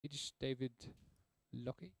David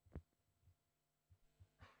Lockey,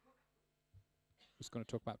 who's going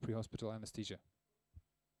to talk about pre-hospital anaesthesia.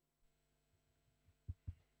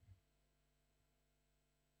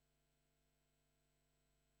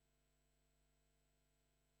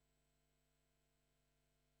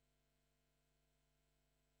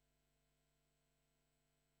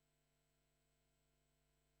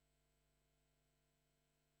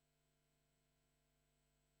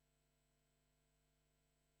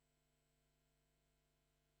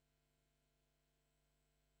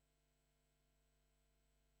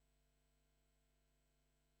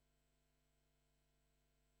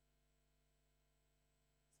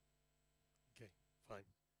 Okay, fine.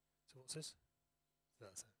 So what's this?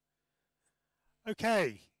 That's it.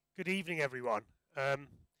 Okay, good evening, everyone. I'm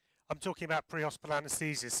talking about pre-hospital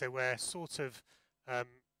anaesthesia, so we're sort of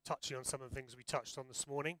touching on some of the things we touched on this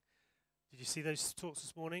morning. Did you see those talks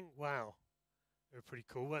this morning? Wow, they were pretty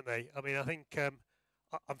cool, weren't they? I mean, I think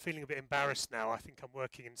I'm feeling a bit embarrassed now. I think I'm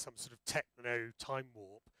working in some sort of techno time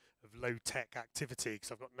warp of low-tech activity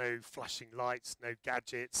because I've got no flashing lights, no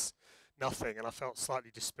gadgets, nothing, and I felt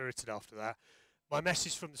slightly dispirited after that. My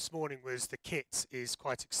message from this morning was the kit is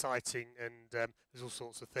quite exciting and there's all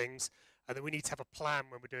sorts of things, and then we need to have a plan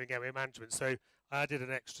when we're doing airway management. So I added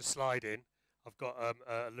an extra slide in. I've got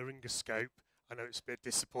a laryngoscope. I know it's a bit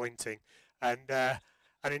disappointing, and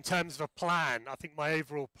in terms of a plan, I think my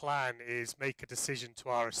overall plan is make a decision to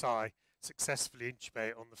RSI, successfully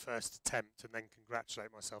intubate on the first attempt, and then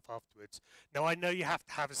congratulate myself afterwards. Now, I know you have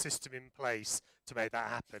to have a system in place to make that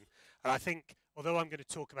happen, and I think, although I'm going to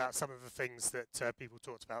talk about some of the things that people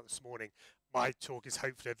talked about this morning, my talk is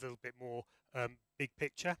hopefully a little bit more big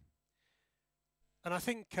picture. And I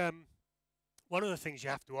think one of the things you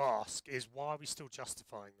have to ask is, why are we still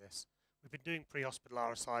justifying this? We've been doing pre-hospital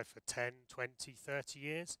RSI for 10, 20, 30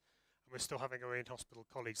 years, and we're still having our in-hospital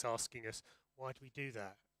colleagues asking us, why do we do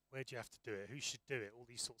that? Where do you have to do it? Who should do it? All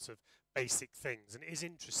these sorts of basic things. And it is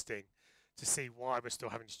interesting to see why we're still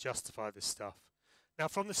having to justify this stuff. Now,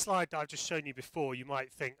 from the slide that I've just shown you before, you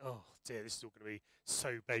might think, oh dear, this is all going to be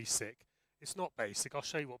so basic. It's not basic. I'll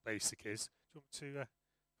show you what basic is. Do you want me to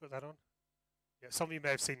put that on? Yeah, some of you may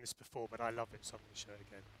have seen this before, but I love it, so I'm going to show it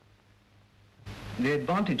again. The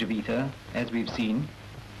advantage of ether, as we've seen,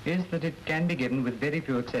 is that it can be given with very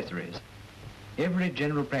few accessories. Every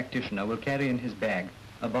general practitioner will carry in his bag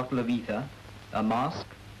a bottle of ether, a mask,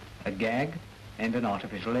 a gag, and an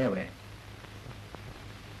artificial airway.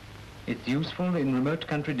 It's useful in remote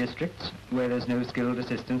country districts where there's no skilled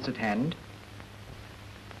assistance at hand.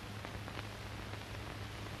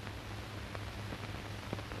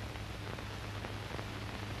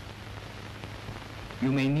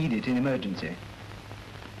 You may need it in emergency.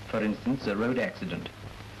 For instance, a road accident.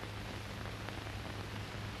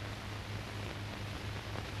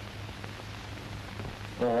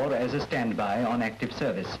 Or as a standby on active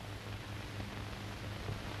service.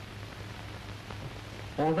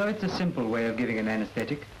 Although it's a simple way of giving an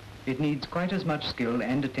anesthetic, it needs quite as much skill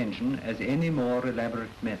and attention as any more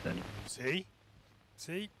elaborate method. See?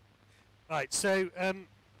 Right, so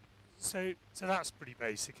that's pretty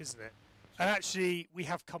basic, isn't it? And actually, we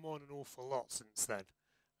have come on an awful lot since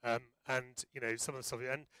then. And, you know, some of the stuff.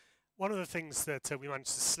 And one of the things that we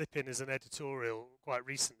managed to slip in as an editorial quite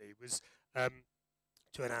recently was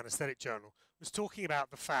to an anaesthetic journal, was talking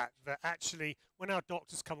about the fact that actually when our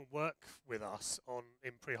doctors come and work with us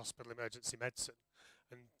in pre-hospital emergency medicine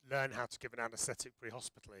and learn how to give an anaesthetic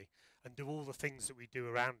pre-hospitally and do all the things that we do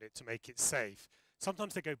around it to make it safe,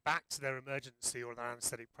 sometimes they go back to their emergency or their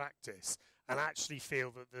anaesthetic practice and actually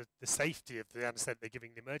feel that the safety of the anaesthetic they're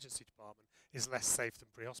giving the emergency department is less safe than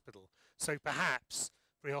pre-hospital. So perhaps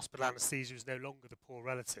pre-hospital anaesthesia is no longer the poor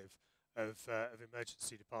relative of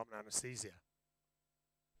emergency department anaesthesia.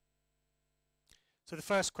 So the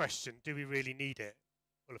first question, do we really need it?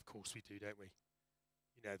 Well, of course we do, don't we?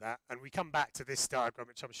 You know that. And we come back to this diagram,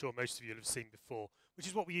 which I'm sure most of you will have seen before, which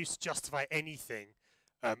is what we use to justify anything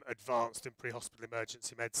advanced in pre-hospital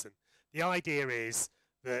emergency medicine. The idea is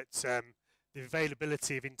that the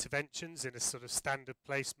availability of interventions in a sort of standard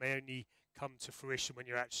place may only come to fruition when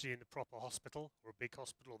you're actually in the proper hospital, or a big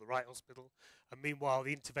hospital, or the right hospital. And meanwhile,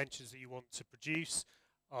 the interventions that you want to produce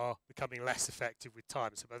are becoming less effective with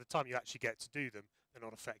time. So by the time you actually get to do them, they're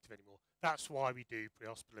not effective anymore. That's why we do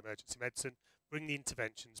pre-hospital emergency medicine, bring the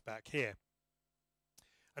interventions back here.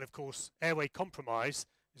 And of course, airway compromise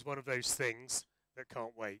is one of those things that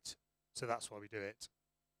can't wait. So that's why we do it.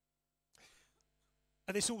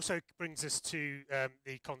 And this also brings us to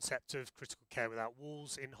the concept of critical care without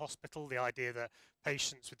walls in hospital, the idea that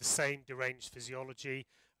patients with the same deranged physiology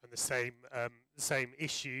and the the same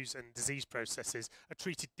issues and disease processes are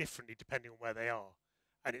treated differently depending on where they are.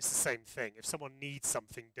 And it's the same thing. If someone needs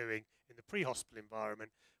something doing in the pre-hospital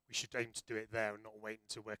environment, we should aim to do it there and not wait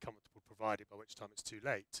until we're comfortable provided, by which time it's too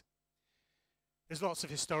late. There's lots of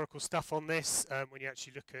historical stuff on this. When you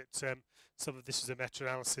actually look at some of this as a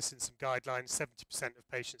meta-analysis in some guidelines, 70% of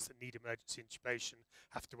patients that need emergency intubation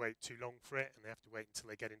have to wait too long for it, and they have to wait until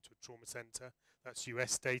they get into a trauma centre. That's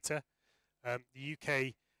US data. The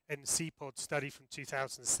UK NCPOD study from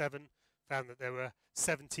 2007 found that there were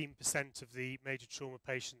 17% of the major trauma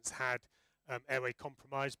patients had airway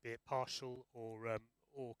compromise, be it partial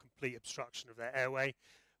or complete obstruction of their airway.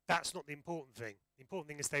 That's not the important thing. The important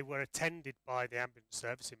thing is they were attended by the ambulance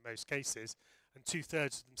service in most cases, and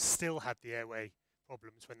 2/3 of them still had the airway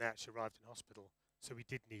problems when they actually arrived in hospital. So we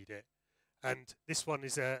did need it. And this one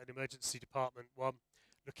is an emergency department one,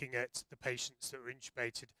 looking at the patients that were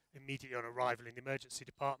intubated immediately on arrival in the emergency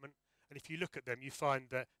department. And if you look at them, you find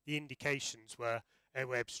that the indications were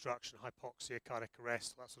airway obstruction, hypoxia, cardiac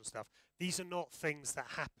arrest, all that sort of stuff. These are not things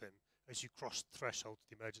that happen as you cross the threshold to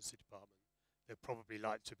the emergency department. They're probably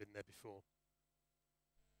like to have been there before.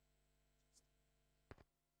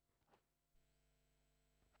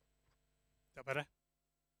 Is that better?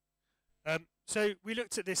 So we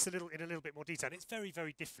looked at this in a little bit more detail. And it's very,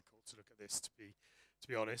 very difficult to look at this, to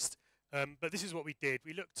be honest. But this is what we did.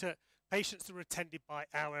 We looked at patients that were attended by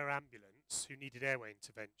our ambulance who needed airway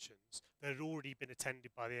interventions that had already been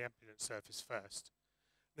attended by the ambulance service first.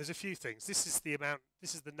 There's a few things. This is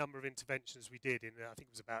the number of interventions we did in, I think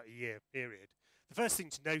it was about a year period. The first thing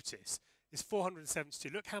to notice is 472.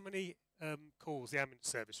 Look how many calls the ambulance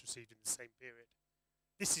service received in the same period.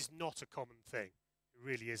 This is not a common thing. It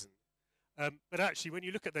really isn't. But actually, when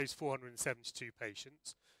you look at those 472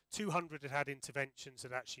 patients, 200 had had interventions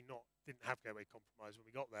that actually didn't have airway compromise when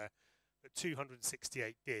we got there, but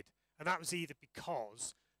 268 did. And that was either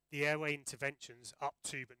because the airway interventions up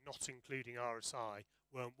to but not including RSI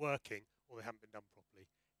weren't working, or they haven't been done properly.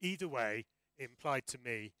 Either way, it implied to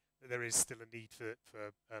me that there is still a need for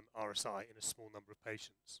RSI in a small number of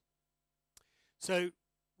patients. So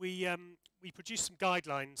we produced some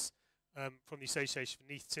guidelines from the Association of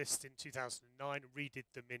Anaesthetists in 2009 and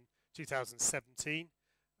redid them in 2017,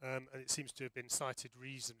 and it seems to have been cited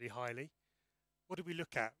reasonably highly. What did we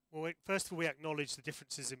look at? Well, first of all, we acknowledged the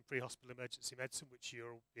differences in pre-hospital emergency medicine, which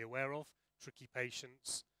you'll be aware of, tricky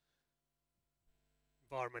patients,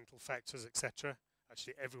 environmental factors, etc.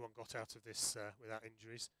 Actually, everyone got out of this without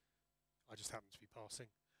injuries. I just happened to be passing.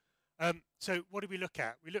 So what did we look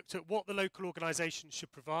at? We looked at what the local organisations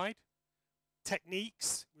should provide,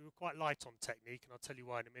 techniques. We were quite light on technique, and I'll tell you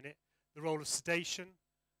why in a minute. The role of sedation,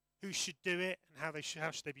 who should do it, and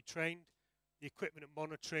how should they be trained, the equipment and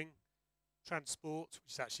monitoring, transport,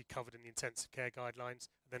 which is actually covered in the intensive care guidelines,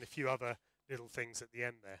 and then a few other little things at the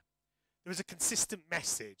end there. There was a consistent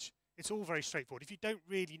message. It's all very straightforward. If you don't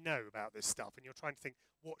really know about this stuff and you're trying to think,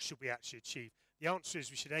 what should we actually achieve? The answer is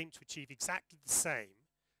we should aim to achieve exactly the same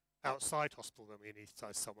outside hospital when we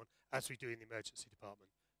anaesthetise someone as we do in the emergency department.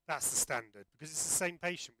 That's the standard, because it's the same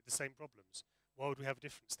patient with the same problems. Why would we have a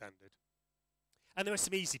different standard? And there are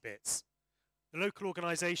some easy bits. The local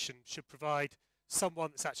organisation should provide someone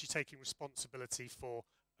that's actually taking responsibility for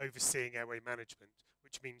overseeing airway management,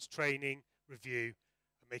 which means training, review,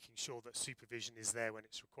 and making sure that supervision is there when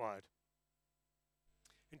it's required.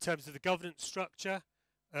 In terms of the governance structure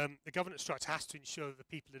has to ensure that the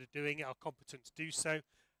people that are doing it are competent to do so,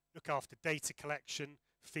 look after data collection,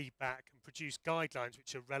 feedback, and produce guidelines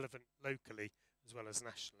which are relevant locally as well as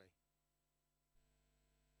nationally.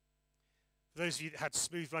 For those of you that had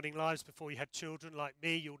smooth running lives before you had children like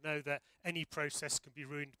me, you'll know that any process can be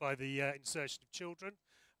ruined by the insertion of children,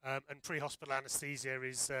 and pre-hospital anaesthesia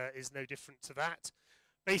is no different to that.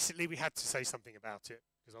 Basically, we had to say something about it,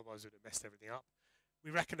 because otherwise it would have messed everything up.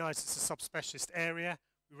 We recognise it's a subspecialist area.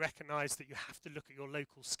 We recognise that you have to look at your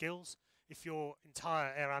local skills. If your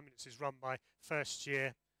entire air ambulance is run by first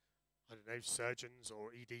year, I don't know, surgeons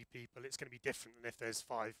or ED people, it's going to be different than if there's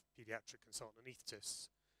 5 paediatric consultant anaesthetists.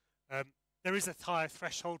 There is a higher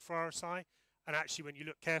threshold for RSI, and actually when you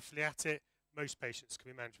look carefully at it, most patients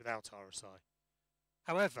can be managed without RSI.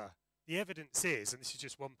 However, the evidence is, and this is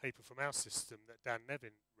just one paper from our system that Dan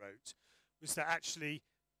Nevin wrote, was that actually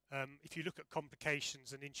if you look at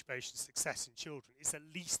complications and intubation success in children, it's at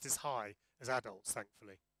least as high as adults,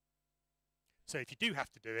 thankfully. So if you do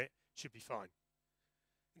have to do it, it should be fine.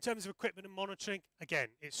 In terms of equipment and monitoring, again,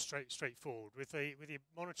 it's straightforward. With the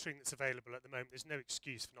monitoring that's available at the moment, there's no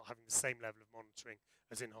excuse for not having the same level of monitoring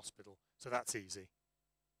as in hospital, so that's easy.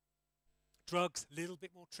 Drugs, a little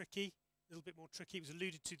bit more tricky. It was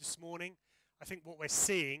alluded to this morning. I think what we're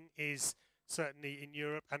seeing is certainly in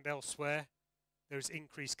Europe and elsewhere, there is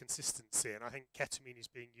increased consistency, and I think ketamine is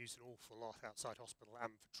being used an awful lot outside hospital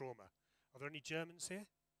and for trauma. Are there any Germans here?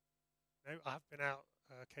 No, I have been out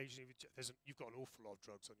occasionally. You've got an awful lot of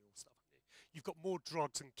drugs on your stuff, haven't you? You've got more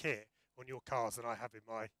drugs and kit on your cars than I have in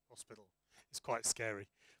my hospital. It's quite scary.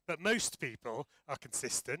 But most people are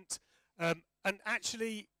consistent. And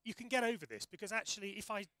actually, you can get over this, because actually,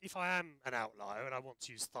 if I am an outlier and I want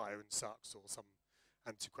to use thione sucks or some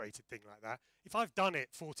antiquated thing like that, if I've done it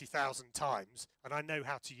 40,000 times and I know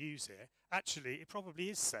how to use it, actually, it probably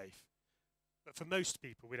is safe. But for most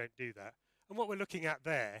people, we don't do that. And what we're looking at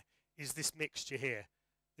there is this mixture here.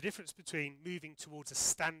 The difference between moving towards a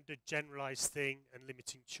standard generalized thing and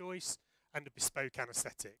limiting choice and a bespoke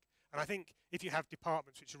anaesthetic. And I think if you have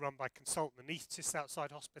departments which are run by consultant anaesthetists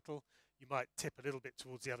outside hospital, you might tip a little bit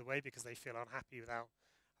towards the other way because they feel unhappy without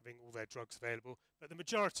having all their drugs available. But the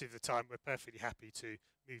majority of the time, we're perfectly happy to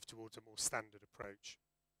move towards a more standard approach.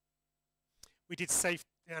 We did safe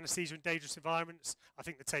anaesthesia in dangerous environments. I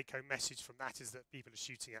think the take-home message from that is that people are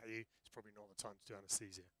shooting at you. It's probably not the time to do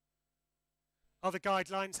anaesthesia. Other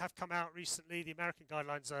guidelines have come out recently. The American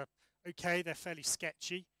guidelines are okay. They're fairly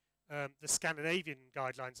sketchy. The Scandinavian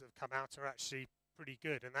guidelines that have come out are actually pretty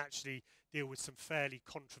good and actually deal with some fairly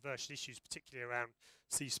controversial issues, particularly around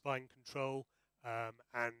C-spine control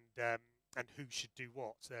and who should do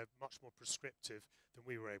what. They're much more prescriptive than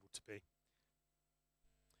we were able to be.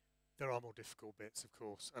 There are more difficult bits, of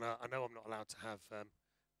course, and I know I'm not allowed to have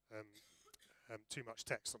too much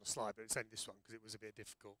text on a slide, but it's only this one because it was a bit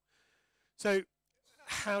difficult. So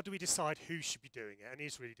how do we decide who should be doing it? And it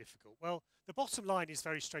is really difficult. Well, the bottom line is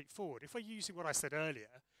very straightforward. If we're using what I said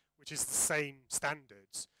earlier, which is the same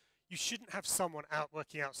standards, you shouldn't have someone out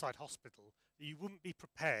working outside hospital that you wouldn't be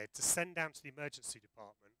prepared to send down to the emergency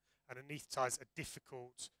department and anaesthetise a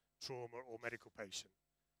difficult trauma or medical patient.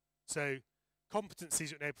 So competencies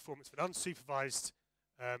that enable performance of an unsupervised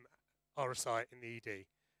RSI in the ED.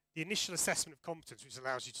 The initial assessment of competence, which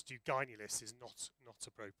allows you to do gynae lists, is not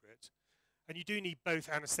appropriate. And you do need both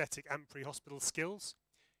anaesthetic and pre-hospital skills.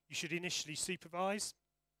 You should initially supervise.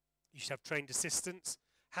 You should have trained assistants.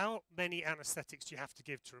 How many anaesthetics do you have to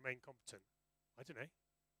give to remain competent? I don't know.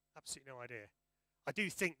 Absolutely no idea. I do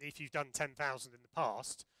think that if you've done 10,000 in the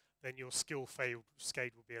past, then your skill scale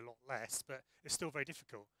will be a lot less, but it's still very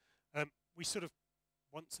difficult. We sort of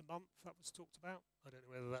once a month, that was talked about. I don't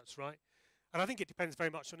know whether that's right. And I think it depends very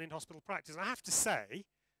much on in-hospital practice. And I have to say,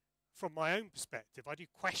 from my own perspective, I do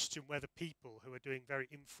question whether people who are doing very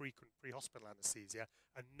infrequent pre-hospital anaesthesia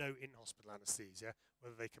and no in-hospital anaesthesia,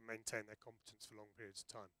 whether they can maintain their competence for long periods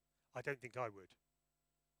of time. I don't think I would.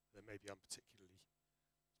 Then maybe I'm particularly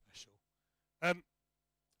special.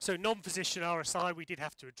 So non-physician RSI, we did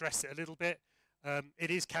have to address it a little bit. It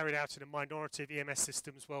is carried out in a minority of EMS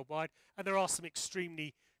systems worldwide, and there are some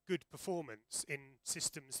extremely good performance in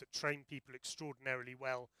systems that train people extraordinarily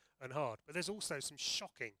well and hard. But there's also some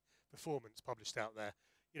shocking performance published out there.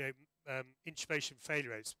 You know, intubation failure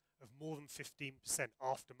rates of more than 15%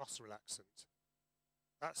 after muscle relaxant.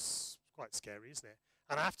 That's quite scary, isn't it?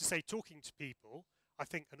 And I have to say, talking to people, I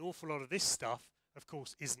think an awful lot of this stuff, of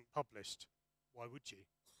course, isn't published. Why would you?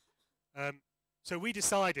 So we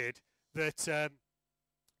decided that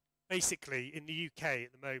basically in the UK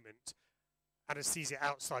at the moment, anaesthesia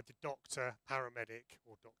outside the doctor, paramedic,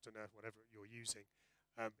 or doctor, nurse, whatever you're using,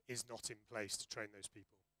 is not in place to train those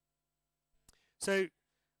people. So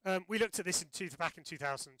we looked at this back in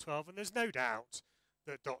 2012, and there's no doubt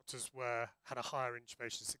that doctors had a higher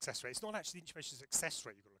intubation success rate. It's not actually the intubation success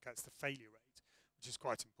rate you've got to look at, it's the failure rate, which is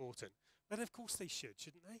quite important. But of course they should,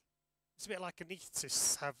 shouldn't they? It's a bit like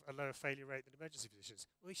anaesthetists have a lower failure rate than emergency physicians.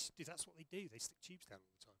 Well, they should do. That's what they do. They stick tubes down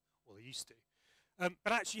all the time, or they used to.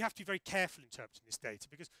 But actually, you have to be very careful interpreting this data,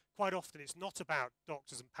 because quite often it's not about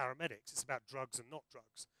doctors and paramedics. It's about drugs and not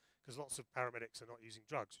drugs, because lots of paramedics are not using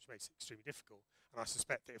drugs, which makes it extremely difficult. And I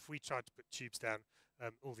suspect that if we tried to put tubes down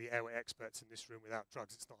all the airway experts in this room without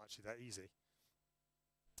drugs, it's not actually that easy.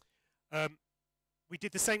 We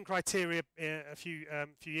did the same criteria a few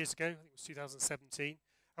years ago. I think it was 2017.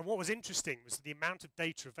 And what was interesting was that the amount of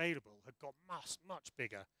data available had got much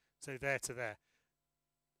bigger, so there to there.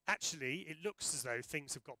 Actually, it looks as though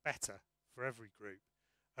things have got better for every group,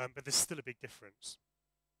 but there's still a big difference.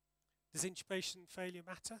 Does intubation failure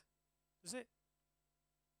matter? Does it?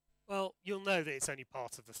 Well, you'll know that it's only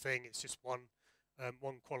part of the thing. It's just one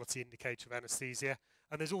quality indicator of anaesthesia.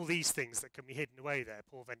 And there's all these things that can be hidden away there: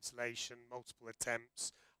 poor ventilation, multiple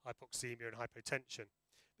attempts, hypoxemia and hypotension.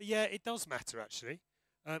 But yeah, it does matter actually.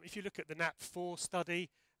 If you look at the NAP4 study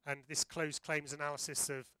and this closed claims analysis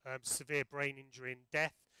of severe brain injury and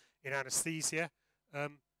death in anaesthesia,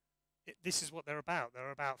 this is what they're about.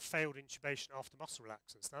 They're about failed intubation after muscle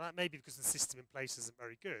relaxants. Now that may be because the system in place isn't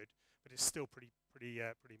very good, but it's still pretty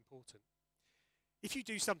important. If you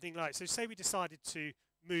do something like, so say we decided to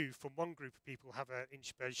move from one group of people who have an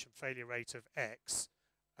intubation failure rate of X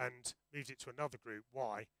and moved it to another group,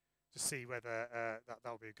 Y, to see whether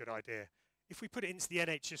that would be a good idea. If we put it into the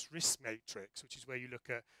NHS risk matrix, which is where you look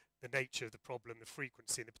at the nature of the problem, the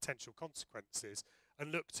frequency and the potential consequences,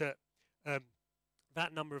 and looked at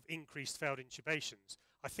that number of increased failed intubations,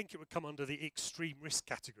 I think it would come under the extreme risk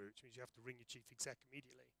category, which means you have to ring your chief exec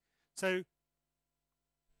immediately. So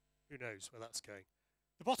who knows where that's going.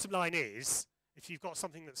 The bottom line is, if you've got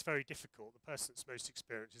something that's very difficult, the person that's most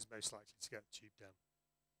experienced is most likely to get the tube down.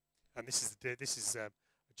 And this is a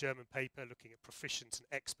German paper looking at proficient and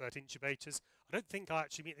expert intubators. I don't think I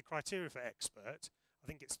actually meet the criteria for expert. I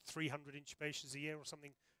think it's 300 intubations a year or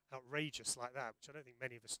something outrageous like that, which I don't think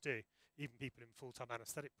many of us do, even people in full-time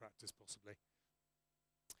anaesthetic practice possibly.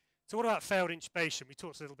 So what about failed intubation? We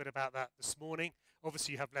talked a little bit about that this morning.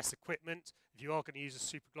 Obviously you have less equipment. If you are going to use a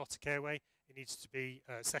supraglottic airway, it needs to be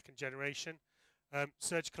second generation.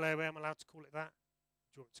 Surgical airway, I'm allowed to call it that?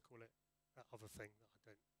 Do you want me to call it that other thing that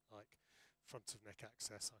I don't like? Front of neck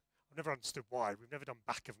access. I've never understood why. We've never done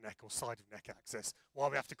back of neck or side of neck access. Why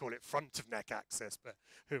we have to call it front of neck access, but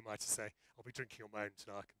who am I to say? I'll be drinking on my own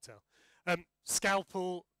tonight, I can tell.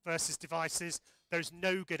 Scalpel versus devices. There's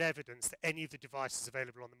no good evidence that any of the devices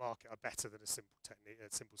available on the market are better than a simple technique,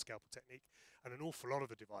 simple scalpel technique, and an awful lot of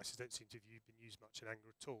the devices don't seem to have been used much in anger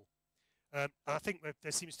at all. And I think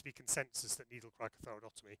there seems to be consensus that needle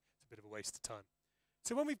cricothyroidotomy is a bit of a waste of time.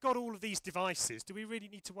 So when we've got all of these devices, do we really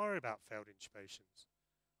need to worry about failed intubations?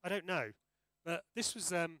 I don't know. But this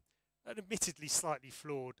was an admittedly slightly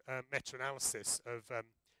flawed meta-analysis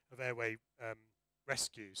of airway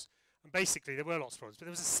rescues. And basically, there were lots of problems, but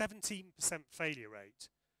there was a 17% failure rate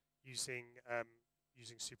using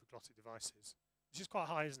supraglottic devices, which is quite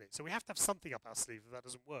high, isn't it? So we have to have something up our sleeve if that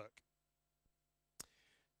doesn't work.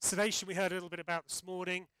 Sedation we heard a little bit about this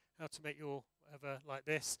morning, how to make your whatever like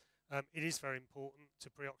this. It is very important to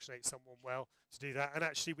pre-oxygenate someone well to do that. And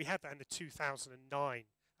actually, we had that in the 2009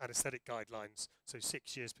 anaesthetic guidelines. So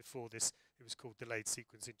 6 years before this, it was called delayed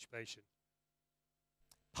sequence intubation.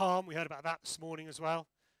 Palm, we heard about that this morning as well.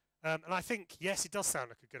 And I think, yes, it does sound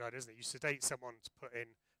like a good idea, doesn't it? You sedate someone to put in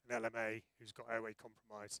an LMA who's got airway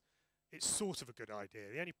compromise. It's sort of a good idea.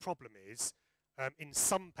 The only problem is, in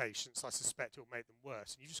some patients, I suspect it will make them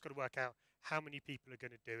worse. And you've just got to work out how many people are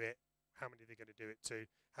going to do it, how many they're going to do it to,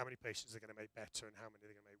 how many patients are going to make better, and how many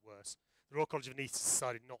they're going to make worse. The Royal College of Anaesthetists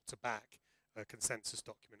decided not to back a consensus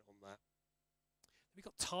document on that. We've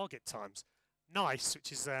got target times. NICE,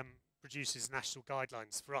 which is produces national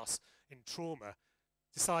guidelines for us in trauma,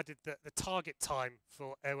 decided that the target time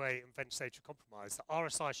for airway and ventilatory compromise, the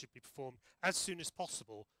RSI should be performed as soon as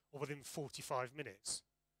possible or within 45 minutes.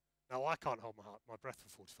 Now, I can't hold my breath for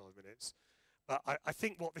 45 minutes, but I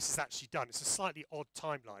think what this has actually done, it's a slightly odd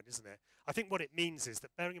timeline, isn't it? I think what it means is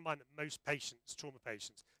that, bearing in mind that most patients, trauma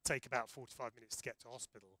patients, take about 45 minutes to get to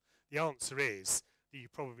hospital, the answer is that you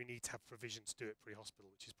probably need to have provision to do it pre-hospital,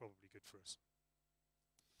 which is probably good for us.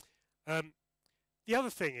 The other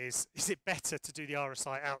thing is it better to do the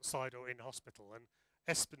RSI outside or in hospital? And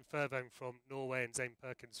Espen Furvang from Norway and Zane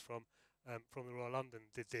Perkins from the Royal London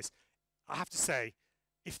did this. I have to say,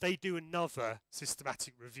 if they do another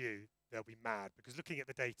systematic review, they'll be mad, because looking at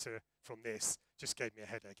the data from this just gave me a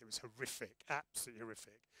headache. It was horrific, absolutely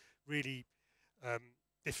horrific, really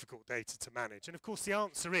difficult data to manage. And of course, the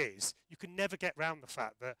answer is you can never get around the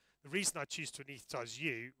fact that the reason I choose to anaesthetise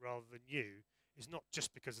you rather than you is not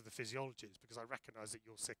just because of the physiology, it's because I recognise that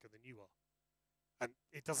you're sicker than you are. And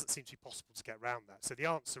it doesn't seem to be possible to get around that. So the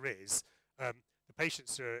answer is the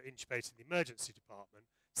patients who are intubated in the emergency department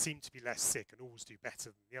seem to be less sick and always do better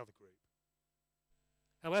than the other group.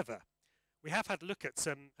 However, we have had a look at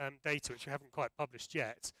some data which we haven't quite published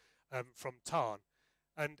yet from Tarn.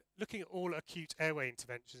 And looking at all acute airway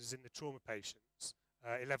interventions in the trauma patients,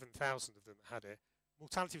 11,000 of them had it,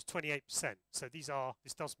 mortality was 28%. So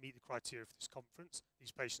this does meet the criteria for this conference.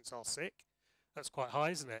 These patients are sick. That's quite high,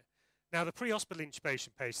 isn't it? Now, the pre-hospital intubation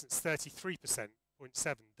patients,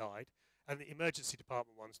 33.7 died, and the emergency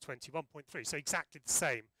department ones, 21.3. So exactly the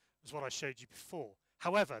same as what I showed you before.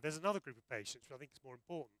 However, there's another group of patients which I think is more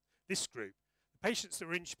important. This group, the patients that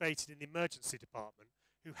were intubated in the emergency department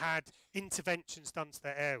who had interventions done to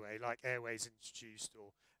their airway, like airways introduced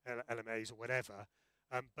or LMAs or whatever,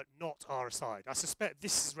 but not RSI. I suspect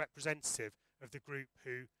this is representative of the group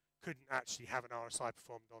who couldn't actually have an RSI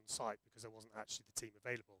performed on site because there wasn't actually the team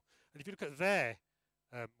available. And if you look at their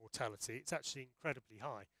mortality, it's actually incredibly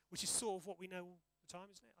high, which is sort of what we know all the time,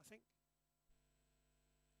 isn't it, I think?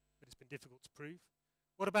 it's been difficult to prove.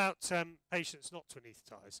 What about patients not to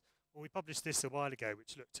anaesthetise? Well, we published this a while ago,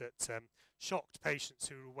 which looked at shocked patients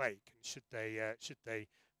who were awake and should they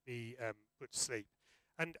be put to sleep.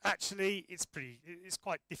 And actually, it's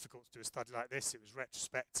quite difficult to do a study like this. It was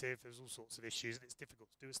retrospective. There was all sorts of issues, and it's difficult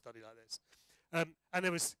to do a study like this. And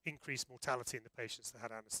there was increased mortality in the patients that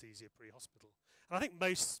had anaesthesia pre-hospital. And I think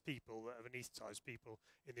most people that have anaesthetised people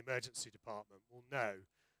in the emergency department will know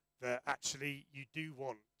that actually you do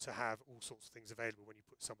want to have all sorts of things available when you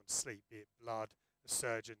put someone to sleep, be it blood, a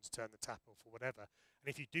surgeon to turn the tap off or whatever. And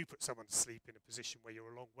if you do put someone to sleep in a position where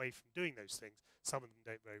you're a long way from doing those things, some of them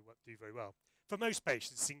don't do very well. For most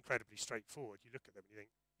patients, it's incredibly straightforward. You look at them and you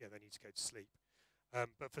think, yeah, they need to go to sleep.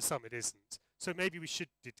 But for some, it isn't. So maybe we should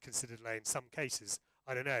consider delay in some cases.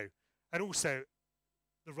 I don't know. And also,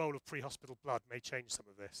 the role of pre-hospital blood may change some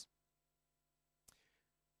of this.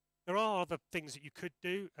 There are other things that you could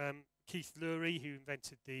do. Keith Lurie, who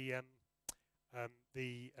invented the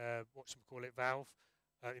whatchamacallit valve,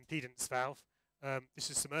 impedance valve.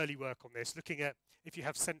 This is some early work on this, looking at if you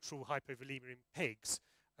have central hypovolemia in pigs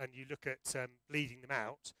and you look at bleeding them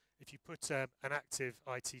out, if you put an active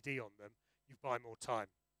ITD on them, you buy more time.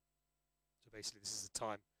 So basically this is the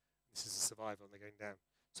time, this is the survival, and they're going down.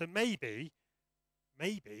 So maybe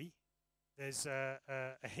there's a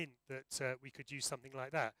hint that we could use something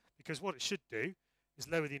like that, because what it should do is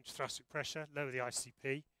lower the intrathoracic pressure, lower the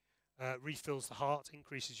ICP, refills the heart,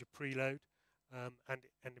 increases your preload,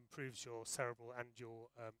 and improves your cerebral and your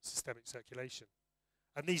systemic circulation.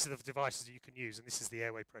 And these are the devices that you can use, and this is the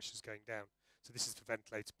airway pressures going down. So this is for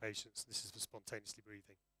ventilated patients, this is for spontaneously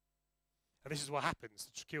breathing. And this is what happens.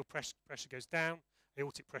 The tracheal pressure goes down,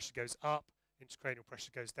 aortic pressure goes up, intracranial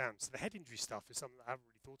pressure goes down. So the head injury stuff is something that I haven't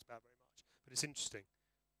really thought about very much, but it's interesting.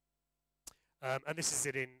 And this is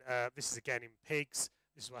this is again in pigs.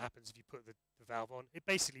 This is what happens if you put the valve on. It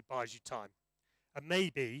basically buys you time. And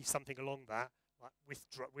maybe something along that, like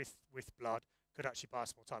with blood, could actually buy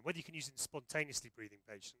us more time. Whether you can use it in spontaneously breathing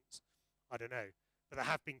patients, I don't know. But there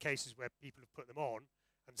have been cases where people have put them on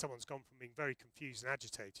and someone's gone from being very confused and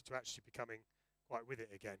agitated to actually becoming quite with it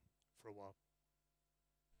again for a while.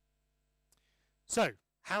 So,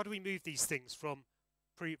 how do we move these things from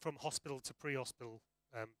hospital to pre-hospital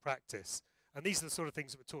practice? And these are the sort of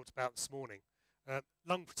things that were talked about this morning.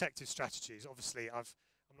 Lung protective strategies, obviously I'm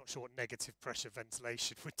not sure what negative pressure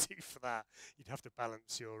ventilation would do for that. You'd have to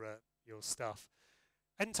balance your stuff.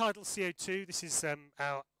 End-tidal CO2, this is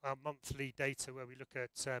our monthly data where we look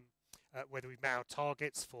at whether we've met our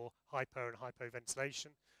targets for hypo and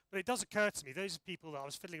hypoventilation. But it does occur to me, those are people that I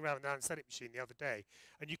was fiddling around with an anaesthetic machine the other day,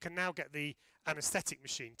 and you can now get the anaesthetic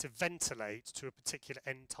machine to ventilate to a particular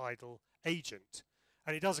end-tidal agent.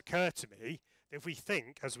 And it does occur to me that if we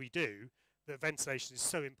think, as we do, that ventilation is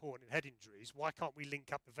so important in head injuries, why can't we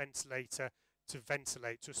link up the ventilator to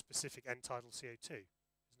ventilate to a specific end-tidal CO2?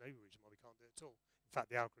 There's no reason why we can't do it at all. In fact,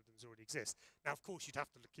 the algorithms already exist. Now, of course, you'd have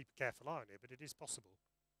to keep a careful eye on it, but it is possible.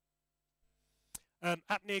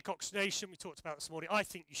 Apneic oxygenation, we talked about this morning. I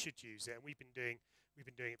think you should use it, and we've been doing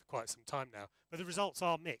it for quite some time now. But the results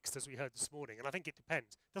are mixed, as we heard this morning, and I think it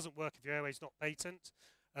depends. It doesn't work if your airway's not patent.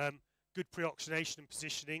 Good pre-oxygenation and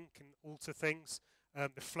positioning can alter things.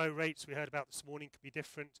 The flow rates we heard about this morning can be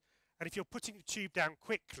different. And if you're putting the tube down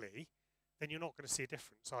quickly, then you're not going to see a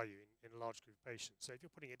difference, are you, in a large group of patients? So if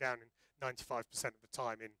you're putting it down in 95% of the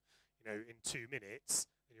time in 2 minutes,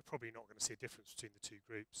 then you're probably not going to see a difference between the two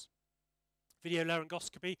groups. Video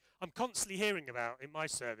laryngoscopy. I'm constantly hearing about, in my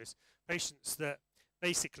service, patients that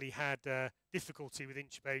basically had difficulty with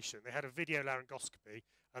intubation. They had a video laryngoscopy,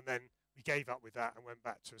 and then we gave up with that and went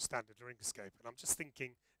back to a standard laryngoscope. And I'm just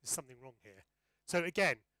thinking there's something wrong here. So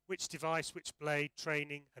again, which device, which blade,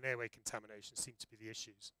 training, and airway contamination seem to be the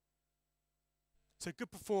issues. So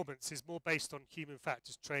good performance is more based on human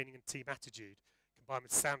factors, training, and team attitude, combined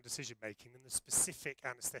with sound decision making than the specific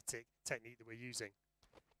anaesthetic technique that we're using.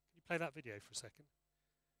 Can you play that video for a second?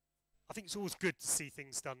 I think it's always good to see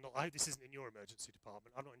things done. I hope this isn't in your emergency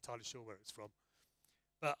department. I'm not entirely sure where it's from.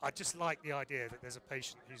 But I just like the idea that there's a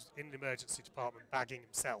patient who's in the emergency department bagging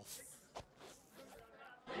himself.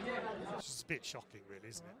 Which is a bit shocking, really,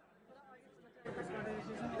 isn't it?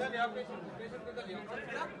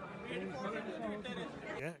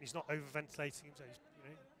 Yeah, and he's not overventilating him, so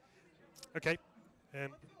okay.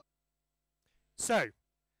 So,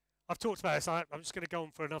 I've talked about this. I'm just going to go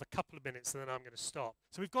on for another couple of minutes and then I'm going to stop.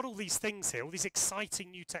 So we've got all these things here, all these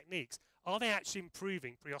exciting new techniques. Are they actually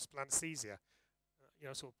improving pre-hospital anaesthesia?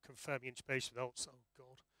 Sort of confirming intubation results. Oh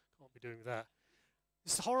God, can't be doing that.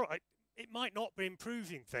 This is horrible. It might not be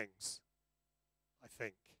improving things, I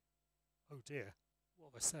think. Oh dear,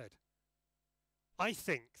 what have I said? I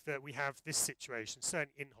think that we have this situation,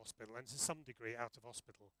 certainly in hospital and to some degree out of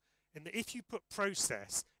hospital, in that if you put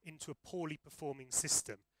process into a poorly performing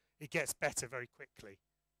system, it gets better very quickly.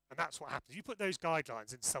 And that's what happens. You put those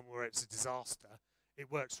guidelines in somewhere where it's a disaster,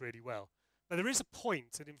 it works really well. But there is a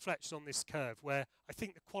point, an inflection on this curve, where I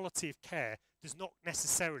think the quality of care does not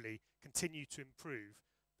necessarily continue to improve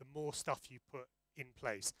the more stuff you put in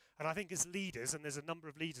place. And I think as leaders, and there's a number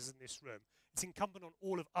of leaders in this room, it's incumbent on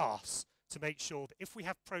all of us to make sure that if we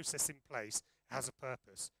have process in place, it has a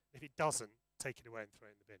purpose. If it doesn't, take it away and throw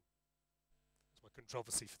it in the bin. That's my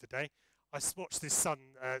controversy for the day. I watched this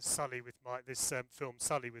Sully with this film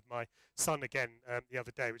Sully with my son again the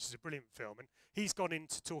other day, which is a brilliant film, and he's gone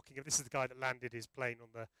into talking of, this is the guy that landed his plane on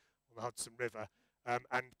the Hudson River,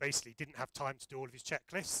 and basically didn't have time to do all of his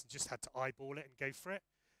checklists, just had to eyeball it and go for it.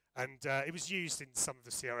 And it was used in some of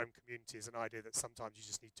the CRM community as an idea that sometimes you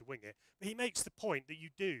just need to wing it. But he makes the point that you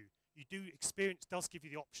do experience does give you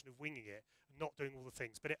the option of winging it and not doing all the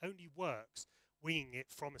things, but it only works winging it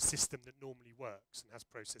from a system that normally works and has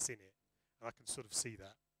process in it. And I can sort of see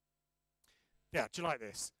that. Yeah, do you like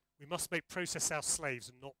this? We must make process our slaves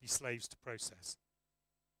and not be slaves to process.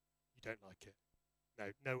 You don't like it?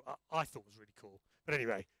 No, I thought it was really cool. But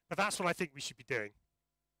anyway, but that's what I think we should be doing.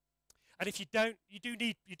 And if you don't, you do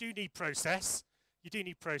need process. You do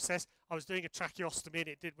need process. I was doing a tracheostomy and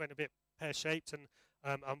it went a bit pear-shaped, and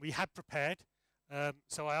we had prepared.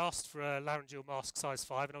 So I asked for a laryngeal mask size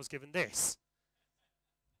 5, and I was given this.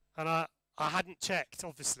 And I hadn't checked,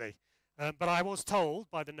 obviously. But I was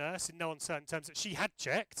told by the nurse in no uncertain terms that she had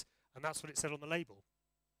checked, and that's what it said on the label.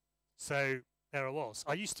 So there I was.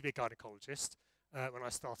 I used to be a gynecologist when I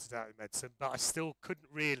started out in medicine, but I still couldn't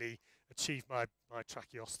really achieve my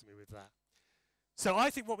tracheostomy with that. So I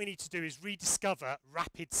think what we need to do is rediscover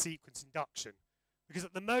rapid sequence induction. Because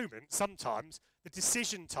at the moment, sometimes, the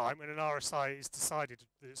decision time when an RSI is decided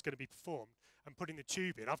that it's going to be performed and putting the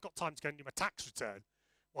tube in, I've got time to go and do my tax return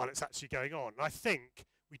while it's actually going on. And I think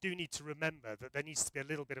we do need to remember that there needs to be a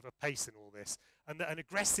little bit of a pace in all this, and that an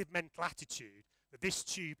aggressive mental attitude that this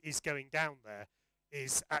tube is going down there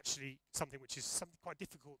is actually something which is something quite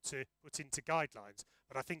difficult to put into guidelines,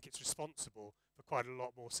 but I think it's responsible for quite a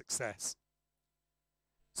lot more success.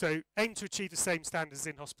 So aim to achieve the same standards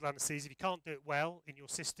in hospital anaesthesia. If you can't do it well in your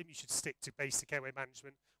system, you should stick to basic airway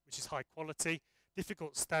management, which is high quality.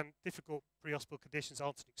 Difficult pre-hospital conditions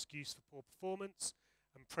aren't an excuse for poor performance,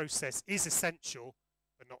 and process is essential,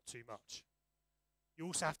 but not too much. You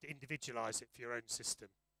also have to individualise it for your own system,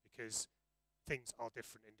 because things are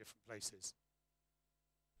different in different places.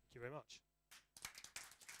 Thank you very much.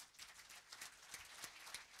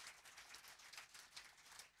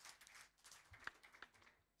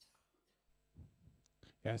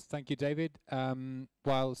 Yes, thank you, David.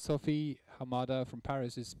 While Sophie Hamada from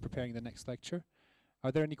Paris is preparing the next lecture,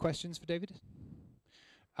 are there any questions for David?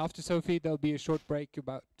 After Sophie, there'll be a short break,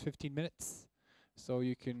 about 15 minutes. So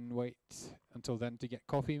you can wait until then to get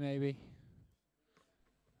coffee, maybe,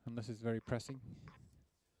 unless it's very pressing.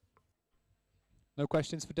 No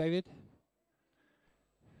questions for David?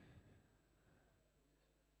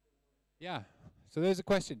 Yeah. So there's a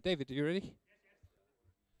question. David, are you ready?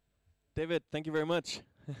 David, thank you very much.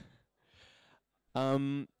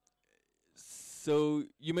 So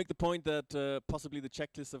you make the point that possibly the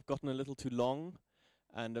checklists have gotten a little too long,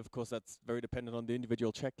 and of course that's very dependent on the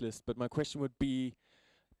individual checklist. But my question would be,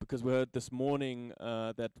 because we heard this morning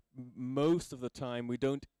that most of the time we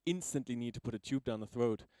don't instantly need to put a tube down the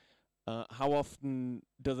throat, how often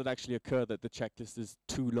does it actually occur that the checklist is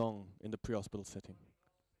too long in the pre-hospital setting?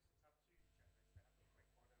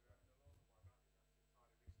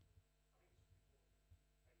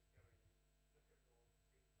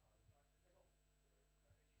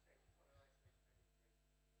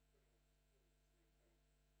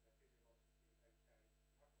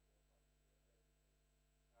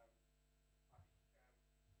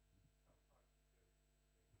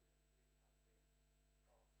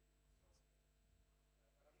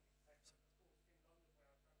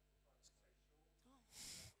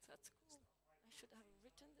 That's cool. I should have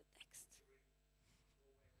written the text.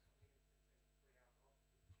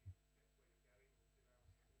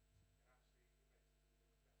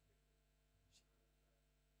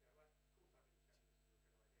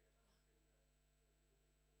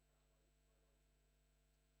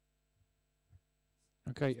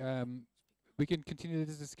 Okay, we can continue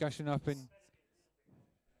this discussion up in...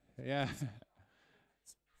 Yeah.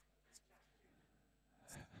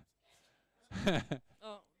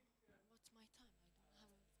 Oh, what's my time? I don't have a...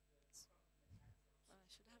 I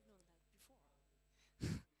should have known that before.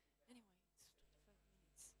 Anyway, it's 25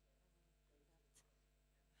 minutes.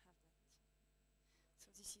 I have that.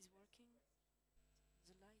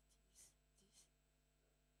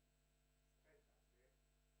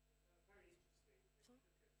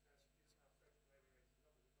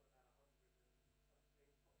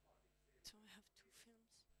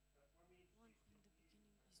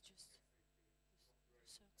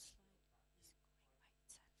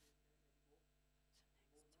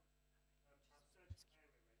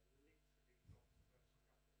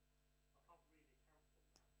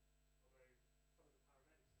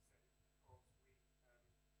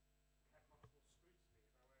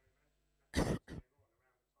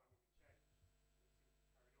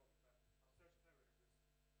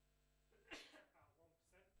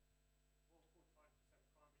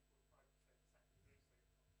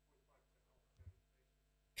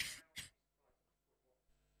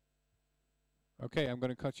 Okay, I'm going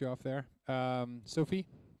to cut you off there. Sophie,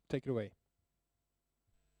 take it away.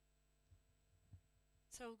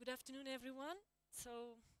 So, good afternoon, everyone.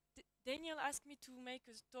 So, Daniel asked me to make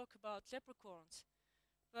a talk about leprechauns,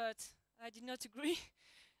 but I did not agree,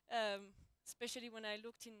 especially when I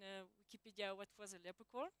looked in Wikipedia what was a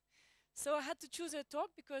leprechaun. So I had to choose a talk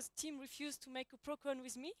because Tim refused to make a procon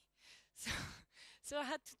with me. So I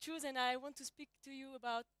had to choose, and I want to speak to you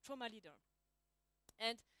about trauma leader.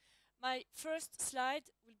 And my first slide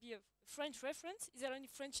will be a French reference. Is there any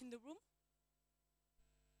French in the room?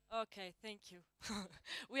 Okay, thank you.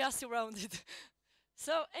 We are surrounded.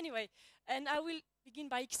 So anyway, and I will begin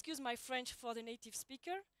by excuse my French for the native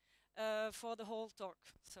speaker for the whole talk.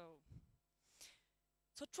 So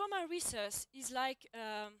trauma research is like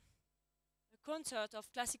a concert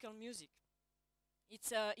of classical music.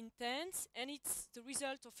 It's intense, and it's the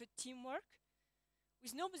result of a teamwork.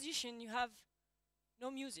 With no musician, you have no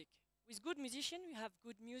music. With good musician, you have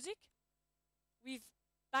good music. With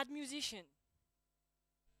bad musician,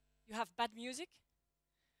 you have bad music.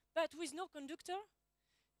 But with no conductor,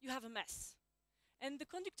 you have a mess. And the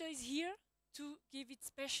conductor is here to give its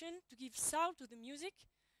passion, to give soul to the music,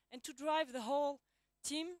 and to drive the whole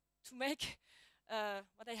team to make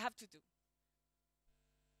what I have to do.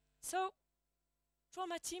 So,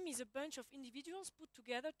 trauma team is a bunch of individuals put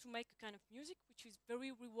together to make a kind of music which is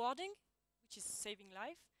very rewarding, which is saving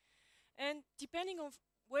life. And depending on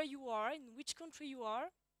where you are, in which country you are,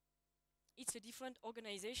 it's a different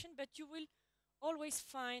organization, but you will always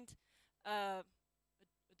find a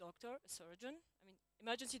doctor, a surgeon, I mean,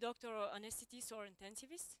 emergency doctor or anesthetist or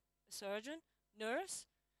intensivist, a surgeon, nurse,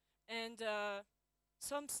 and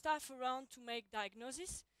some staff around to make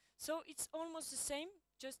diagnosis. So it's almost the same,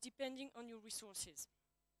 just depending on your resources.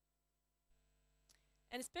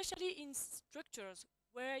 And especially in structures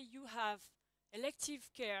where you have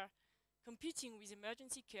elective care competing with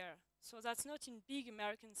emergency care. So that's not in big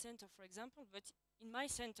American center, for example, but in my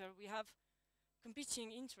center we have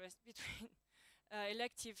competing interest between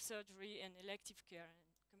elective surgery and elective care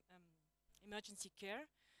and emergency care.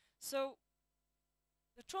 So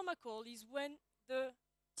the trauma call is when the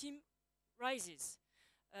team rises.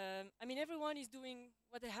 I mean, everyone is doing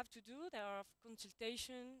what they have to do. They are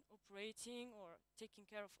consultation, operating, or taking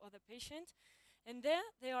care of other patients. And there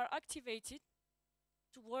they are activated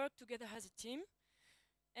to work together as a team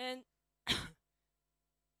and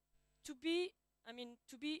to be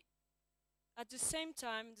at the same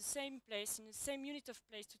time, in the same place, in the same unit of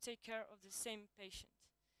place to take care of the same patient.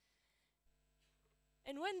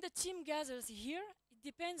 And when the team gathers here, it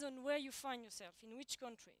depends on where you find yourself, in which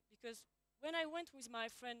country. Because when I went with my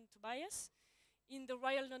friend Tobias in the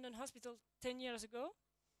Royal London Hospital 10 years ago,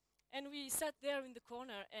 and we sat there in the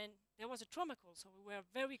corner, and there was a trauma call, so we were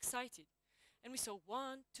very excited. And we saw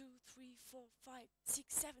 1, 2, 3, 4, 5,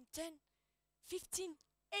 6, 7, 10, 15,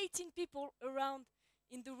 18 people around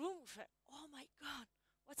in the room. We said, oh my God,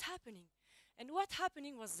 what's happening? And what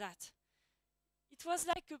happening was that. It was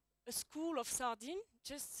like a school of sardines,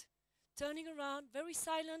 just turning around, very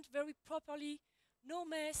silent, very properly, no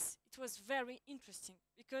mess. It was very interesting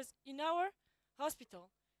because in our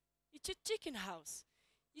hospital, it's a chicken house.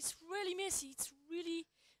 It's really messy, it's really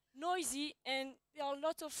noisy, and there are a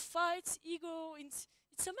lot of fights, ego, it's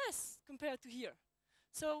a mess compared to here.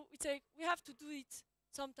 So we have to do it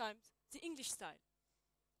sometimes the English style.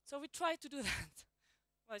 So we try to do that.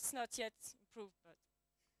 Well, it's not yet improved, but.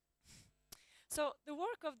 So the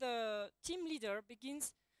work of the team leader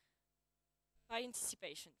begins by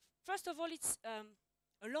anticipation. First of all, it's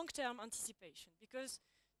a long-term anticipation, because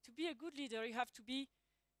to be a good leader, you have to be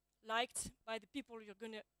liked by the people you're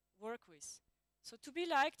going to work with. So to be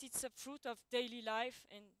liked, it's a fruit of daily life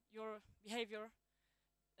and your behavior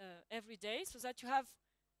every day, so that you have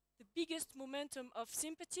the biggest momentum of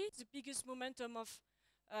sympathy, the biggest momentum of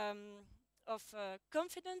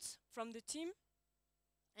confidence from the team,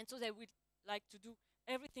 and so they would like to do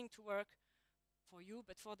everything to work for you,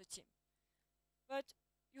 but for the team. But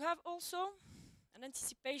you have also an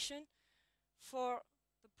anticipation for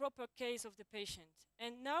the proper case of the patient.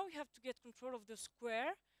 And now you have to get control of the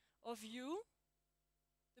square of you,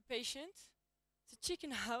 the patient, the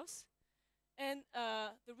chicken house, and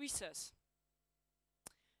the resus.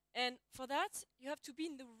 And for that, you have to be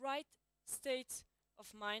in the right state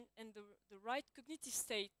of mind and the right cognitive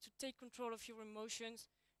state to take control of your emotions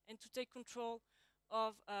and to take control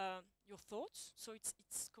of your thoughts. So it's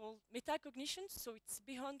called metacognition, so it's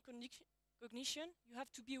beyond cognition. You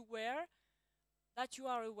have to be aware that you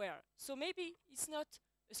are aware. So maybe it's not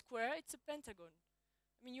a square, it's a pentagon.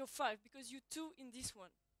 I mean, you're 5 because you're 2 in this one.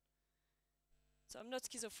 So I'm not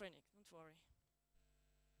schizophrenic, don't worry.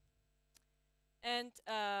 And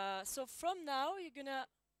so from now, you're going to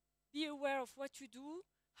be aware of what you do,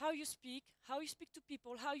 how you speak to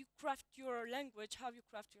people, how you craft your language, how you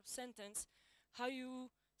craft your sentence, how you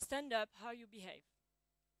stand up, how you behave.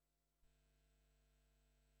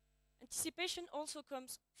 Anticipation also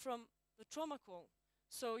comes from the trauma call.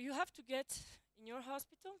 So you have to get in your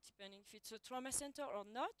hospital, depending if it's a trauma center or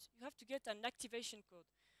not, you have to get an activation code.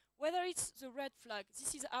 Whether it's the red flag,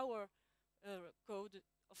 this is our code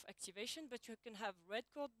of activation, but you can have red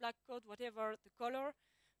code, black code, whatever the color,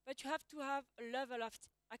 but you have to have a level of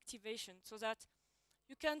activation so that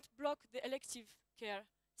you can't block the elective care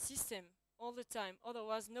system all the time,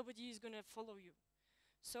 otherwise nobody is going to follow you.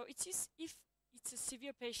 So it is, if it's a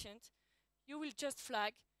severe patient, you will just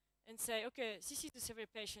flag and say, okay, this is a severe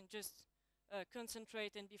patient, just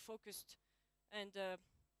concentrate and be focused and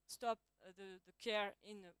stop the care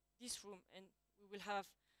in this room, and we will have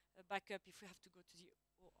a backup if we have to go to the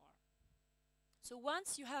OR. So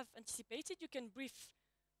once you have anticipated, you can brief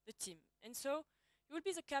the team. And so you will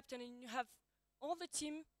be the captain and you have all the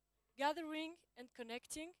team gathering and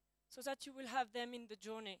connecting so that you will have them in the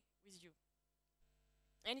journey with you.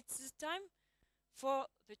 And it's the time for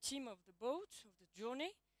the team of the boat, of the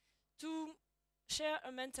journey, to share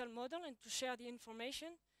a mental model and to share the information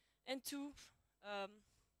and to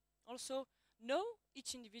also know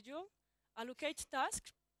each individual, allocate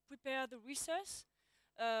tasks, prepare the resource,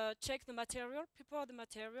 check the material, prepare the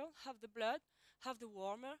material, have the blood, have the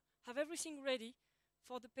warmer, have everything ready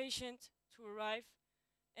for the patient to arrive.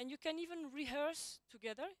 And you can even rehearse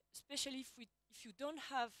together, especially if you don't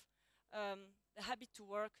have the habit to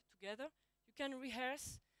work together, you can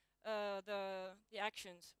rehearse the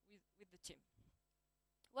actions with the team.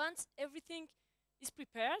 Once everything is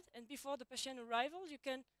prepared and before the patient arrival, you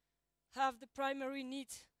can have the primary need.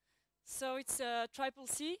 So it's triple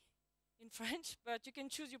C in French, but you can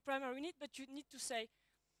choose your primary need, but you need to say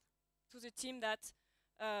to the team that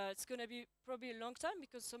it's going to be probably a long time,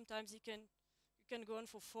 because sometimes you can go on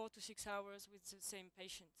for 4 to 6 hours with the same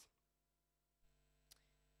patient.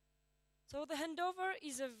 So the handover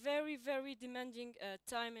is a very, very demanding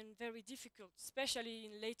time and very difficult, especially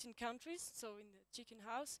in Latin countries, so in the chicken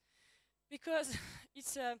house, because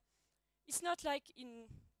it's not like in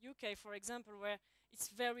UK, for example, where it's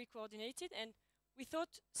very coordinated, and we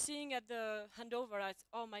thought seeing at the handover as,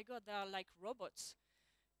 oh my God, they are like robots.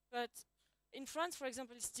 But in France, for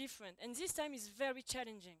example, it's different, and this time is very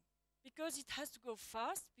challenging because it has to go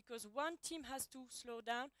fast, because one team has to slow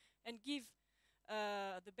down and give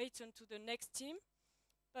the baton to the next team,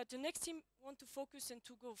 but the next team want to focus and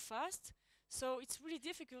to go fast, so it's really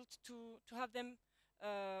difficult to have them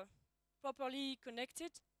properly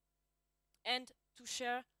connected and to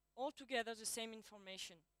share all together the same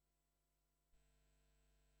information.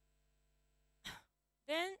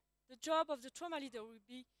 Then the job of the trauma leader will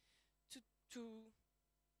be to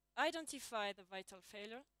identify the vital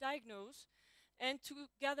failure, diagnose, and to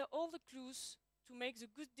gather all the clues to make the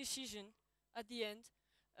good decision at the end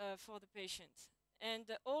for the patient. And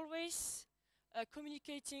always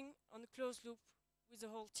communicating on a closed loop with the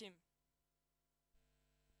whole team.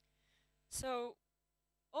 So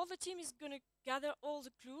all the team is going to gather all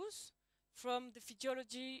the clues from the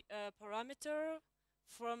physiology parameter,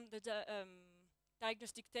 from the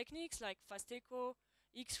diagnostic techniques like fast echo,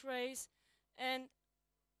 X-rays, and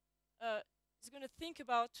it's going to think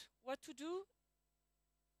about what to do,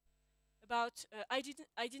 about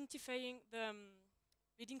identifying the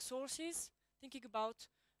bleeding sources, thinking about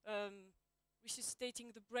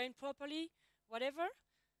resuscitating the brain properly, whatever.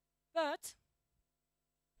 But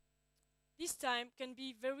this time can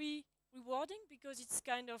be very rewarding because it's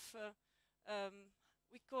kind of,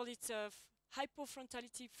 we call it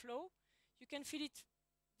hypofrontality flow. You can feel it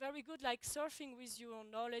very good, like surfing with your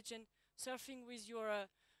knowledge and surfing with your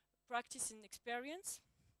practice and experience.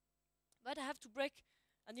 But I have to break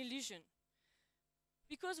an illusion,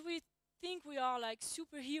 because we think we are like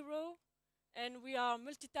superhero and we are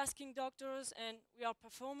multitasking doctors and we are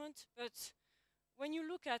performant, but when you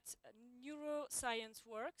look at neuroscience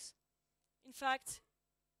works, in fact,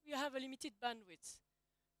 we have a limited bandwidth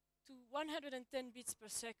to 110 bits per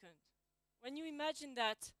second. When you imagine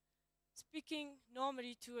that speaking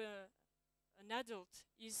normally to an adult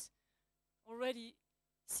is already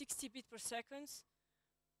 60 bits per second,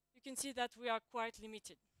 you can see that we are quite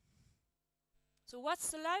limited. So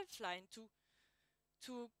what's the lifeline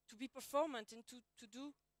to be performant and to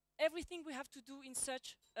do everything we have to do in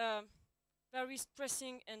such very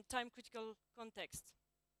stressing and time-critical context?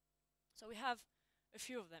 So we have a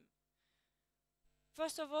few of them.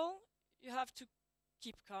 First of all, you have to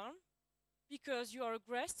keep calm, because you are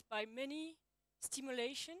aggressed by many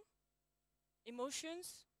stimulation,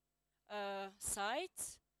 emotions,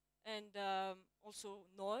 sight, and also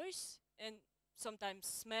noise, and sometimes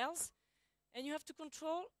smells. And you have to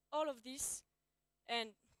control all of this. And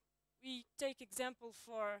we take example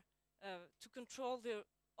for to control the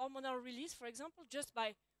hormonal release, for example, just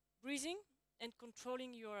by breathing and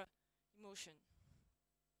controlling your emotion.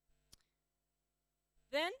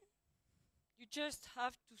 Then you just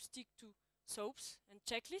have to stick to soaps and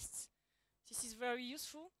checklists. This is very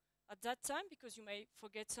useful at that time because you may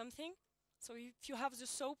forget something. So if you have the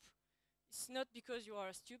soap, it's not because you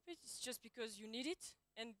are stupid, it's just because you need it.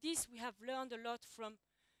 And this we have learned a lot from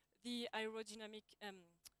the aeronautic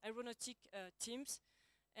teams,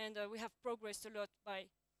 and we have progressed a lot by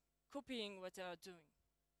copying what they are doing.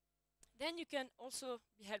 Then you can also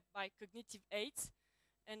be helped by cognitive aids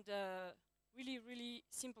and really, really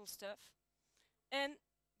simple stuff. And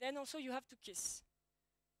then also you have to kiss.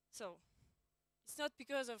 So it's not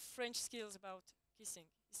because of French skills about kissing.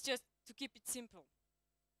 It's just to keep it simple.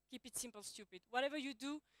 Keep it simple, stupid. Whatever you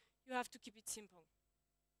do, you have to keep it simple.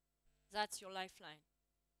 That's your lifeline.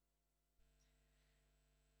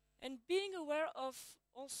 And being aware of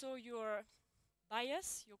also your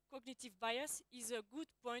bias, your cognitive bias, is a good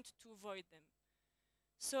point to avoid them.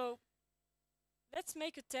 So let's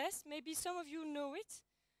make a test. Maybe some of you know it,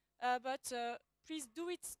 but please do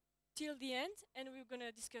it till the end, and we're going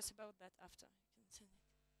to discuss about that after. You can send it.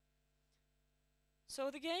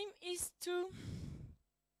 So the game is to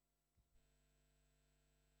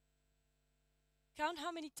count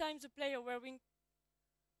how many times the player wearing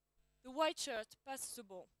the white shirt passes the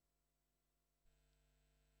ball.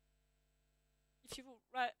 If you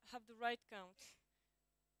have the right count,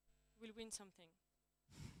 you will win something.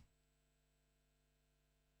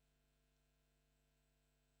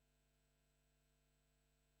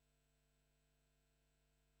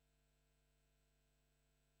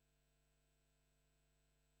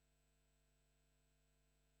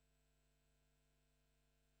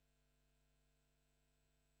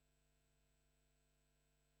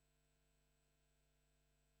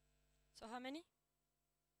 So how many?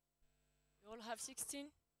 You all have 16?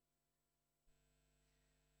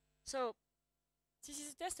 So this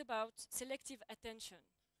is a test about selective attention.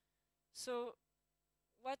 So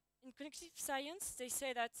what in cognitive science, they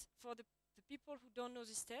say that for the people who don't know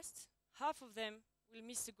this test, half of them will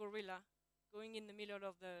miss the gorilla going in the middle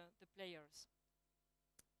of the players.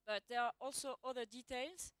 But there are also other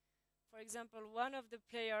details. For example, one of the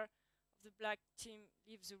players of the black team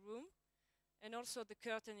leaves the room, and also the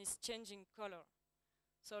curtain is changing color.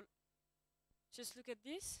 So just look at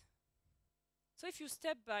this. So if you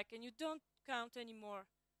step back and you don't count anymore,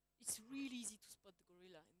 it's really easy to spot the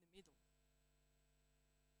gorilla in the middle.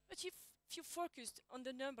 But if you focused on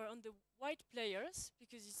the number on the white players,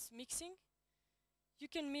 because it's mixing, you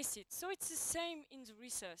can miss it. So it's the same in the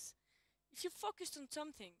research. If you focused on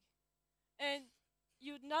something and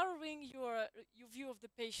you're narrowing your view of the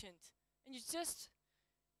patient, and you're just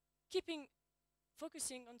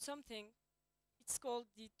focusing on something, it's called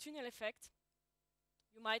the tunnel effect.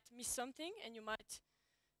 You might miss something, and you might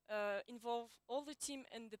involve all the team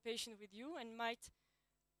and the patient with you, and might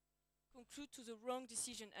conclude to the wrong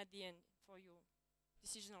decision at the end for your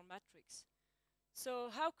decisional matrix. So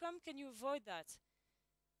how come can you avoid that?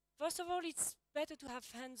 First of all, it's better to have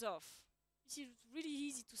hands off. This is really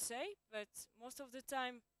easy to say, but most of the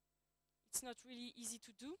time it's not really easy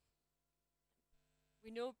to do.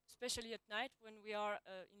 We know, especially at night when we are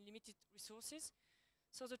in limited resources.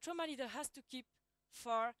 So the trauma leader has to keep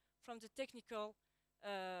far from the technical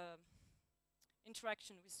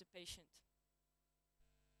interaction with the patient.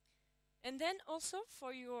 And then also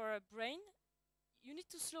for your brain, you need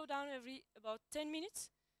to slow down every about 10 minutes,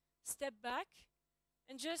 step back,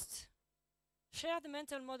 and just share the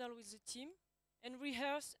mental model with the team and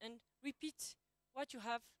rehearse and repeat what you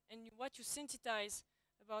have and what you sensitize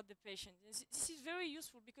about the patient. And this is very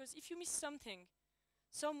useful because if you miss something,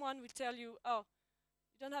 someone will tell you, oh,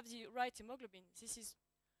 you don't have the right hemoglobin.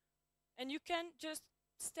 And you can just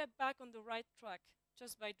step back on the right track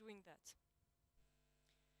just by doing that.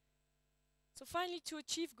 So finally, to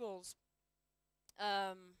achieve goals,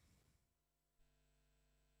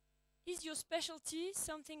 is your specialty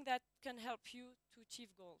something that can help you to achieve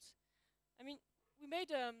goals? I mean, we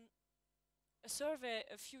made a survey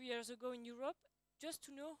a few years ago in Europe just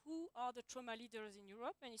to know who are the trauma leaders in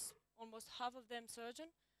Europe, and it's almost half of them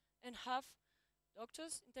surgeons and half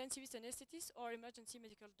doctors, intensivists, anesthetists, or emergency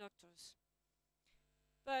medical doctors.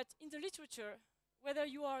 But in the literature, whether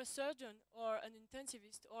you are a surgeon or an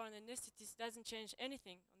intensivist or an anesthetist doesn't change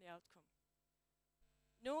anything on the outcome.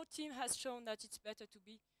 No team has shown that it's better to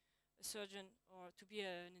be a surgeon or to be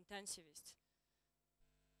an intensivist.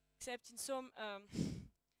 except in some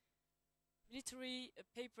military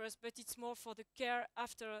papers, but it's more for the care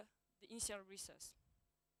after the initial recess.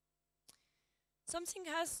 Something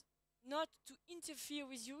has not to interfere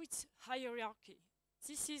with you, it's hierarchy.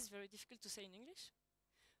 This is very difficult to say in English,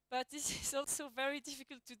 but this is also very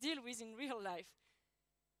difficult to deal with in real life.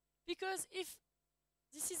 Because if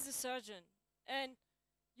this is the surgeon and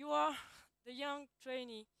you are the young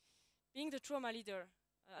trainee being the trauma leader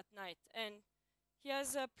at night, and he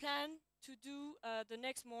has a plan to do the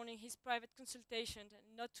next morning his private consultation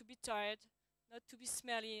and not to be tired, not to be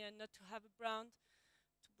smelly, and not to have a brown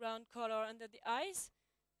color under the eyes,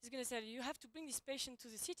 he's going to say, you have to bring this patient to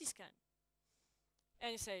the CT scan.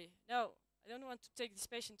 And you say, no, I don't want to take this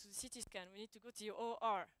patient to the CT scan. We need to go to the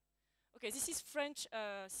OR. Okay, this is French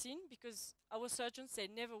scene because our surgeons, they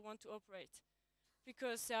never want to operate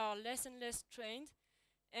because they are less and less trained,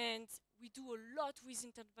 and we do a lot with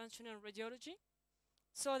interventional radiology.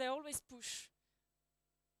 So they always push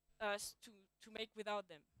us to make without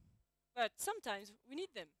them. But sometimes we need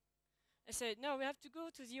them. I say, no, we have to go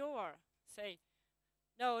to the OR. Say,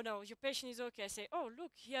 no, your patient is okay. I say, oh,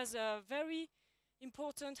 look, he has a very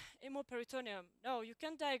important hemoperitoneum. No, you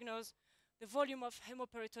can diagnose the volume of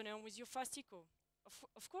hemoperitoneum with your fast echo.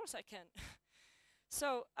 Of course I can.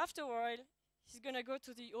 So after a while, he's going to go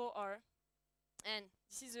to the OR. And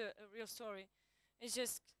this is a real story. It's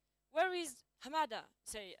just, where is Hamada?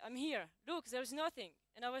 Say, I'm here. Look, there's nothing.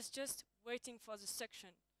 And I was just waiting for the suction.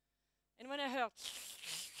 And when I heard,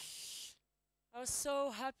 I was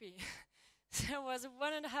so happy. There was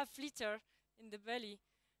 1.5 liter in the belly.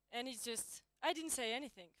 And it's just, I didn't say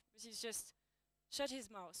anything. But he just shut his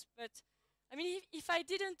mouth. But, I mean, if I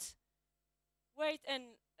didn't wait and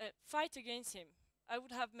fight against him, I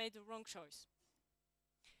would have made the wrong choice.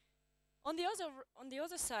 On the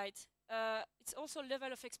other side, it's also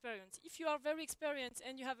level of experience. If you are very experienced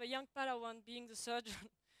and you have a young Padawan being the surgeon,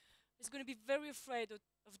 he's going to be very afraid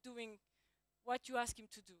of doing what you ask him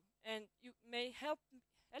to do. And you may help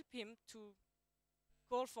him to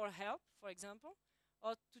call for help, for example,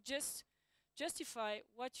 or to just justify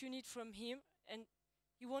what you need from him, and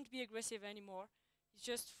he won't be aggressive anymore. He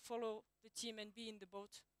just follow the team and be in the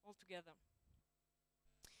boat all together.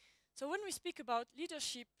 So when we speak about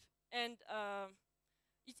leadership, and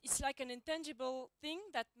it's like an intangible thing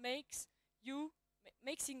that makes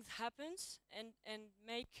things happen and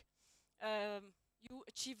make you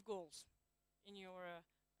achieve goals in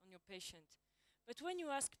on your patient. But when you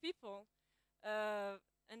ask people,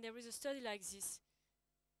 and there is a study like this,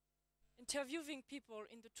 interviewing people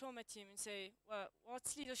in the trauma team and say, well,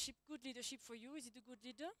 what's leadership, good leadership for you? Is it a good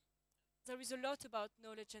leader? There is a lot about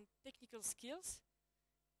knowledge and technical skills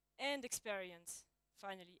and experience,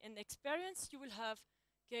 finally. And experience, you will have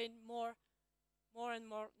gained more and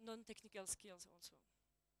more non-technical skills also.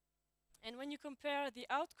 And when you compare the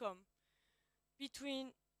outcome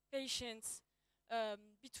between patients,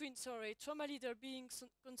 trauma leader being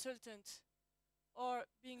consultant or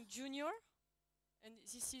being junior, and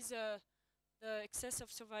this is the excess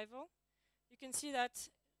of survival, you can see that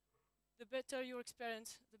the better your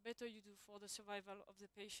experience, the better you do for the survival of the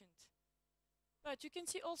patient. But you can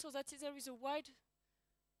see also that there is a wide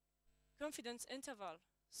confidence interval.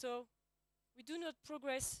 So we do not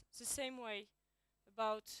progress the same way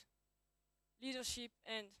about leadership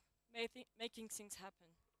and making things happen.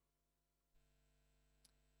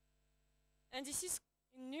 And this is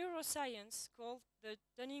in neuroscience called the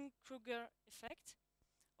Dunning-Kruger effect,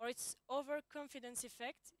 or it's overconfidence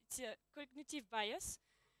effect. It's a cognitive bias,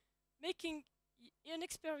 making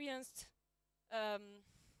inexperienced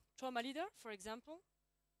trauma leader, for example,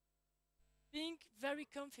 being very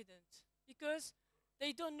confident because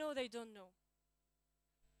they don't know they don't know.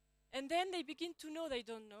 And then they begin to know they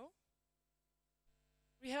don't know.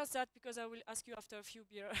 Rehearse that because I will ask you after a few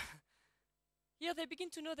beers. Here they begin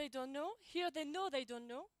to know they don't know. Here they know they don't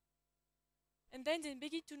know. And then they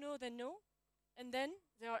begin to know they know. And then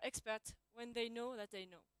they are experts when they know that they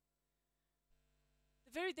know.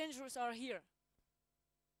 The very dangerous are here.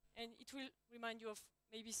 And it will remind you of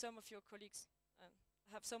maybe some of your colleagues.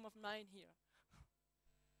 I have some of mine here.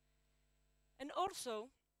 And also,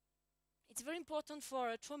 it's very important for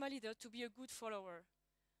a trauma leader to be a good follower.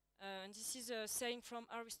 And this is a saying from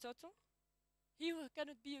Aristotle. He who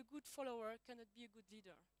cannot be a good follower cannot be a good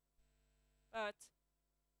leader. But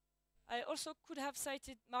I also could have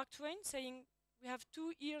cited Mark Twain saying, we have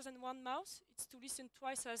 2 ears and 1 mouth. It's to listen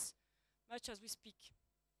twice as much as we speak.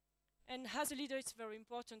 And as a leader, it's very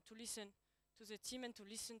important to listen to the team and to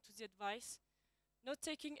listen to the advice. Not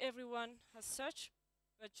taking everyone as such,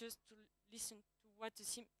 but just to listen to what the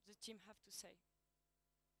team have to say.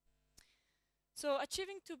 So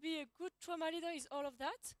achieving to be a good trauma leader is all of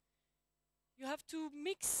that. You have to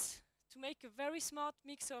mix, to make a very smart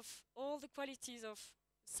mix of all the qualities of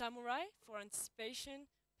samurai for anticipation,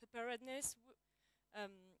 preparedness,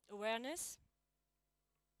 awareness,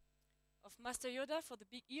 of Master Yoda for the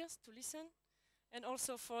big ears to listen, and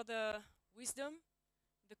also for the wisdom,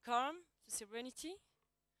 the calm, the serenity.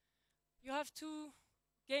 You have to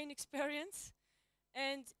gain experience,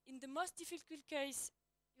 and in the most difficult case,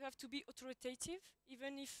 you have to be authoritative,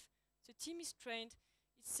 even if the team is trained.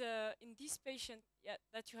 It's in this patient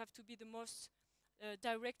that you have to be the most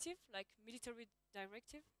directive, like military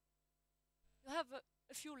directive. You have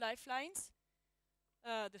a few lifelines,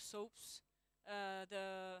 the soaps,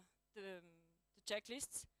 the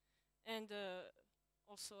checklists, and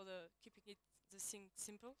also the keeping the thing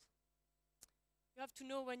simple. You have to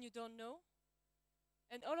know when you don't know,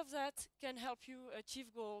 and all of that can help you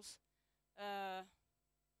achieve goals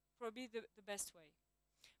probably the best way.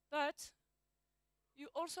 But you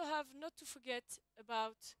also have not to forget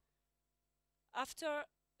about, after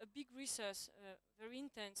a big research, very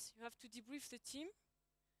intense, you have to debrief the team,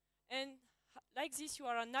 and like this you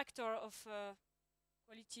are an actor of a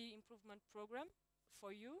quality improvement program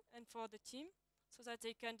for you and for the team, so that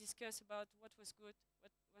they can discuss about what was good,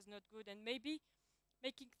 what was not good, and maybe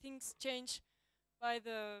making things change by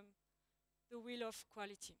the will of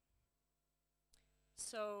quality.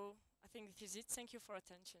 So I think this is it. Thank you for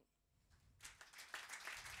attention.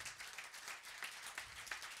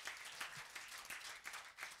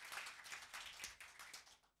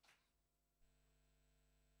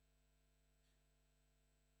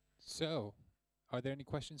 So, are there any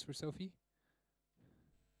questions for Sophie?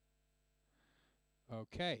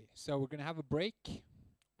 Okay, so we're going to have a break.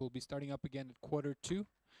 We'll be starting up again at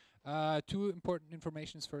 1:45. Two important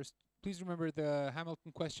informations first. Please remember the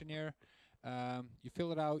Hamilton questionnaire. You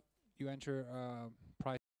fill it out, you enter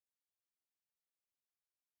price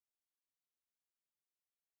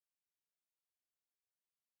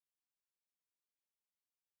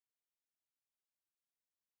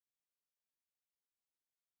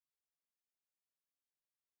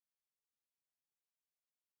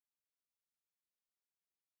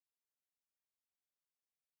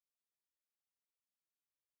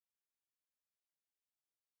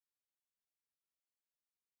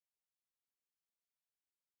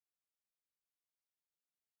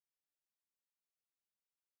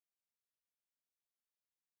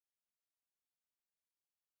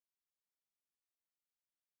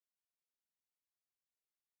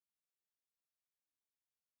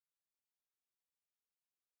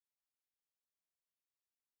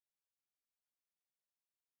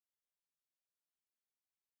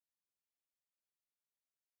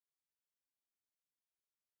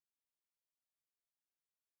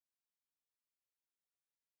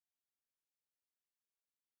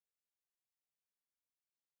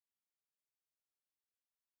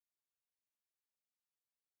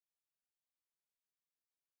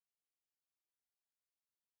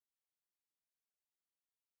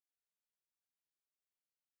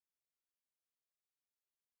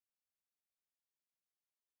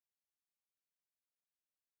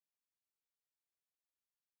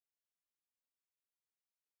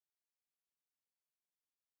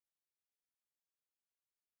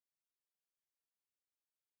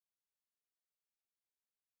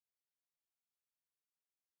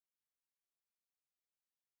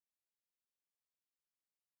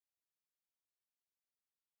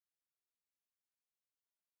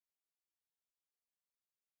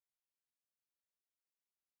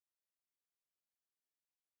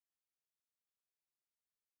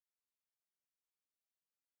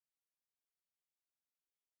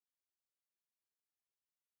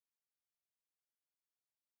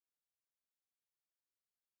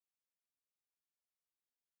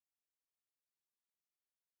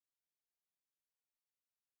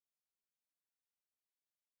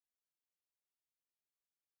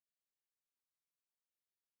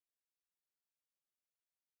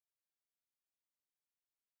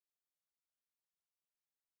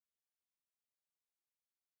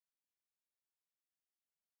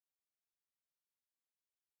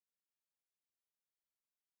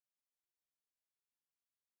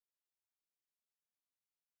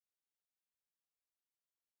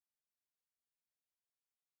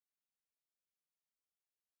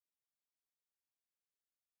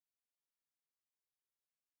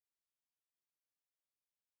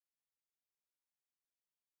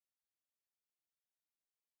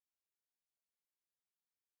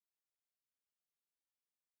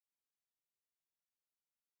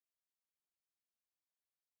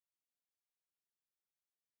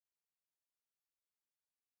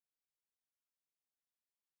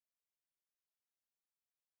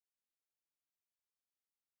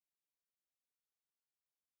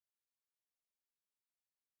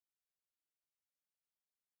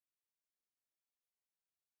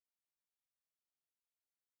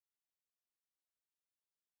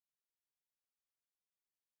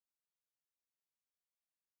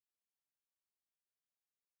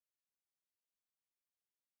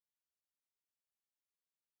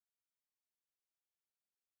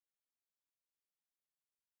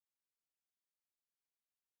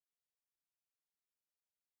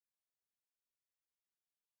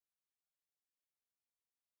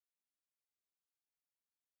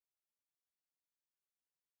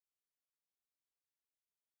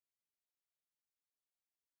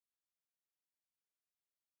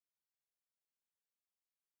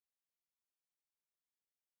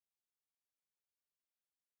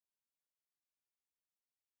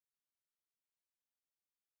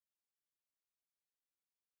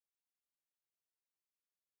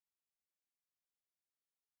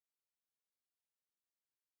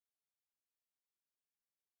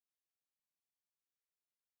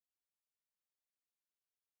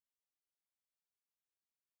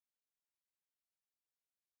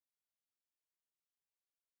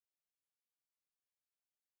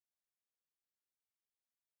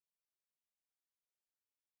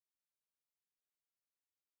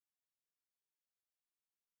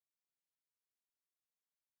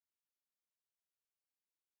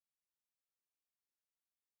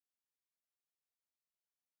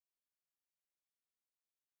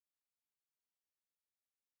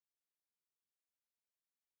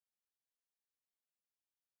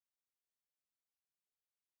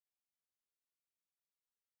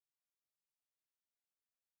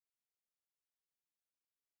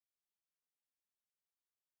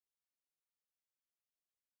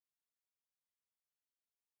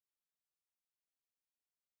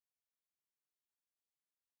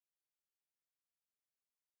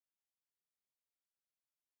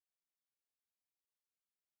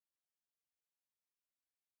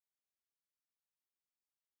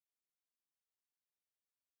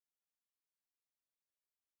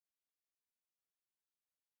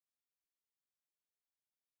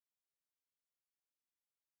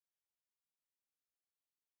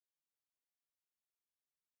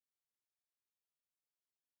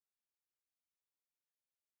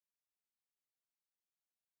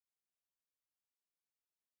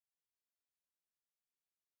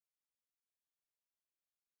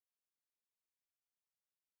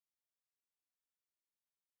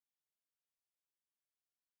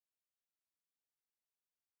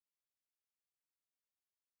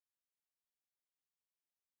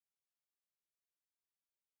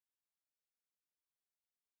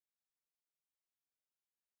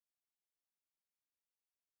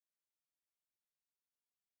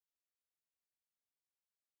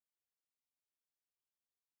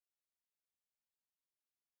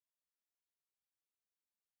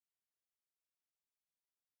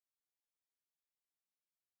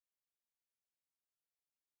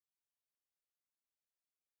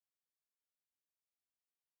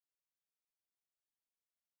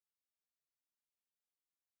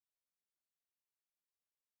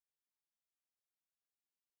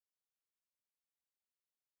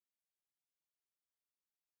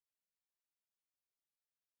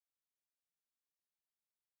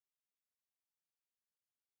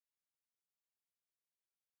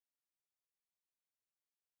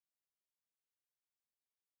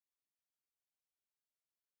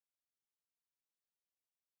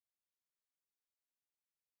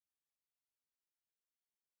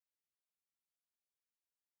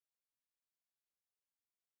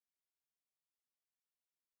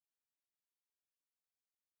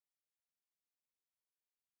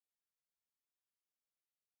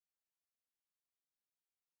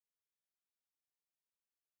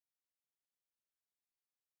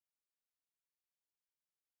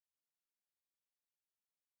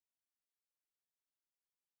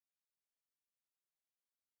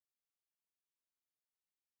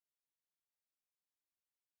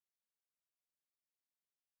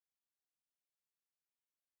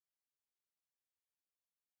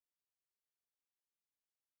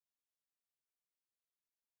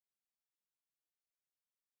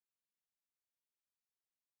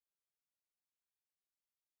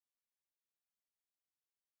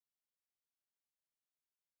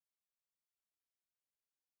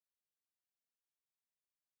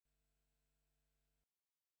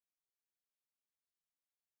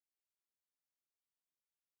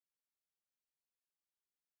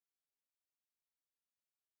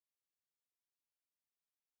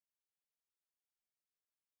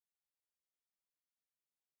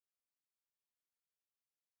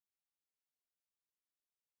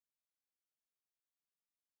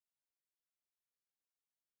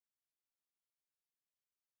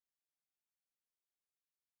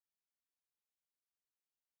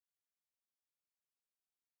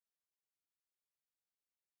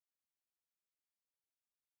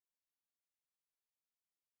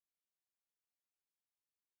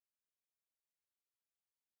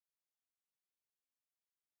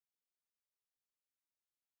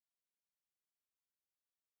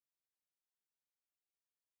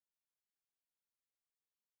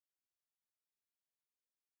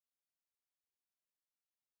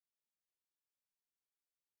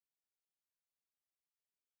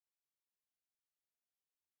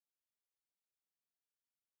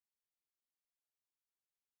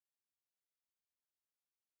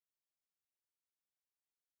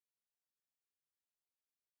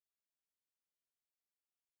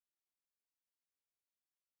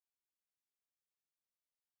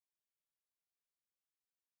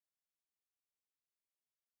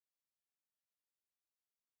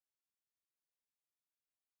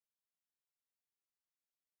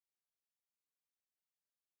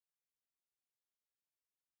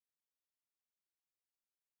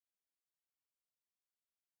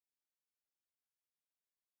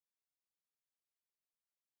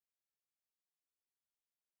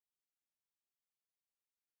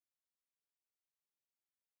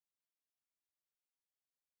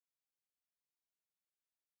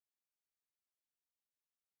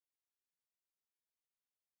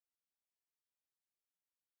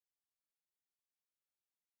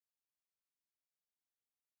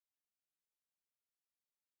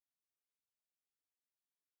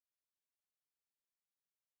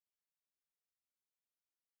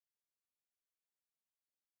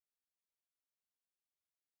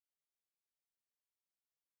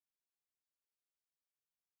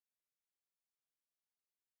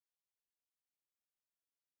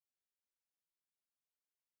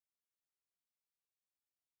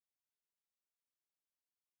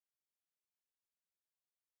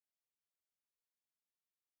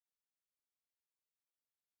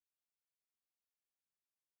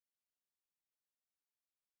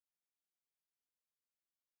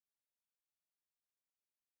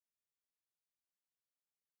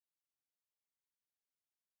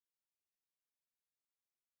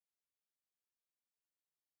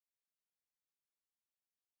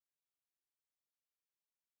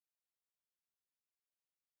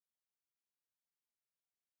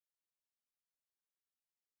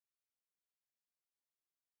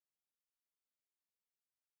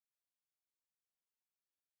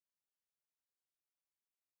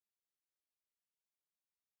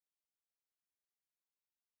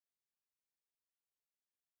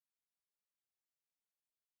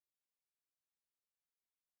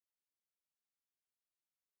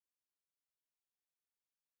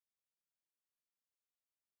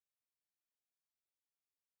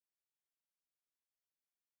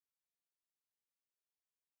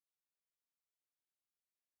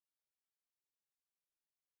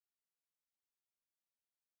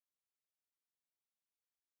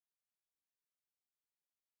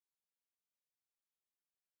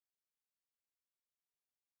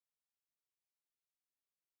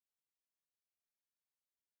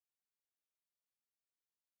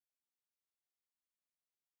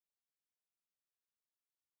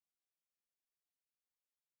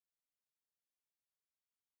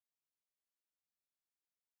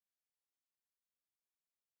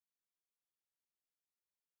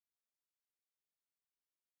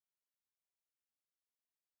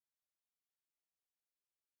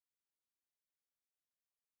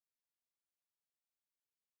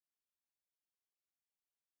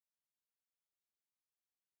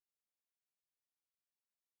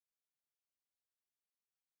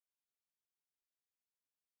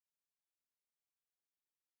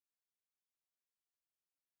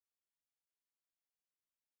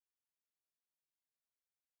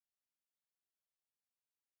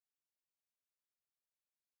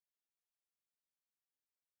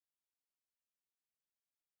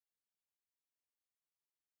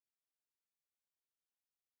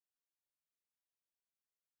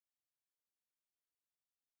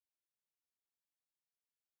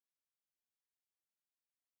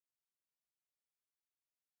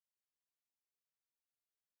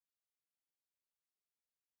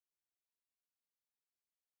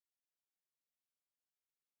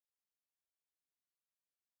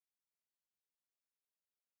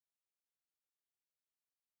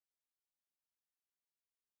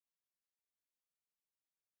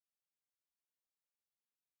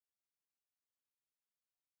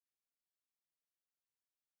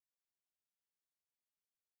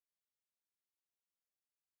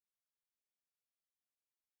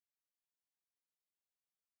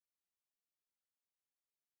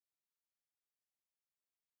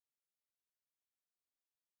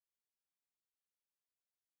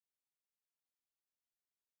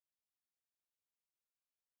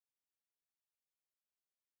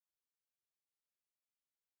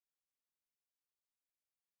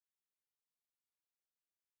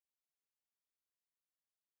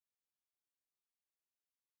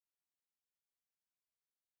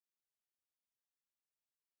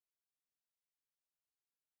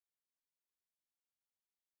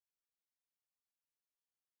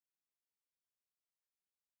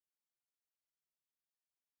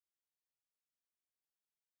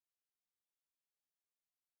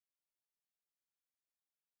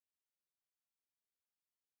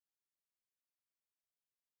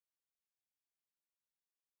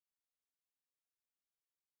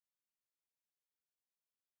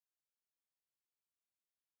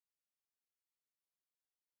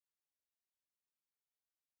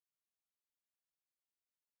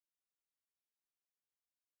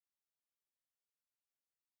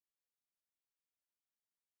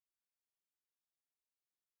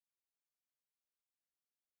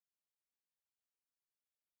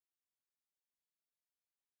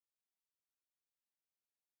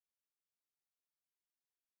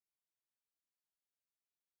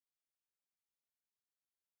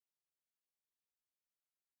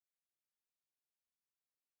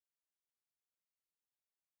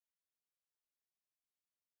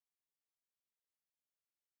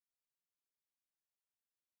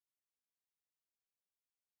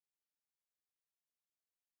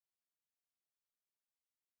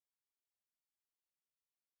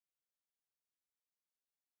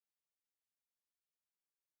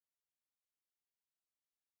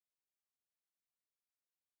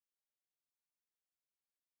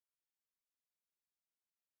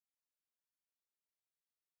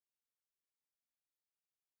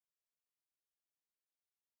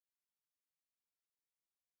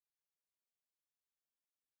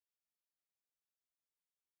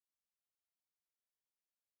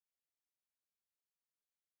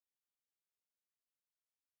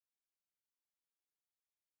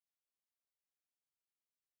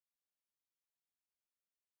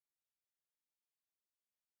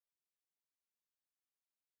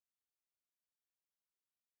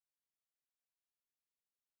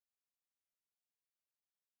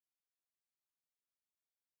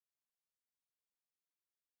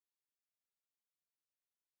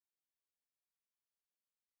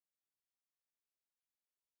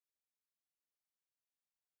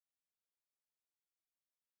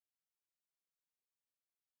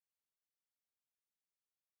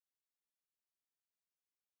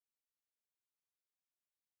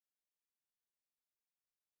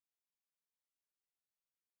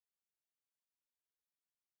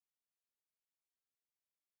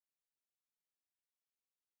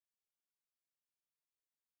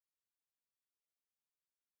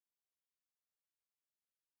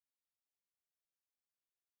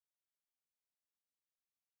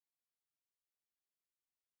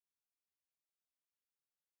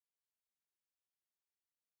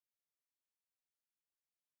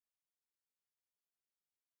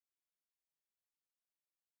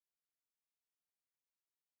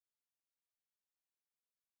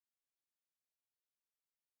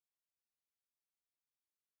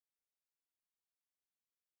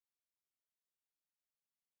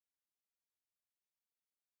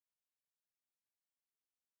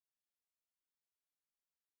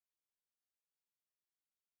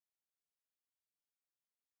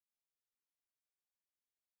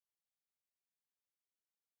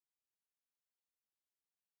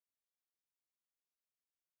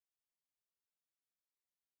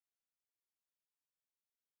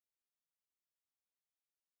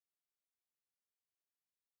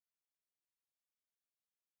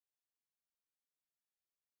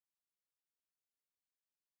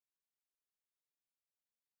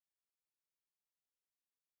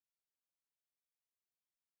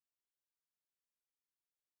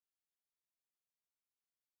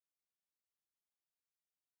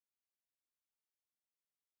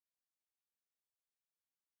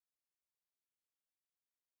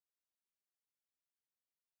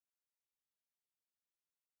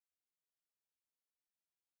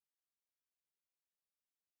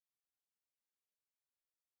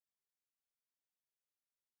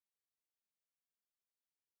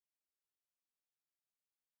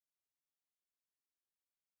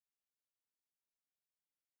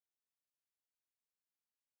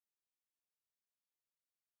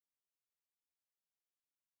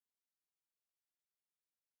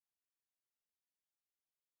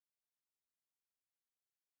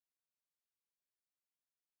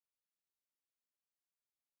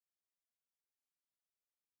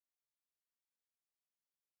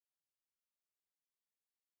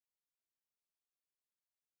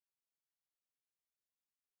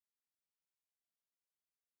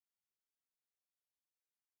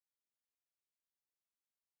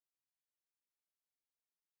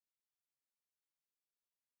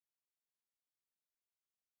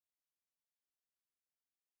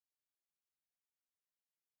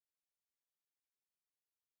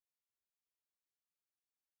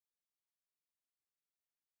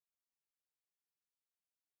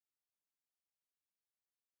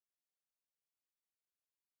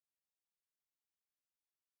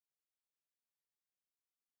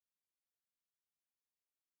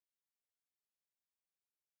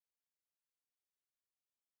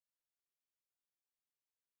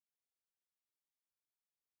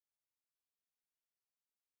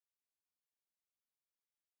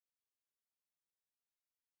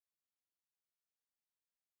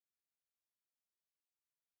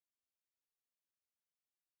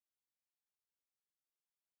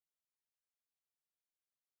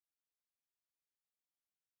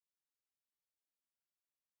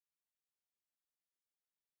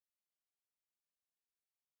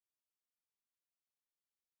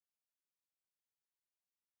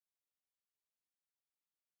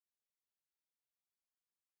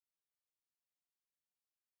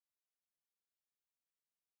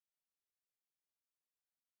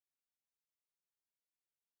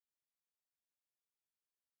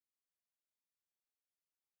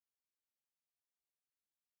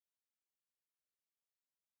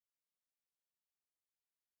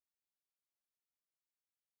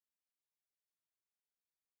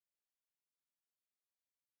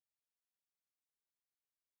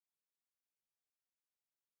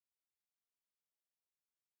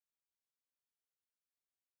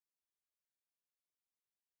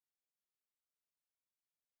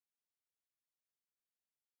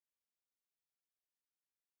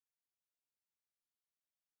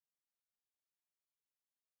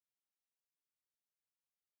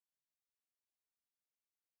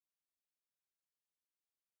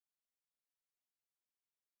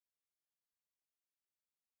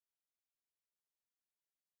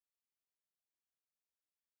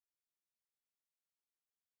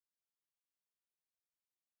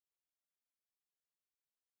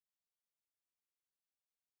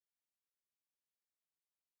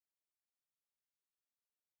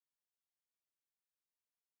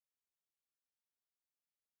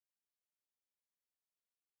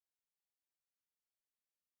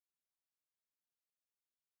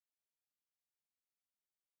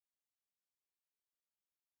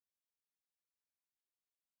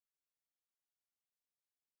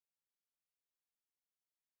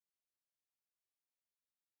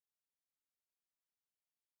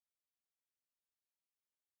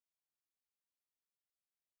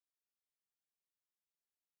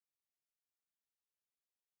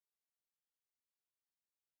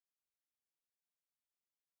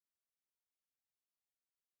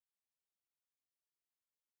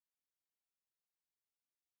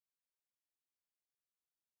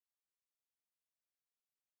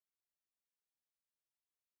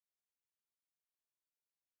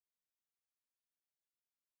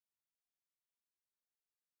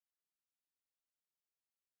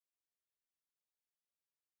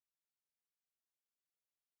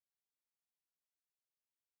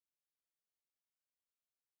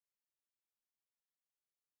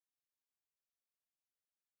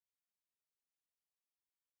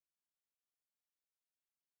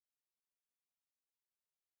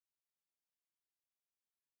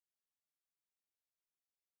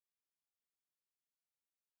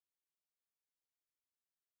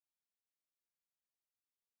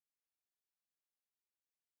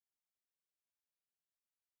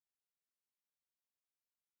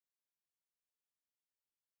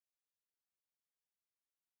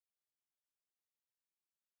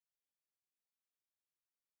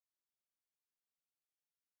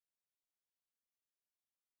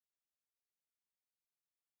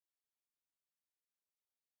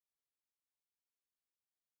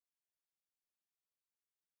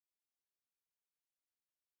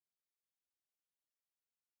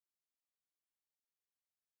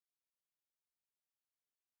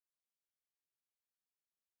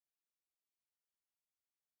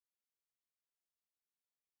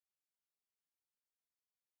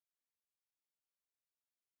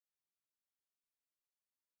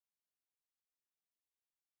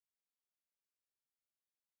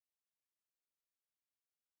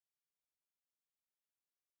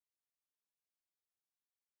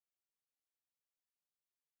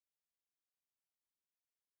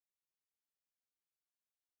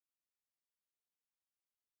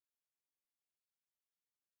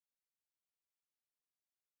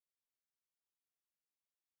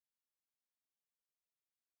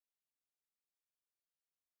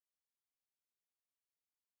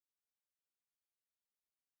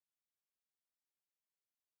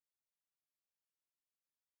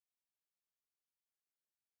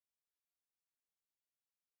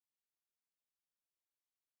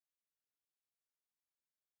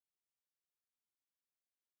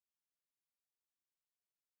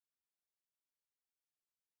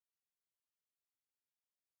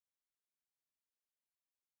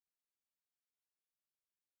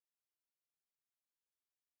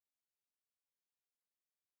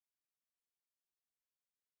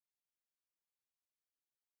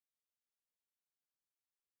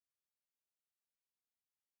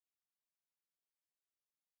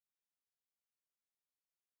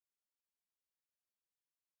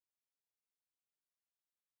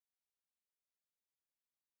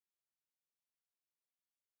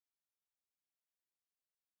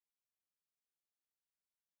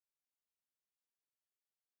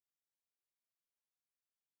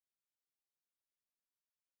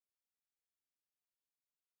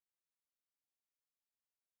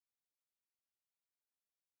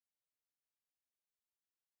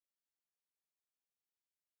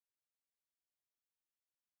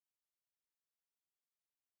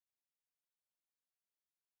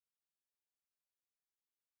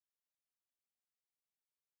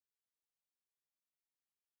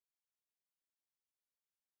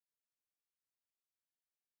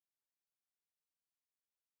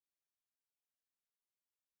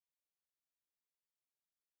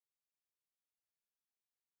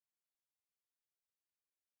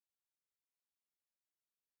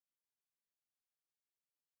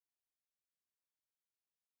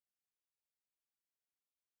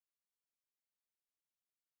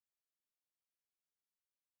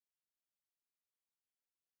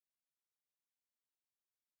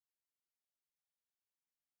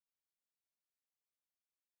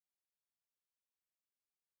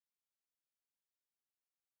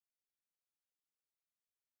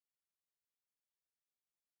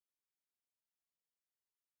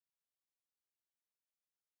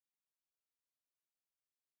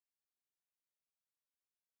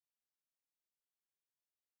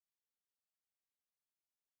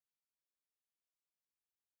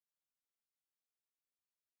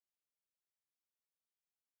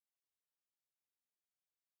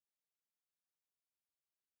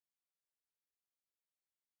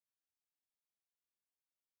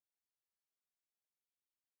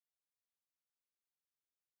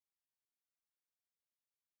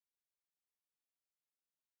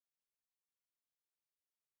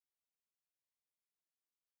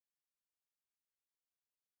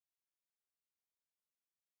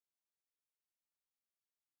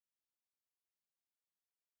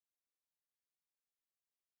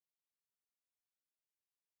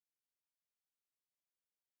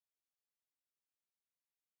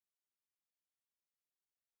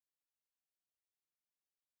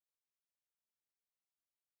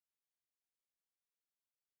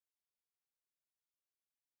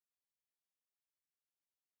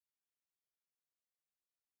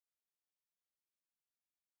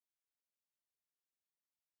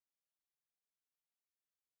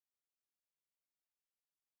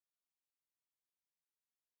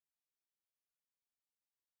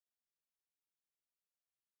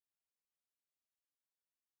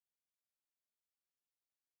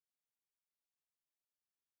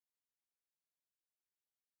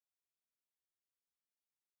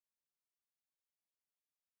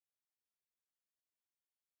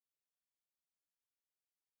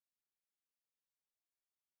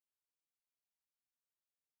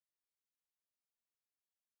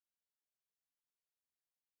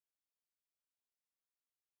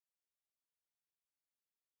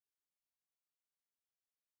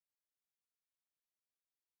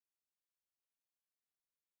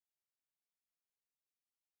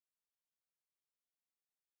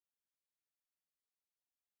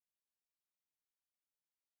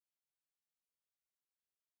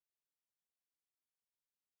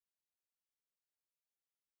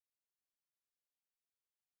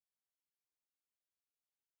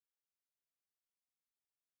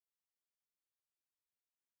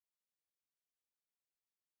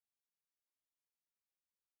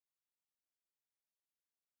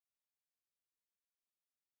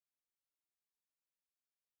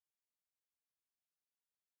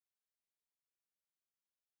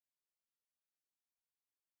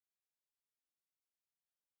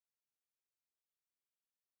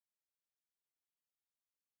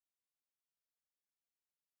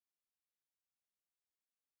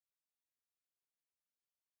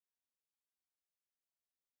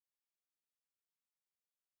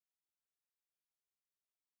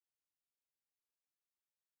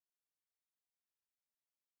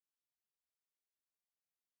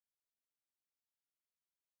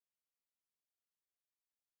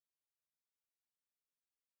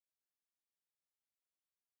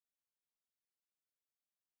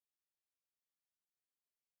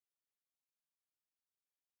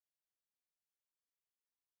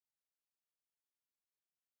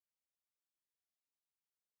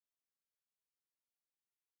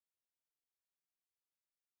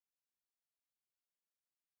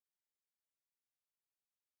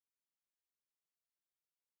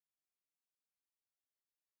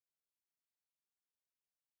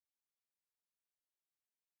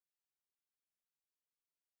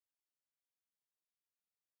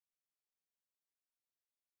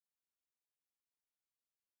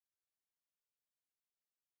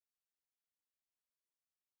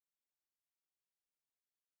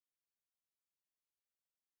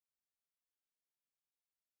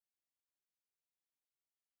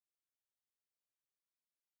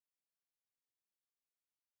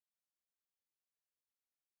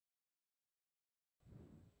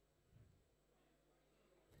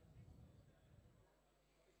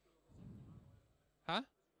Hæ? Jeg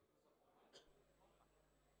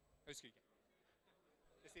husker ikke.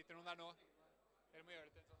 Det sitter noen der nå. Dere må gjøre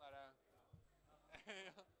det til en sånn der...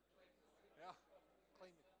 ja. Ja.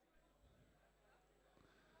 Claim it.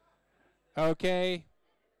 Okay.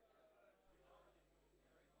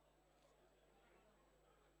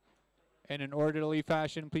 In an orderly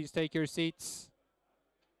fashion, please take your seats.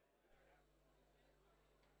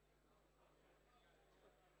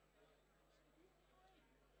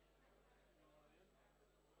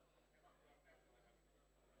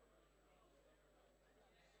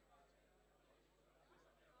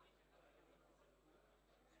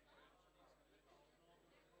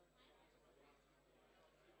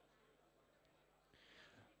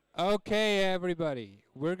 Okay, everybody.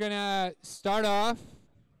 We're going to start off.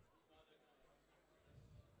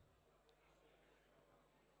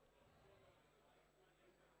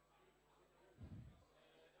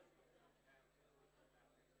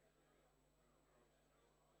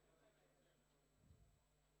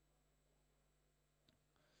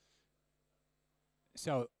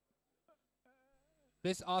 So,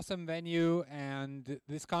 this awesome venue and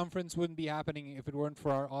this conference wouldn't be happening if it weren't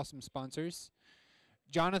for our awesome sponsors.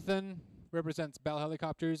 Jonathan represents Bell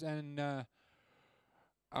Helicopters and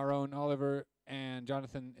our own Oliver, and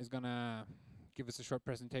Jonathan is going to give us a short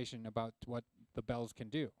presentation about what the Bells can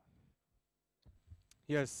do.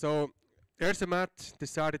 Yes, so Airsemat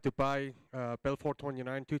decided to buy Bell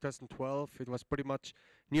 429 2012. It was pretty much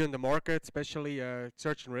new in the market, especially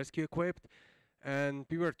search and rescue equipped. And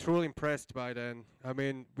we were truly impressed by them. I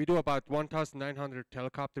mean, we do about 1,900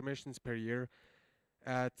 helicopter missions per year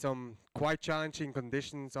at some quite challenging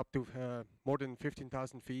conditions, up to more than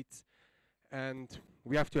 15,000 feet. And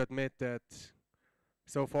we have to admit that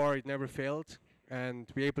so far it never failed, and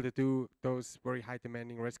we're able to do those very high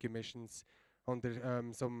demanding rescue missions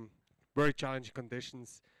under some very challenging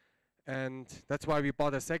conditions. And that's why we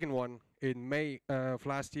bought a second one in May of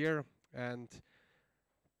last year, and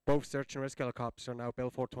both search and rescue helicopters are now Bell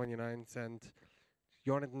 429s, and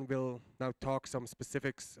Jonathan will now talk some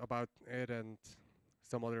specifics about it and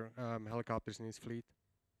some other helicopters in his fleet.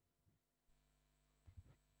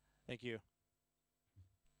 Thank you.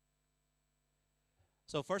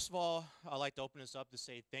 So first of all, I'd like to open this up to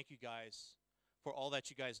say thank you guys for all that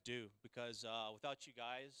you guys do, because without you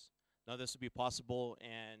guys, none of this would be possible.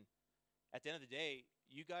 And at the end of the day,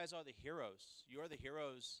 you guys are the heroes. You are the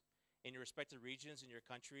heroes in your respective regions, in your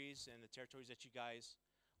countries, and the territories that you guys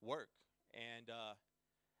work. And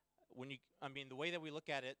the way that we look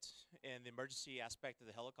at it and the emergency aspect of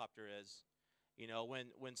the helicopter is, you know,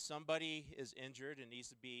 when somebody is injured and needs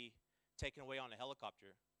to be taken away on a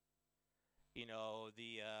helicopter, you know,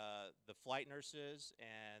 the flight nurses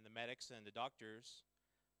and the medics and the doctors,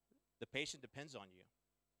 the patient depends on you.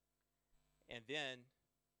 And then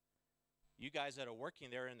you guys that are working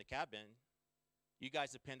there in the cabin, you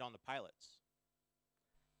guys depend on the pilots.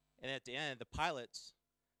 And at the end, the pilots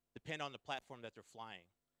depend on the platform that they're flying.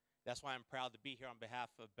 That's why I'm proud to be here on behalf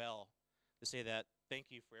of Bell to say that thank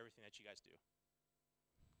you for everything that you guys do.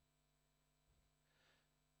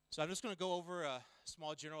 So I'm just going to go over a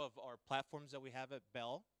small general of our platforms that we have at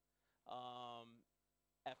Bell.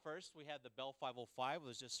 At first, we had the Bell 505. It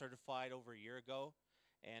was just certified over a year ago.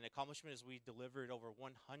 And accomplishment is we delivered over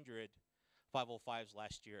 100 505s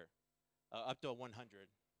last year, up to 100.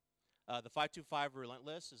 The 525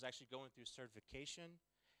 Relentless is actually going through certification,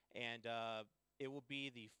 and it will be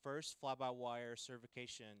the first fly-by-wire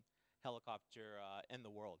certification helicopter in the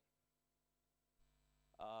world.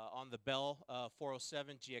 On the Bell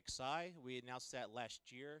 407 GXI, we announced that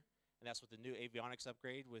last year, and that's with the new avionics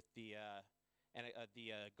upgrade with the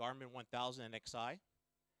Garmin 1000 NXI.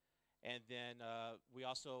 And then we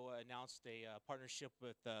also announced a partnership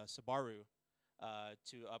with Subaru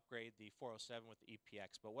to upgrade the 407 with the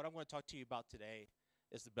EPX. But what I'm going to talk to you about today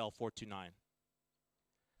is the Bell 429.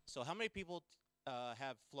 So how many people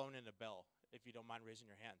have flown in a Bell, if you don't mind raising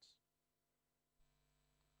your hands?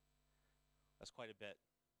 That's quite a bit.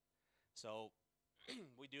 So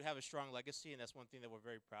we do have a strong legacy, and that's one thing that we're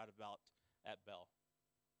very proud about at Bell.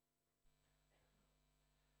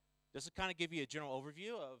 Just to kind of give you a general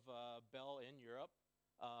overview of Bell in Europe,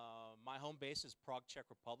 my home base is Prague, Czech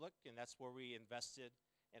Republic, and that's where we invested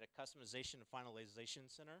in a customization and finalization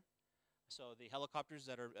center. So the helicopters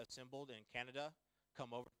that are assembled in Canada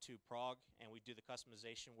come over to Prague, and we do the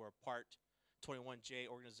customization. We're a Part 21J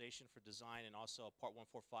organization for design and also a Part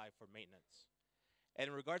 145 for maintenance. And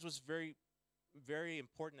in regards to what's very, very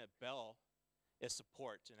important at Bell is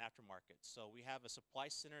support and aftermarket. So we have a supply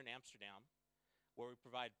center in Amsterdam where we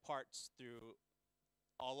provide parts through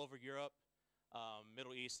all over Europe,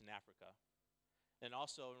 Middle East, and Africa. And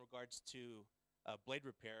also in regards to blade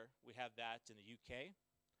repair, we have that in the UK.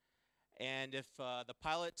 And if the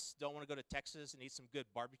pilots don't want to go to Texas and eat some good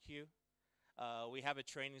barbecue, we have a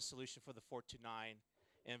training solution for the 429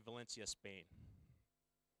 in Valencia, Spain.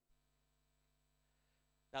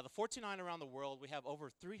 Now, the 429 around the world, we have over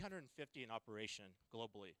 350 in operation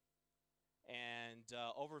globally, and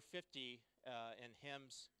over 50 in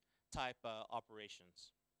HIMSS type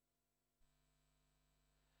operations.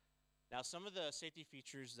 Now, some of the safety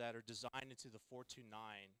features that are designed into the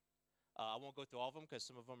 429, I won't go through all of them because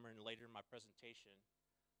some of them are later in my presentation,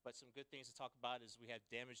 but some good things to talk about is we have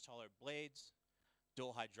damage-tolerant blades,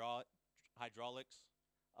 dual hydraulics.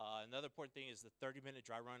 Another important thing is the 30-minute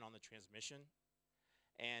dry run on the transmission,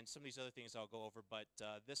 and some of these other things I'll go over, but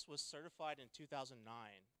this was certified in 2009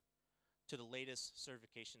 to the latest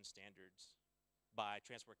certification standards by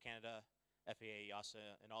Transport Canada, FAA,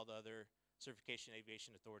 EASA, and all the other certification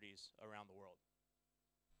aviation authorities around the world.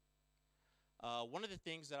 One of the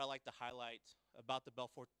things that I like to highlight about the Bell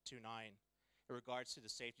 429 in regards to the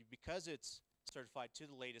safety, because it's certified to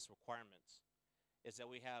the latest requirements, is that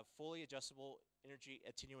we have fully adjustable energy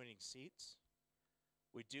attenuating seats.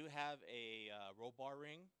 We do have a roll bar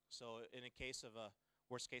ring, so in a case of a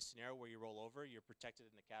worst case scenario where you roll over, you're protected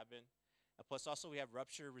in the cabin. And plus also we have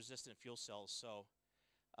rupture resistant fuel cells, so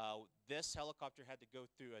this helicopter had to go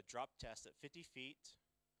through a drop test at 50 feet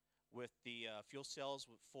with the fuel cells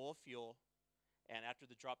full of fuel, and after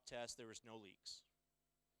the drop test there was no leaks.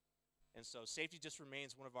 And so safety just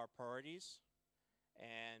remains one of our priorities,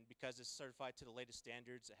 and because it's certified to the latest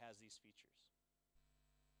standards, it has these features.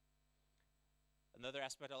 Another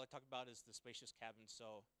aspect I'd like to talk about is the spacious cabin.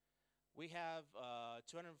 So we have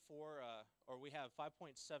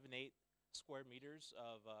 5.78 square meters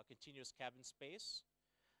of continuous cabin space,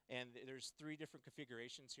 and there's 3 different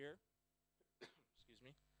configurations here. Excuse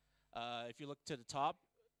me. If you look to the top,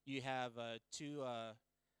 you have 2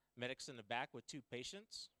 medics in the back with 2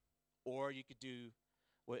 patients, or you could do,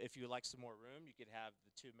 if you like some more room, you could have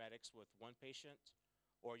the 2 medics with 1 patient,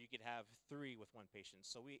 or you could have 3 with 1 patient.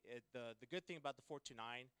 So the good thing about the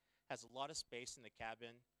 429 has a lot of space in the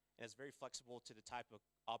cabin, and it's very flexible to the type of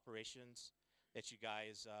operations that you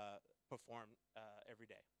guys perform every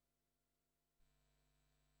day.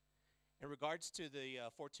 In regards to the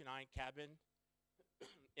 429 cabin,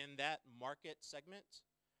 in that market segment,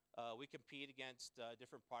 we compete against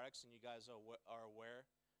different products, and you guys are aware,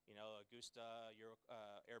 you know, Augusta,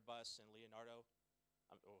 Airbus, and Leonardo,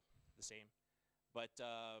 the same. But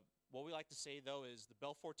what we like to say, though, is the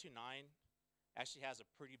Bell 429 actually has a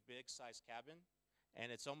pretty big size cabin,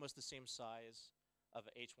 and it's almost the same size of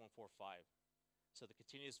an H145. So the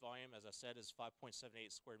continuous volume, as I said, is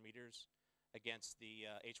 5.78 square meters against the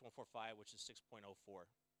H145, which is 6.04.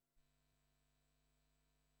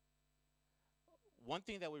 One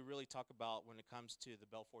thing that we really talk about when it comes to the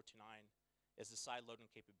Bell 429 is the side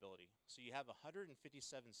loading capability. So you have 157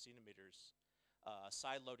 centimeters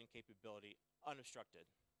side loading capability unobstructed.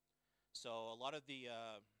 So a lot of the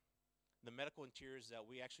medical interiors that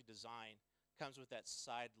we actually design comes with that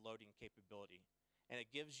side loading capability, and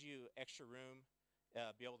it gives you extra room,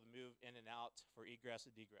 be able to move in and out for egress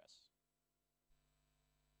and egress.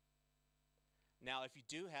 Now, if you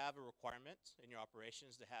do have a requirement in your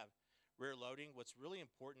operations to have rear loading, what's really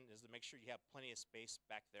important is to make sure you have plenty of space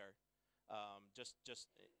back there, just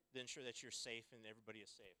to ensure that you're safe and everybody is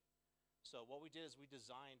safe. So what we did is we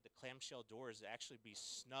designed the clamshell doors to actually be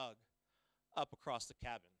snug up across the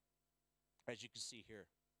cabin, as you can see here.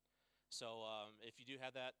 So if you do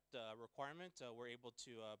have that requirement, we're able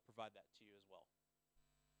to provide that to you as well.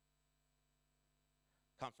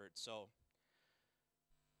 Comfort. So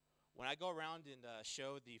when I go around and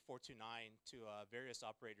show the 429 to various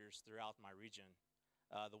operators throughout my region,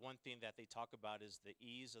 the one thing that they talk about is the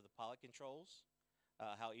ease of the pilot controls,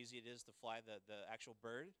 how easy it is to fly the actual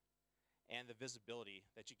bird, and the visibility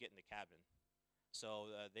that you get in the cabin. So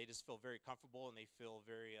they just feel very comfortable, and they feel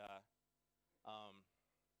very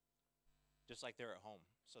just like they're at home.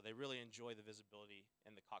 So they really enjoy the visibility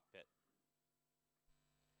in the cockpit.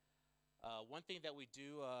 One thing that we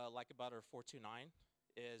do like about our 429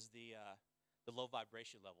 is the low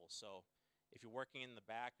vibration level. So if you're working in the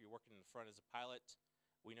back, or you're working in the front as a pilot,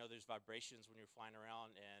 we know there's vibrations when you're flying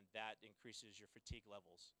around, and that increases your fatigue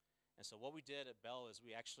levels. And so what we did at Bell is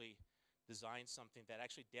we actually designed something that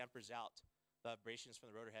actually dampers out the vibrations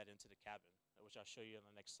from the rotor head into the cabin, which I'll show you on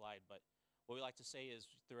the next slide. But what we like to say is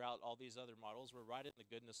throughout all these other models, we're right at the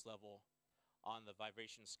goodness level on the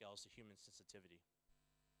vibration scales to human sensitivity.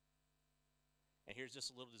 And here's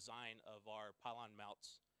just a little design of our pylon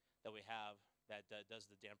mounts that we have that does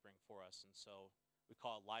the dampering for us. And so we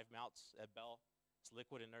call it live mounts at Bell, It's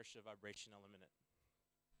liquid inertia, vibration eliminate.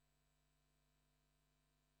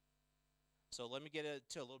 So let me get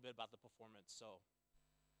into a little bit about the performance. So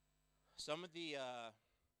some of the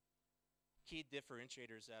key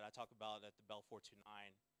differentiators that I talk about at the Bell 429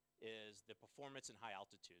 is the performance in high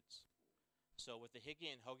altitudes. So with the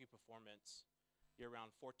Higgy and Hoagie performance, you're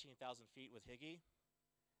around 14,000 feet with Higgy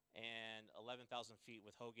and 11,000 feet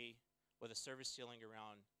with Hoagie, with a service ceiling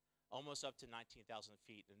around almost up to 19,000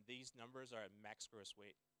 feet. And these numbers are at max gross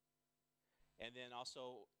weight. And then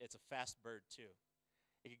also, it's a fast bird too.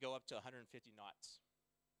 It could go up to 150 knots,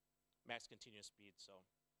 max continuous speed. So,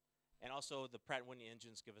 and also the Pratt & Whitney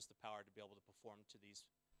engines give us the power to be able to perform to these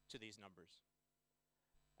numbers.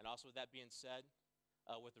 And also, with that being said,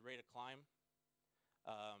 with the rate of climb,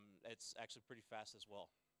 it's actually pretty fast as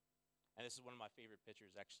well. And this is one of my favorite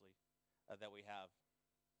pictures, actually, that we have.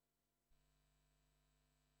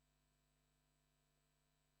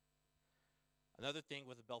 Another thing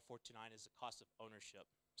with the Bell 429 is the cost of ownership.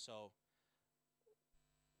 So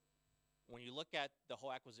when you look at the whole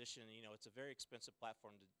acquisition, you know, it's a very expensive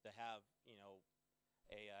platform to have, you know,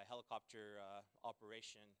 a helicopter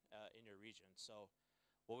operation in your region. So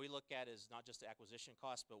what we look at is not just the acquisition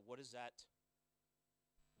cost, but what is that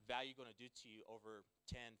value going to do to you over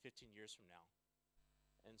 10, 15 years from now?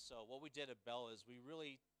 And so what we did at Bell is we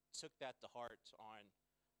really took that to heart on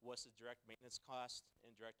what's the direct maintenance cost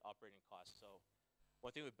and direct operating cost. So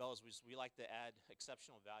one thing with Bell is we like to add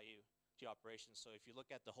exceptional value to operations. So if you look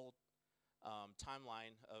at the whole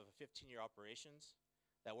timeline of 15-year operations,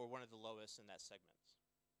 that we're one of the lowest in that segment.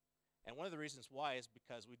 And one of the reasons why is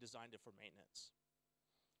because we designed it for maintenance.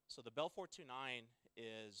 So the Bell 429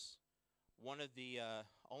 is one of the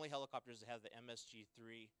only helicopters that have the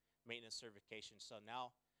MSG3 maintenance certification. So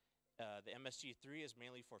now the MSG3 is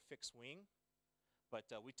mainly for fixed wing, but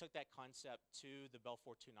we took that concept to the Bell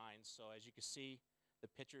 429. So as you can see, the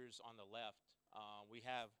pictures on the left, we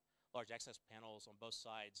have large access panels on both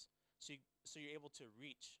sides. So you're able to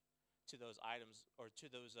reach to those items or to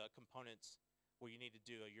those components where you need to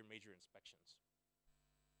do your major inspections.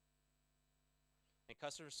 And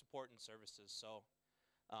customer support and services. So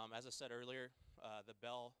as I said earlier, the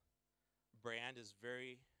Bell brand is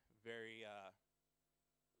very, very,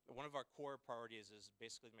 one of our core priorities is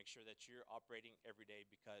basically to make sure that you're operating every day,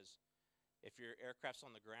 because if your aircraft's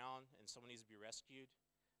on the ground and someone needs to be rescued,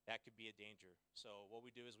 that could be a danger. So what we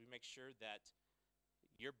do is we make sure that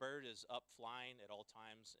your bird is up flying at all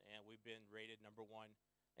times, and we've been rated #1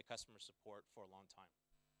 in customer support for a long time.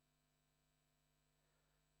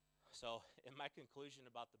 So in my conclusion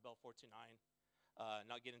about the Bell 429,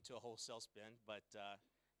 not get into a whole sales spin, but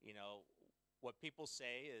you know, what people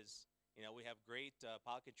say is, you know, we have great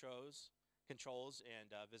pilot controls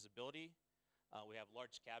and visibility. We have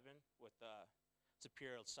large cabin with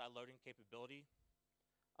superior side loading capability.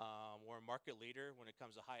 We're a market leader when it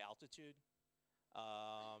comes to high altitude.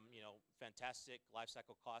 You know, fantastic life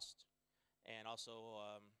cycle cost, and also,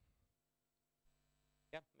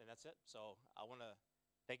 yeah, and that's it. So I want to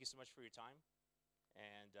thank you so much for your time.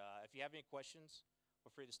 And if you have any questions,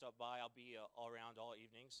 feel free to stop by. I'll be all around all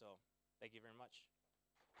evening, so thank you very much.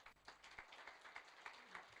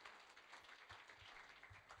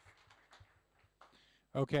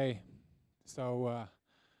 Okay, so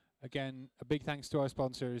again, a big thanks to our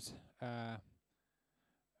sponsors, and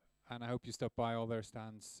I hope you stop by all their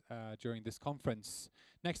stands during this conference.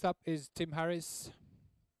 Next up is Tim Harris,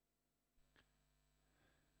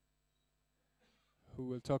 who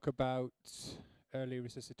will talk about early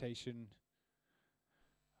resuscitation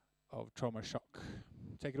of trauma shock.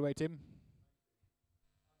 Take it away, Tim.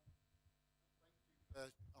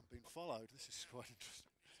 I'm being followed. This is quite interesting.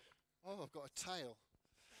 Oh, I've got a tail.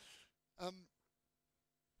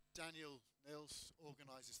 Daniel, Nils,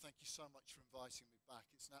 organisers, thank you so much for inviting me back.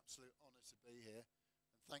 It's an absolute honour to be here.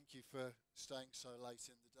 And thank you for staying so late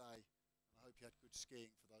in the day. And I hope you had good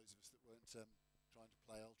skiing for those of us that weren't trying to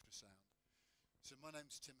play ultrasound. So my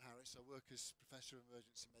name's Tim Harris. I work as Professor of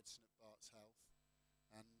Emergency Medicine at Barts Health.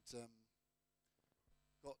 And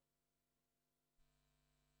got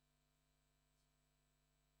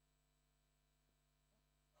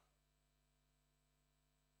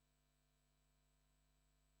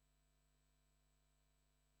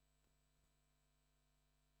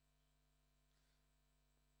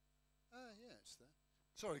yeah, it's there.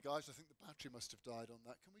 Sorry guys, I think the battery must have died on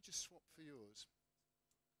that. Can we just swap for yours?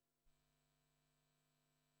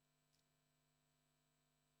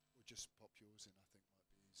 Or just pop yours in, I think might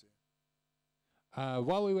be easier.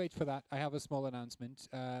 While we wait for that, I have a small announcement.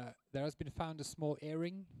 There has been found a small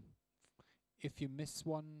earring. If you miss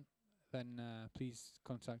one, then please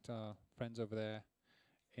contact our friends over there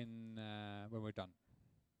in when we're done.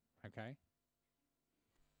 Okay.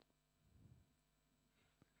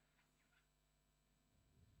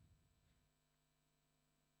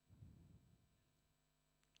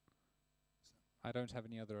 I don't have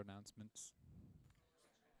any other announcements.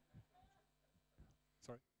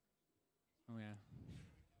 Sorry. Oh yeah.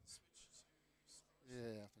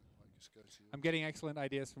 Yeah, I think I might just go to. I'm getting excellent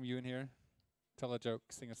ideas from you in here. Tell a joke,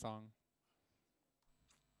 sing a song.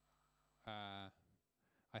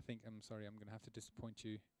 I think I'm sorry. I'm gonna have to disappoint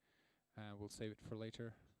you. We'll save it for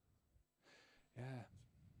later. Yeah.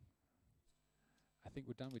 I think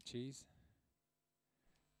we're done with cheese.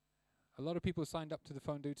 A lot of people signed up to the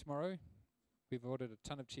fondue tomorrow. We've ordered a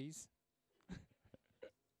ton of cheese.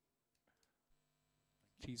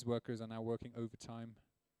 Cheese workers are now working overtime.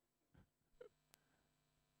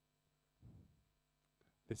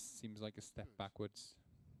 This seems like a step backwards.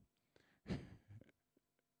 Is that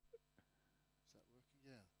working?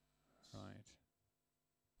 Yeah. Right.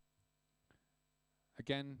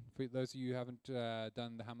 Again, for those of you who haven't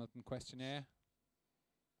done the Hamilton questionnaire,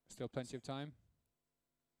 still plenty of time.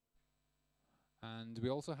 And we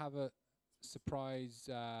also have a surprise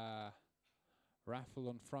raffle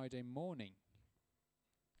on Friday morning,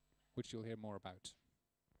 which you'll hear more about.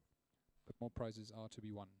 But more prizes are to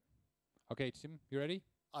be won. Okay, Tim, you ready?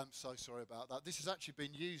 I'm so sorry about that. This has actually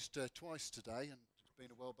been used twice today, and it's been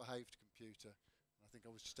a well-behaved computer. I think I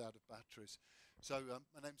was just out of batteries. So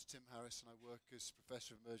my name's Tim Harris, and I work as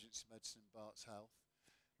Professor of Emergency Medicine in Barts Health.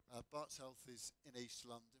 Barts Health is in East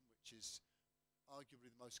London, which is arguably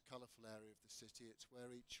the most colourful area of the city. It's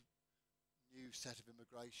where each new set of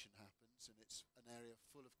immigration happens, and it's an area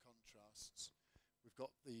full of contrasts. We've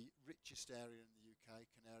got the richest area in the UK,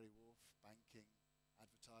 Canary Wharf, banking,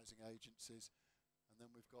 advertising agencies, and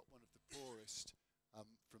then we've got one of the poorest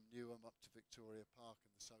from Newham up to Victoria Park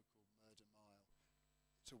and the so-called Murder Mile.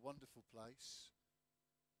 It's a wonderful place.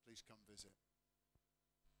 Please come visit.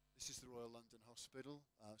 This is the Royal London Hospital.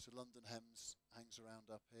 So London hangs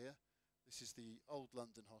around up here. This is the old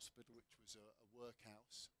London Hospital, which was a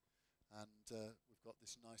workhouse, and we've got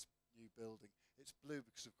this nice new building. It's blue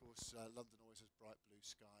because, of course, London always has bright blue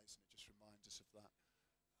skies, and it just reminds us of that.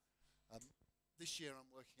 This year I'm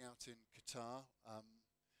working out in Qatar.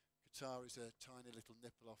 Qatar is a tiny little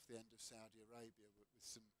nipple off the end of Saudi Arabia with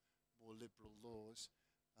some more liberal laws.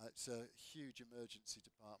 It's a huge emergency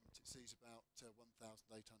department. It sees about 1,800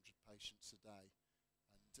 patients a day,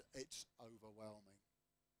 and it's overwhelming.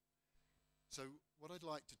 So what I'd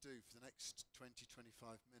like to do for the next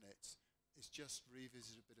 20-25 minutes is just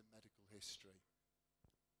revisit a bit of medical history.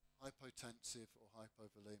 Hypotensive or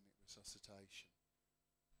hypovolemic resuscitation.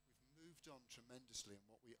 We've moved on tremendously in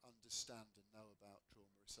what we understand and know about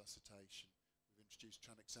trauma resuscitation. We've introduced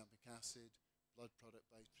tranexamic acid, blood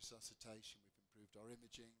product-based resuscitation. We've improved our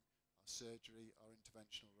imaging, our surgery, our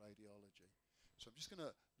interventional radiology. So I'm just going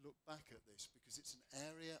to look back at this because it's an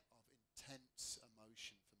area of intense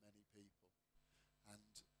emotion for many people.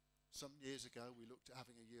 And some years ago we looked at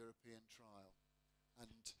having a European trial,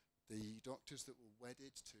 and the doctors that were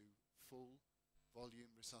wedded to full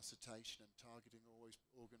volume resuscitation and targeting always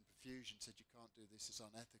organ perfusion said you can't do this, it's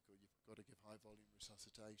unethical, you've got to give high volume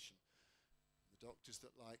resuscitation. The doctors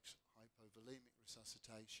that liked hypovolemic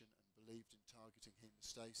resuscitation and believed in targeting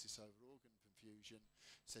hemostasis over organ perfusion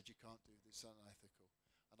said you can't do this, unethical.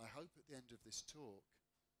 And I hope at the end of this talk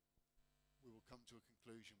we will come to a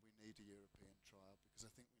conclusion we need a European trial, because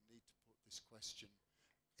I think we need to put this question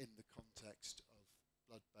in the context of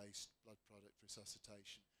blood-based, blood product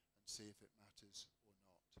resuscitation and see if it matters or not.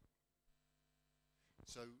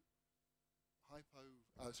 So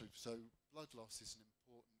blood loss is an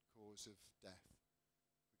important cause of death.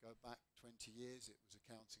 If we go back 20 years, it was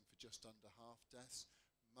accounting for just under half deaths.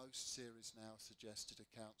 Most series now suggest it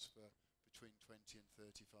accounts for between 20 and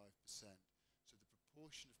 35%. So the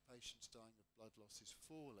proportion of patients dying of blood loss is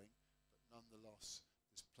falling, but nonetheless,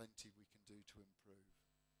 there's plenty we can do to improve.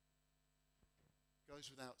 It goes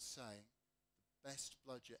without saying, the best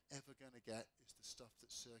blood you're ever going to get is the stuff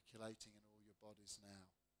that's circulating in all your bodies now.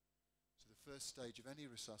 So the first stage of any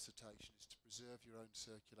resuscitation is to preserve your own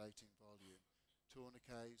circulating volume.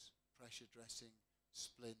 Tourniquets, pressure dressing,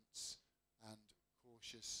 splints, and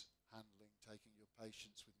cautious handling, taking your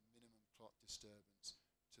patients with minimum clot disturbance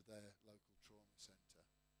to their local trauma centre.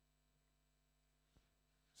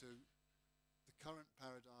 So the current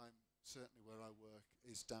paradigm, certainly where I work,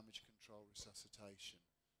 is damage control resuscitation.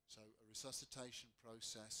 So a resuscitation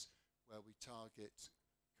process where we target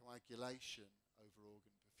coagulation over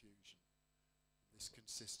organ perfusion. This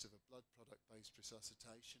consists of a blood product-based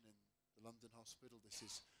resuscitation in the London Hospital. This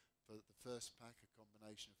is, for the first pack, a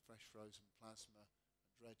combination of fresh frozen plasma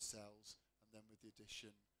and red cells, and then with the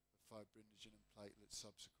addition of fibrinogen and platelets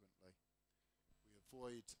subsequently. We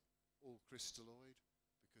avoid all crystalloid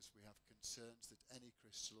because we have concerns that any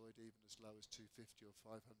crystalloid, even as low as 250 or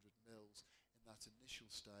 500 mils in that initial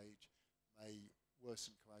stage, may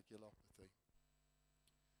worsen coagulopathy.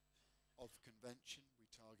 Of convention, we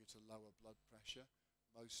target a lower blood pressure.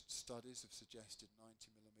 Most studies have suggested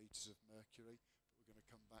 90 millimeters of mercury, but we're going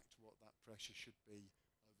to come back to what that pressure should be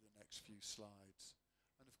over the next few slides.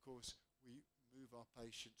 And of course, we move our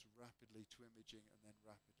patients rapidly to imaging and then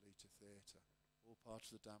rapidly to theatre, all part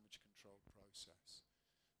of the damage control process.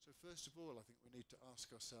 So first of all, I think we need to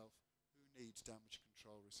ask ourselves, who needs damage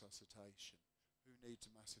control resuscitation? Who needs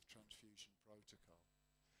a massive transfusion protocol?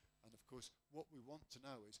 And of course, what we want to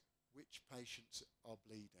know is which patients are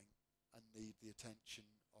bleeding and need the attention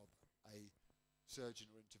of a surgeon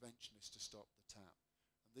or interventionist to stop the tap.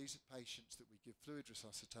 And these are patients that we give fluid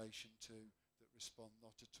resuscitation to that respond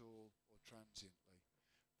not at all or transiently.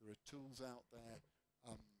 There are tools out there.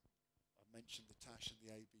 I mentioned the TASH and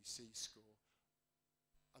the ABC score.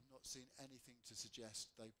 I've not seen anything to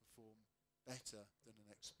suggest they perform better than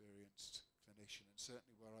an experienced clinician, and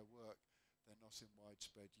certainly where I work, they're not in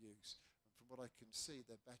widespread use. And from what I can see,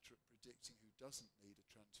 they're better at predicting who doesn't need a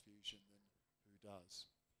transfusion than who does.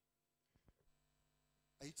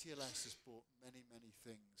 ATLS has brought many, many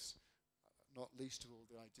things, not least of all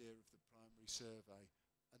the idea of the primary survey,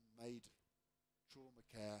 and made trauma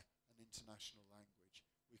care an international language.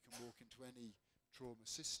 We can walk into any trauma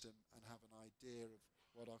system and have an idea of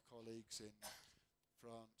what our colleagues in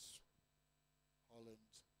France,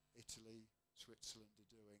 Holland, Italy, Switzerland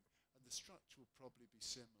are doing, and the structure will probably be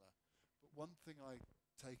similar. But one thing I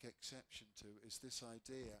take exception to is this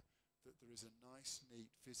idea that there is a nice,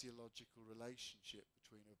 neat physiological relationship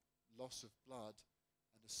between a loss of blood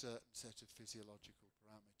and a certain set of physiological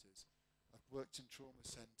parameters. I've worked in trauma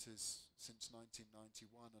centres since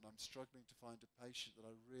 1991, and I'm struggling to find a patient that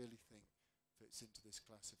I really think fits into this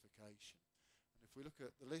classification. And if we look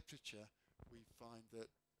at the literature, we find that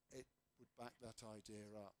it would back that idea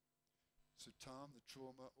up. So TARM, the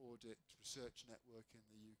Trauma Audit Research Network in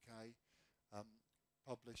the UK,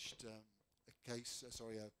 published a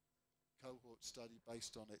cohort study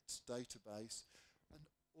based on its database, and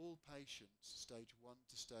all patients, stage 1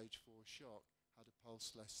 to stage 4 shock, had a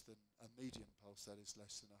pulse less than, a median pulse that is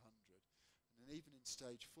less than 100. And then even in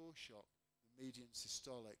stage 4 shock, the median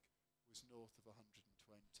systolic was north of 120.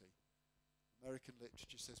 American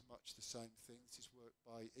literature says much the same thing. This is work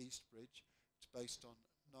by Eastbridge. It's based on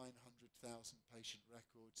 900,000 patient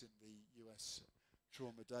records in the US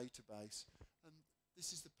trauma database. And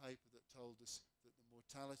this is the paper that told us that the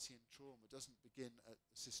mortality in trauma doesn't begin at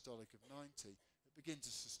a systolic of 90, it begins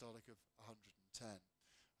at a systolic of 110.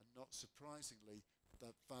 And not surprisingly,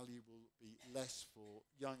 that value will be less for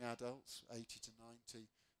young adults, 80 to 90,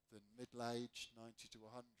 than middle age, 90 to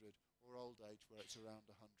 100, or old age, where it's around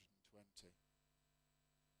 120.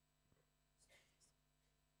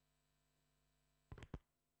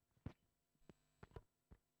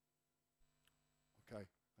 Okay,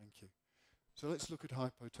 thank you. So let's look at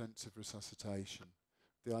hypotensive resuscitation.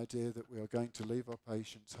 The idea that we are going to leave our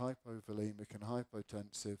patients hypovolemic and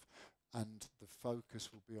hypotensive, and the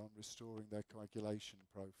focus will be on restoring their coagulation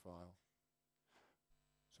profile.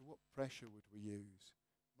 So what pressure would we use?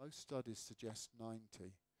 Most studies suggest 90,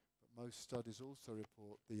 but most studies also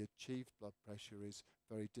report the achieved blood pressure is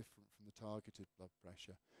very different from the targeted blood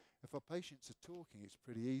pressure. If our patients are talking, it's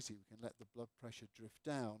pretty easy. We can let the blood pressure drift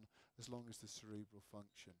down as long as the cerebral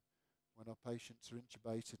function. When our patients are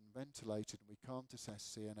intubated and ventilated and we can't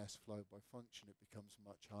assess CNS flow by function, it becomes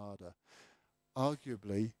much harder.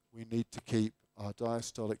 Arguably, we need to keep our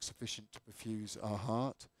diastolic sufficient to perfuse our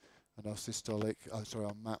heart and our systolic,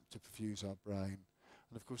 our MAP to perfuse our brain.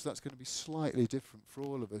 And of course, that's going to be slightly different for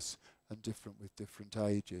all of us and different with different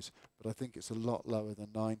ages. But I think it's a lot lower than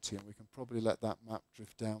 90, and we can probably let that MAP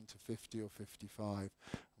drift down to 50 or 55. And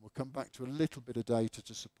we'll come back to a little bit of data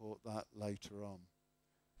to support that later on.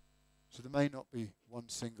 So there may not be one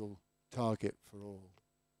single target for all.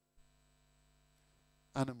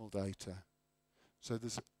 Animal data. So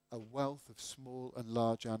there's a wealth of small and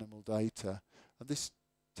large animal data, and this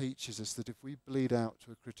teaches us that if we bleed out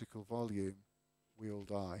to a critical volume, we all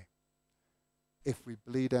die. If we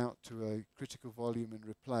bleed out to a critical volume and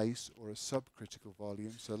replace, or a subcritical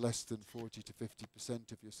volume, so less than 40 to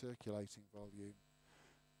 50% of your circulating volume,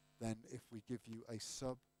 then if we give you a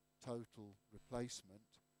subtotal replacement,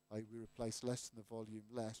 we replace less than the volume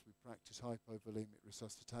less, we practice hypovolemic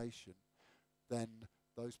resuscitation, then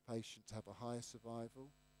those patients have a higher survival,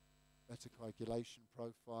 better coagulation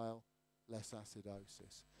profile, less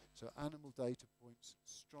acidosis. So animal data points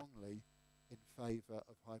strongly in favour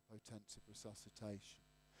of hypotensive resuscitation.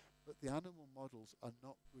 But the animal models are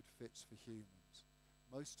not good fits for humans.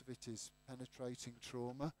 Most of it is penetrating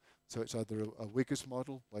trauma, so it's either a Wiggers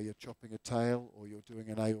model where you're chopping a tail, or you're doing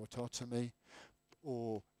an aortotomy,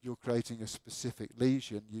 or you're creating a specific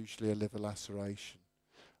lesion, usually a liver laceration.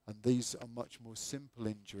 And these are much more simple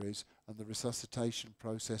injuries, and the resuscitation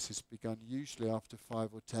process is begun usually after 5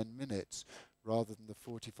 or 10 minutes, rather than the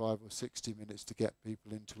 45 or 60 minutes to get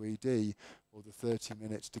people into ED, or the 30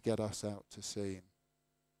 minutes to get us out to scene.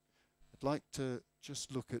 I'd like to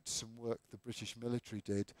just look at some work the British military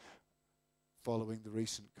did following the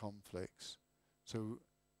recent conflicts. So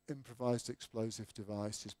improvised explosive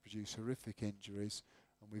devices produce horrific injuries,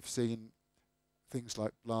 and we've seen things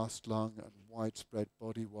like blast lung and widespread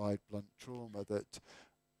body-wide blunt trauma that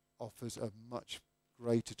offers a much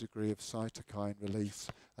greater degree of cytokine release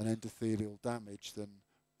and endothelial damage than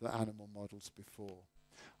the animal models before.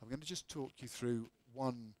 I'm going to just talk you through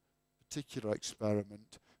one particular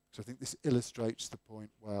experiment, because I think this illustrates the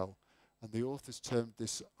point well. And the authors termed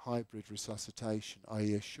this hybrid resuscitation,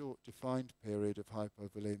 i.e. a short defined period of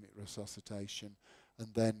hypovolemic resuscitation and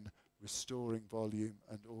then restoring volume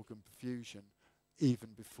and organ perfusion even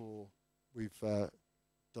before we've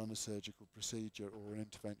done a surgical procedure or an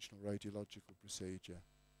interventional radiological procedure.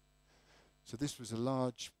 So this was a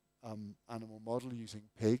large animal model using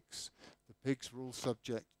pigs. The pigs were all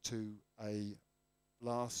subject to a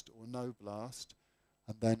blast or no blast,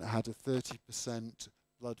 and then had a 30%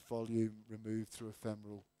 blood volume removed through a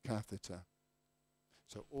femoral catheter.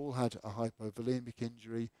 So all had a hypovolemic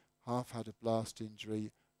injury, half had a blast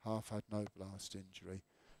injury, half had no blast injury.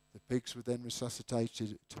 The pigs were then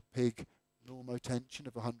resuscitated to pig normotension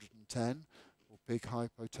of 110 or pig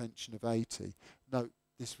hypotension of 80. Note,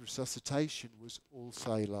 this resuscitation was all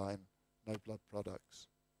saline, no blood products.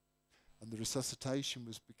 And the resuscitation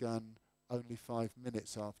was begun only 5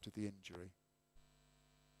 minutes after the injury.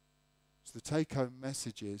 So the take-home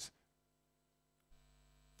message is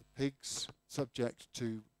the pigs subject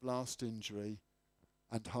to blast injury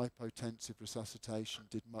and hypotensive resuscitation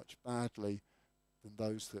did much badly than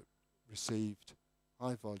those that received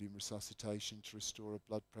high-volume resuscitation to restore a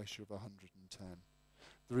blood pressure of 110.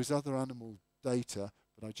 There is other animal data,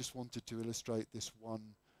 but I just wanted to illustrate this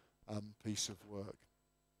one piece of work.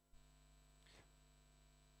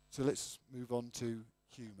 So let's move on to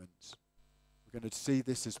humans. We're going to see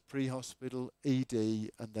this as pre-hospital, ED,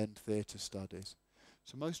 and then theatre studies.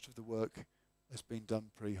 So most of the work has been done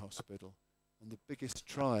pre-hospital, and the biggest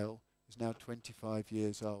trial is now 25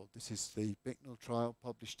 years old. This is the Bicknell trial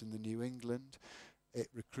published in the New England. It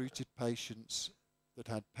recruited patients that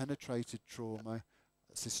had penetrated trauma,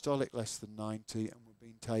 systolic less than 90, and were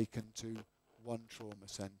being taken to one trauma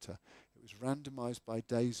centre. It was randomised by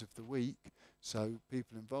days of the week, so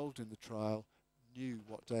people involved in the trial knew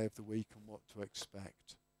what day of the week and what to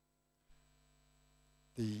expect.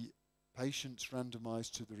 The patients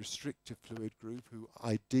randomised to the restrictive fluid group, who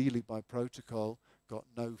ideally by protocol got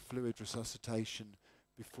no fluid resuscitation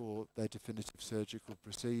before their definitive surgical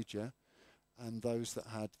procedure, and those that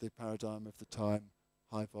had the paradigm of the time,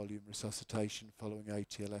 high volume resuscitation following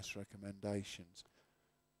ATLS recommendations.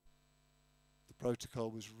 The protocol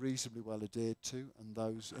was reasonably well adhered to, and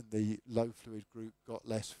those in the low fluid group got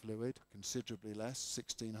less fluid, considerably less,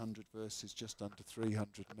 1600 versus just under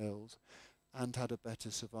 300 mils, and had a better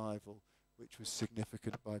survival, which was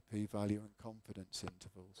significant by p-value and confidence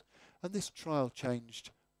intervals. And this trial changed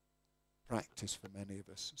practice for many of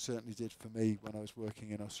us, certainly did for me when I was working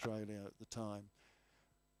in Australia at the time.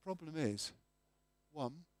 Problem is,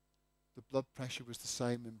 one, the blood pressure was the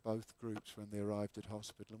same in both groups when they arrived at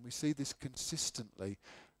hospital, and we see this consistently,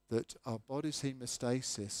 that our body's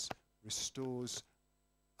hemostasis restores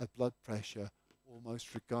a blood pressure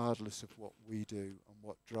almost regardless of what we do and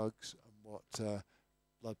what drugs and what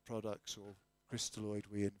blood products or crystalloid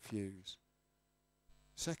we infuse.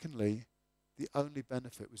 Secondly, the only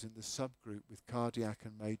benefit was in the subgroup with cardiac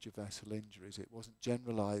and major vessel injuries. It wasn't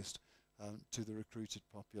generalised to the recruited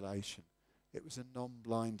population. It was a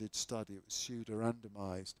non-blinded study. It was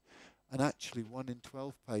pseudo-randomised. And actually 1 in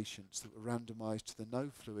 12 patients that were randomised to the no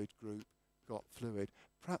fluid group got fluid.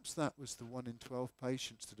 Perhaps that was the 1 in 12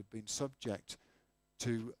 patients that had been subject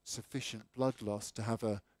to sufficient blood loss to have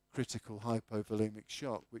a critical hypovolemic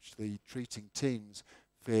shock, which the treating teams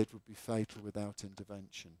feared would be fatal without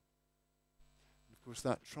intervention. And of course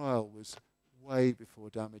that trial was way before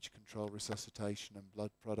damage control resuscitation and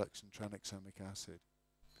blood products and tranexamic acid.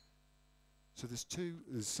 So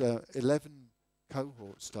there's 11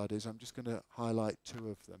 cohort studies. I'm just going to highlight 2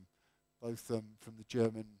 of them, both from the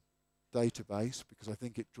German database because I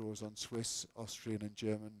think it draws on Swiss, Austrian and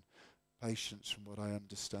German patients from what I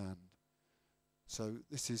understand. So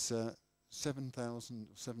this is 7,000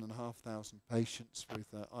 or 7,500 patients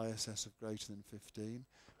with ISS of greater than 15,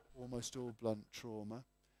 almost all blunt trauma,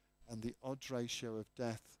 and the odds ratio of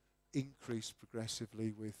death increased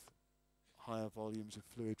progressively with higher volumes of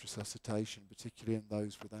fluid resuscitation, particularly in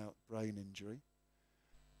those without brain injury.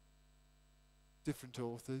 Different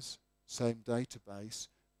authors, same database,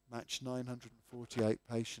 matched 948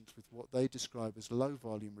 patients with what they describe as low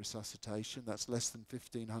volume resuscitation, that's less than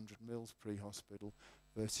 1,500 mils pre-hospital,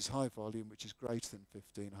 versus high volume, which is greater than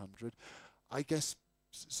 1,500. I guess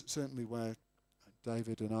certainly where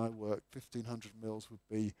David and I work, 1,500 mils would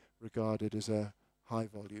be regarded as a high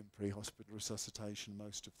volume pre-hospital resuscitation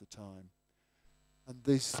most of the time. And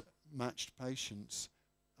these matched patients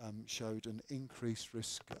showed an increased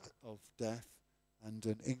risk of death and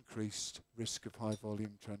an increased risk of high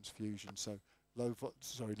volume transfusion. So low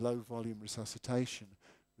volume resuscitation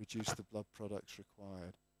reduced the blood products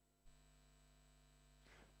required.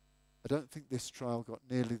 I don't think this trial got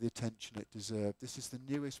nearly the attention it deserved. This is the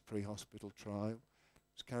newest pre-hospital trial.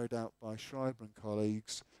 It was carried out by Schreiber and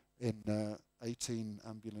colleagues in 18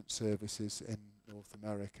 ambulance services in North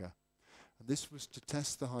America. And this was to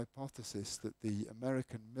test the hypothesis that the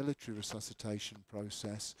American military resuscitation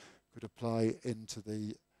process could apply into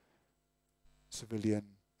the civilian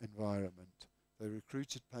environment. They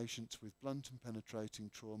recruited patients with blunt and penetrating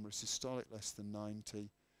trauma, systolic less than 90,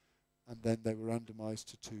 and then they were randomized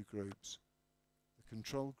to two groups. The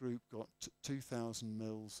control group got 2,000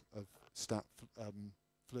 mils of stat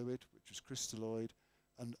fluid, which was crystalloid,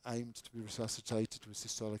 and aimed to be resuscitated to a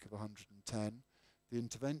systolic of 110. The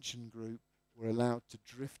intervention group were allowed to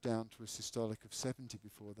drift down to a systolic of 70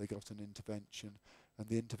 before they got an intervention, and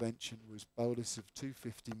the intervention was bolus of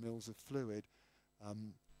 250 mils of fluid,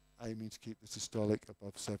 aiming to keep the systolic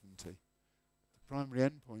above 70. The primary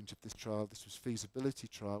endpoint of this trial, this was feasibility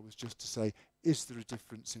trial, was just to say, is there a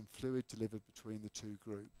difference in fluid delivered between the two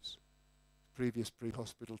groups? Previous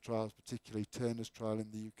pre-hospital trials, particularly Turner's trial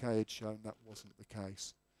in the UK, had shown that wasn't the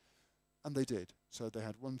case. And they did. So they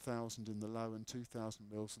had 1,000 in the low and 2,000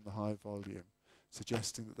 mils in the high volume,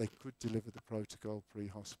 suggesting that they could deliver the protocol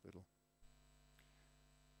pre-hospital.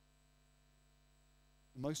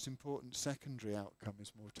 The most important secondary outcome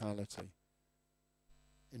is mortality.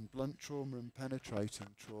 In blunt trauma and penetrating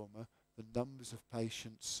trauma, the numbers of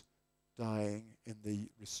patients dying in the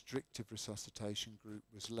restrictive resuscitation group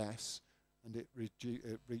was less, and it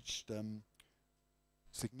reached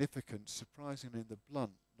significance, surprisingly, in the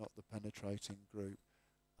blunt, not the penetrating group.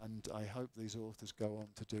 And I hope these authors go on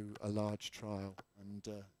to do a large trial and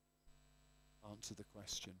answer the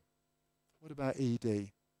question. What about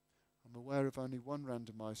ED? I'm aware of only one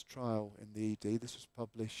randomized trial in the ED. This was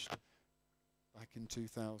published back in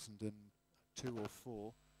 2002 or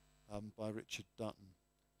 4 by Richard Dutton.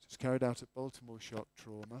 So it's carried out at Baltimore Shock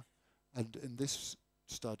Trauma, and in this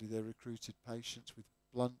study they recruited patients with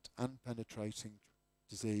blunt and penetrating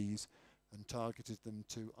disease and targeted them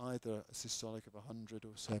to either a systolic of 100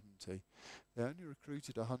 or 70. They only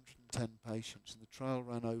recruited 110 patients, and the trial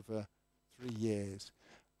ran over 3 years.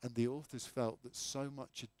 And the authors felt that so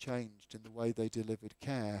much had changed in the way they delivered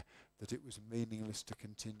care that it was meaningless to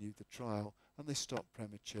continue the trial, and they stopped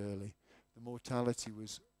prematurely. The mortality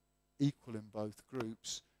was equal in both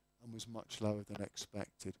groups and was much lower than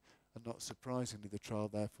expected. And not surprisingly, the trial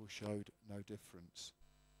therefore showed no difference.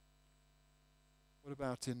 What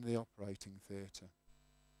about in the operating theatre?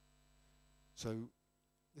 So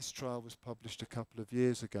this trial was published a couple of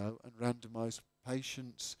years ago and randomised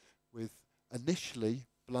patients with initially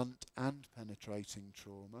blunt and penetrating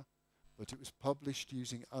trauma, but it was published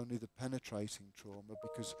using only the penetrating trauma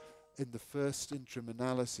because in the first interim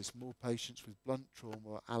analysis more patients with blunt trauma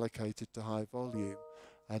were allocated to high volume,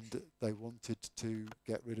 and they wanted to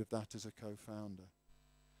get rid of that as a co-founder.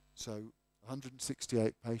 So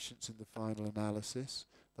 168 patients in the final analysis.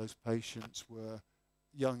 Those patients were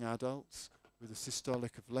young adults with a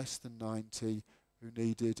systolic of less than 90 who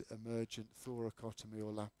needed emergent thoracotomy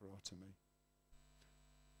or laparotomy.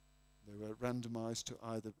 They were randomized to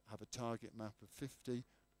either have a target map of 50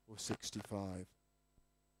 or 65.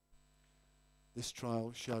 This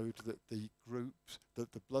trial showed that the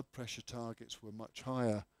blood pressure targets were much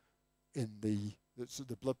higher so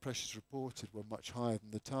the blood pressures reported were much higher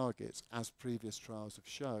than the targets, as previous trials have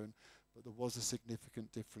shown, but there was a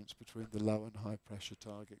significant difference between the low and high pressure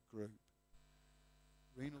target group.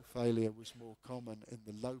 Renal failure was more common in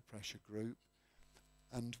the low pressure group,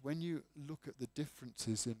 and when you look at the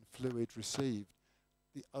differences in fluid received,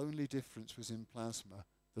 the only difference was in plasma.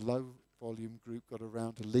 The low volume group got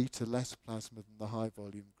around a litre less plasma than the high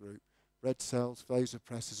volume group. Red cells,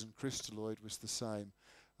 vasopressors and crystalloid was the same.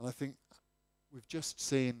 And I think we've just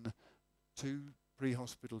seen 2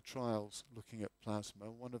 pre-hospital trials looking at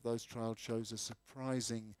plasma. One of those trials shows a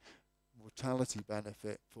surprising mortality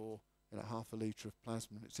benefit for half a litre of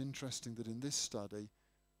plasma. And it's interesting that in this study,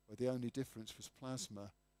 where the only difference was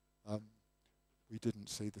plasma, we didn't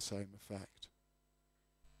see the same effect.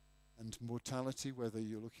 And mortality, whether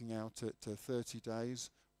you're looking out at 30 days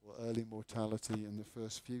or early mortality in the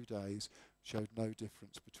first few days, showed no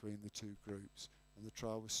difference between the 2 groups. And the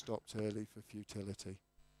trial was stopped early for futility.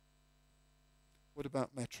 What about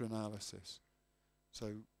meta-analysis?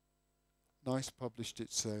 So NICE published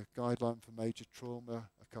its guideline for major trauma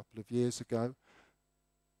a couple of years ago.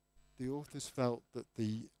 The authors felt that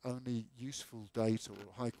the only useful data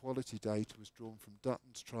or high quality data was drawn from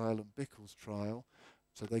Dutton's trial and Bickle's trial.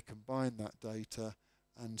 So they combined that data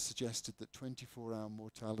and suggested that 24-hour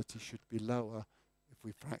mortality should be lower if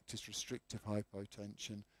we practice restrictive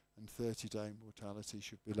hypotension, and 30-day mortality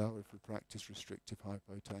should be lower if we practice restrictive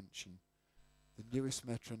hypotension. The newest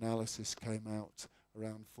meta-analysis came out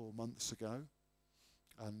around 4 months ago,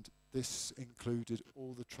 and this included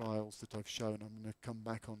all the trials that I've shown. I'm going to come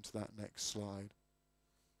back onto that next slide.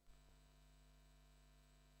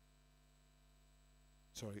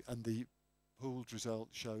 Sorry, and the pooled result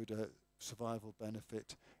showed a survival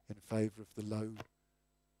benefit in favour of the low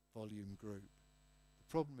volume group.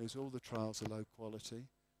 The problem is all the trials are low quality,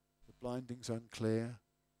 the blinding's unclear,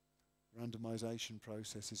 randomisation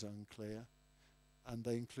process is unclear, and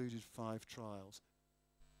they included 5 trials.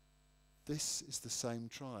 This is the same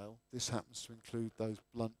trial. This happens to include those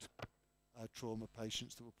blunt trauma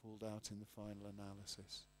patients that were pulled out in the final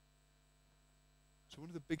analysis. So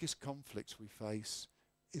one of the biggest conflicts we face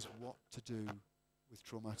is what to do with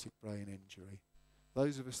traumatic brain injury.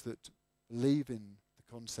 Those of us that believe in the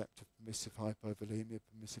concept of permissive hypovolemia,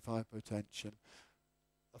 permissive hypotension,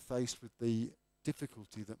 are faced with the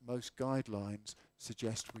difficulty that most guidelines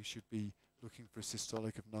suggest we should be looking for a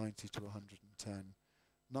systolic of 90 to 110.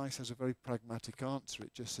 NICE has a very pragmatic answer.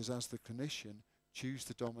 It just says, as the clinician, choose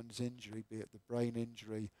the dominant injury, be it the brain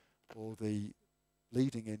injury or the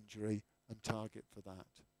leading injury, and target for that.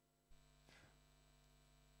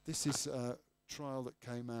 This is a trial that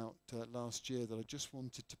came out last year that I just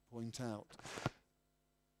wanted to point out.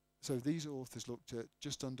 So these authors looked at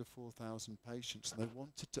just under 4,000 patients, and they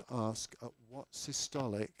wanted to ask at what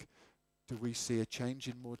systolic do we see a change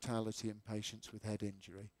in mortality in patients with head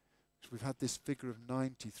injury. Because we've had this figure of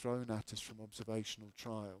 90 thrown at us from observational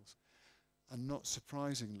trials. And not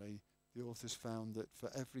surprisingly, the authors found that for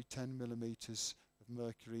every 10 millimetres of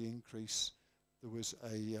mercury increase, there was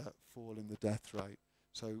a fall in the death rate.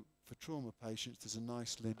 So for trauma patients, there's a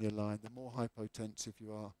nice linear line. The more hypotensive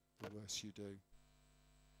you are, the worse you do.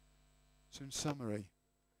 So in summary,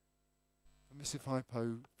 permissive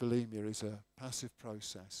hypovolemia is a passive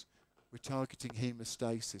process. We're targeting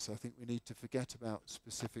hemostasis. I think we need to forget about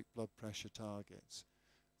specific blood pressure targets.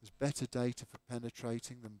 There's better data for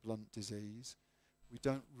penetrating than blunt disease. We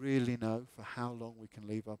don't really know for how long we can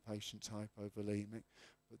leave our patients hypovolemic,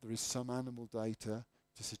 but there is some animal data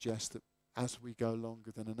to suggest that as we go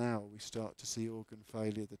longer than an hour, we start to see organ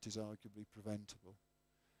failure that is arguably preventable.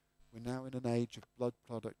 We're now in an age of blood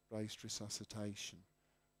product-based resuscitation,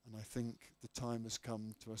 and I think the time has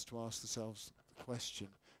come to us to ask ourselves the question,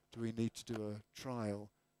 do we need to do a trial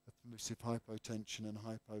of permissive hypotension and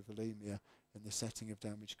hypovolemia in the setting of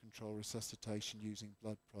damage control resuscitation using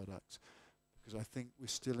blood products? Because I think we're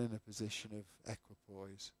still in a position of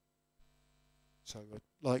equipoise. So I'd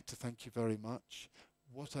like to thank you very much.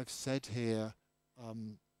 What I've said here,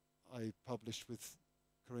 I published with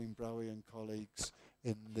Kareem Brawi and colleagues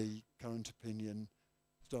in the current opinion.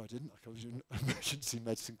 No, I didn't. I was in Emergency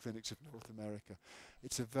Medicine Clinics of North America.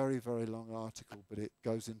 It's a very, very long article, but it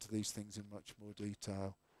goes into these things in much more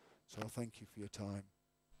detail. So I'll thank you for your time.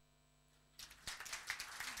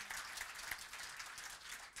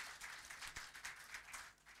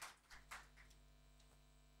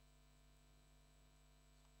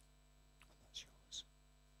 That's yours.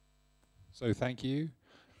 So thank you.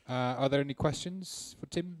 Are there any questions for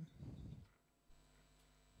Tim?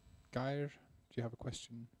 Geir, do you have a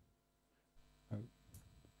question? No.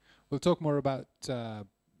 We'll talk more about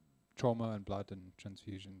trauma and blood and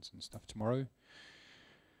transfusions and stuff tomorrow.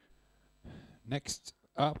 Next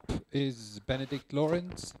up is Benedikt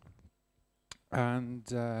Lorenz,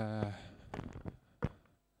 and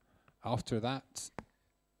after that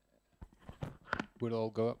we'll all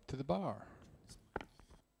go up to the bar.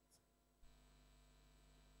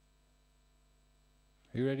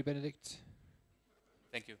 Are you ready, Benedikt?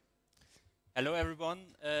 Thank you. Hello everyone.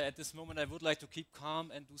 At this moment I would like to keep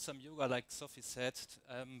calm and do some yoga like Sophie said,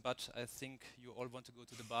 but I think you all want to go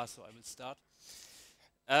to the bar, so I will start.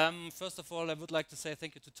 First of all, I would like to say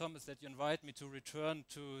thank you to Thomas that you invite me to return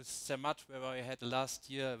to Zermatt, where I had last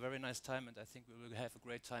year a very nice time, and I think we will have a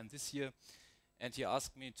great time this year. And he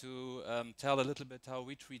asked me to tell a little bit how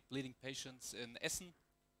we treat bleeding patients in Essen.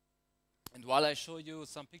 And while I show you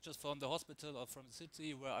some pictures from the hospital or from the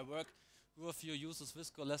city where I work, who of you uses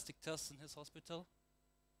viscoelastic tests in his hospital?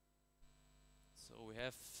 So we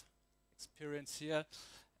have experience here.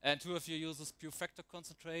 And who of you uses pure factor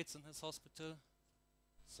concentrates in his hospital?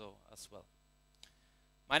 So as well.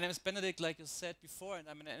 My name is Benedikt, like you said before, and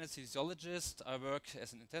I'm an anesthesiologist. I work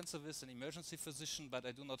as an intensivist and emergency physician, but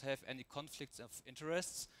I do not have any conflicts of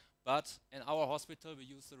interests. But in our hospital, we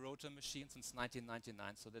use the rotor machine since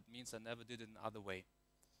 1999, so that means I never did it another way.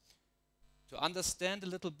 To understand a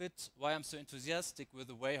little bit why I'm so enthusiastic with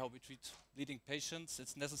the way how we treat bleeding patients,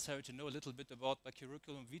 it's necessary to know a little bit about my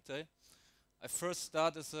curriculum vitae. I first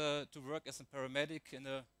started to work as a paramedic in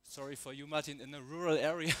a, sorry for you Martin, in a rural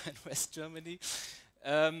area in West Germany.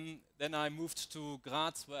 Then I moved to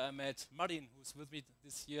Graz, where I met Martin, who's with me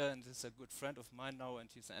this year and is a good friend of mine now, and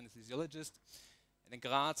he's an anesthesiologist. And in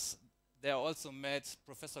Graz, there I also met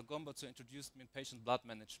Professor Gomberts, who introduced me in patient blood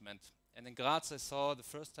management. And in Graz, I saw the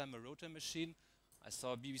first time a rotor machine. I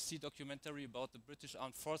saw a BBC documentary about the British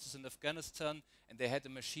Armed Forces in Afghanistan, and they had a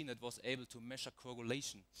machine that was able to measure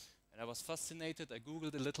coagulation. And I was fascinated. I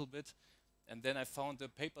Googled a little bit, and then I found the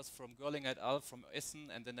papers from Görling et al. From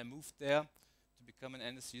Essen, and then I moved there to become an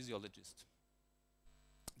anesthesiologist.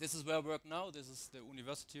 This is where I work now. This is the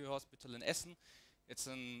University Hospital in Essen. It's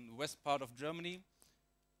in the west part of Germany.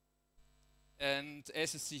 And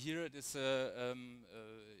as you see here, it is a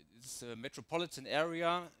metropolitan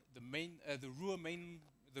area. The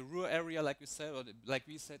Ruhr area, like we said, or like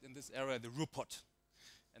we said in this area, the Ruhrpott.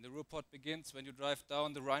 And the Ruhrpott begins when you drive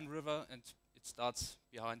down the Rhine River, and it starts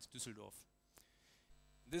behind Düsseldorf.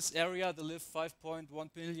 This area, there live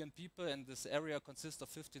 5.1 million people, and this area consists of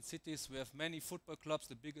 15 cities. We have many football clubs.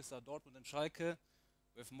 The biggest are Dortmund and Schalke.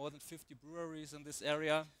 We have more than 50 breweries in this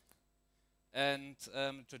area. And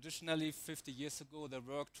traditionally, 50 years ago, there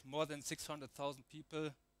worked more than 600,000 people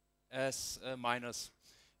as miners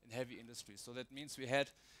in heavy industry. So that means we had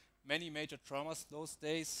many major traumas those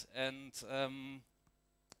days, and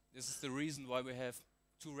this is the reason why we have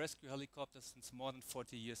 2 rescue helicopters since more than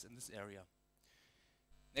 40 years in this area.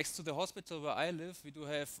 Next to the hospital where I live, we do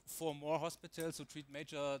have 4 more hospitals who treat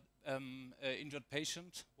major injured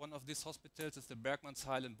patients. One of these hospitals is the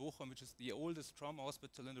Bergmannsheil in Bochum, which is the oldest trauma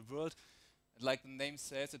hospital in the world. And like the name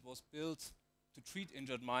says, it was built to treat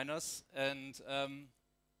injured miners, and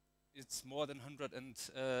it's more than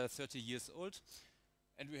 130 years old.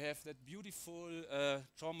 And we have that beautiful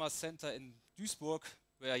trauma center in Duisburg,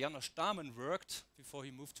 where Janos Stamen worked before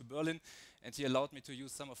he moved to Berlin, and he allowed me to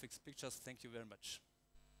use some of his pictures. Thank you very much.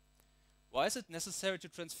 Why is it necessary to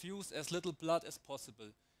transfuse as little blood as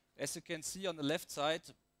possible? As you can see on the left side,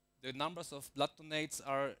 the numbers of blood donates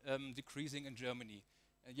are decreasing in Germany.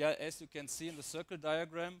 And yeah, as you can see in the circle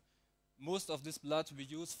diagram, most of this blood we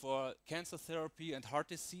use for cancer therapy and heart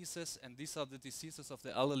diseases, and these are the diseases of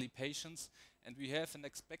the elderly patients. And we have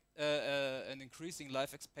an increasing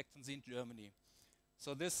life expectancy in Germany.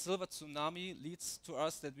 So this silver tsunami leads to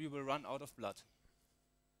us that we will run out of blood.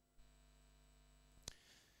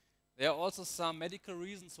 There are also some medical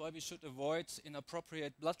reasons why we should avoid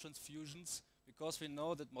inappropriate blood transfusions, because we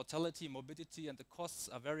know that mortality, morbidity, and the costs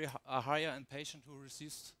are higher in patients who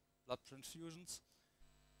receive blood transfusions.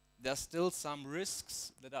 There are still some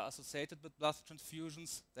risks that are associated with blood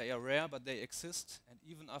transfusions. They are rare, but they exist, and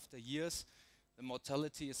even after years, the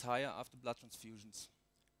mortality is higher after blood transfusions.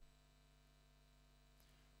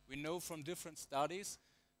 We know from different studies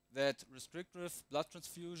that restrictive blood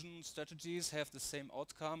transfusion strategies have the same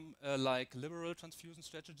outcome like liberal transfusion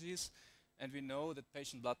strategies, and we know that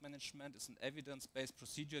patient blood management is an evidence-based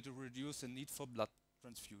procedure to reduce the need for blood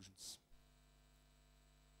transfusions.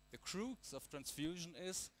 The crux of transfusion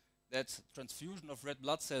is that transfusion of red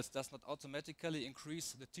blood cells does not automatically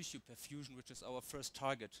increase the tissue perfusion, which is our first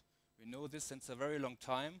target. We know this since a very long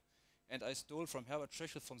time, and I stole from Herbert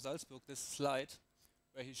Schöchel from Salzburg this slide,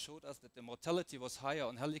 where he showed us that the mortality was higher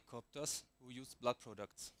on helicopters who used blood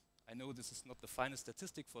products. I know this is not the finest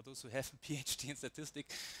statistic for those who have a PhD in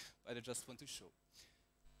statistics, but I just want to show.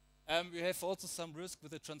 We have also some risk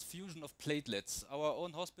with the transfusion of platelets. Our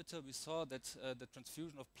own hospital, we saw that the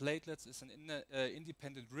transfusion of platelets is an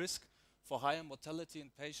independent risk for higher mortality in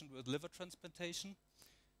patients with liver transplantation.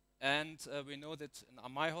 and we know that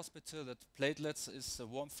in my hospital that platelets is a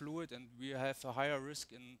warm fluid, and we have a higher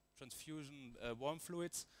risk in transfusion warm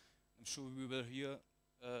fluids. I'm sure we will hear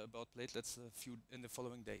about platelets in the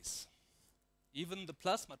following days. Even the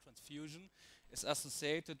plasma transfusion is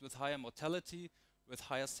associated with higher mortality, with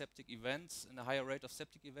higher septic events, and a higher rate of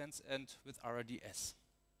septic events, and with RRDS.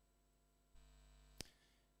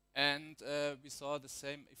 And we saw the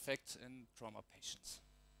same effect in trauma patients.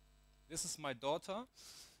 This is my daughter.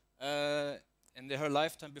 In her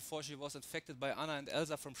lifetime, before she was infected by Anna and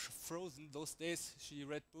Elsa from Frozen, those days she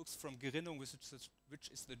read books from Gerinnung, which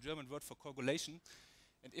is the German word for coagulation.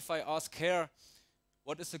 And if I ask her,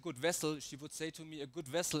 what is a good vessel, she would say to me, a good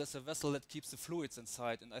vessel is a vessel that keeps the fluids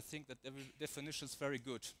inside. And I think that definition is very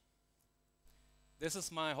good. This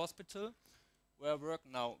is my hospital where I work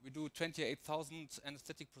now. We do 28,000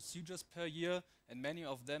 anesthetic procedures per year, and many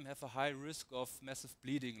of them have a high risk of massive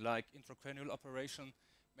bleeding, like intracranial operation,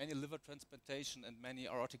 many liver transplantation, and many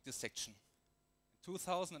aortic dissection. In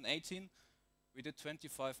 2018, we did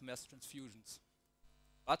 25 mass transfusions.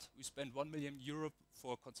 But we spent 1 million euro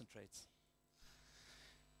for concentrates.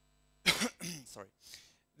 Sorry.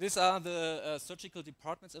 These are the surgical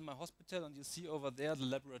departments in my hospital, and you see over there the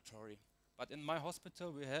laboratory. But in my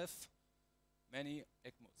hospital, we have many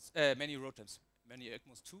ECMOs, many ROTEMs. Many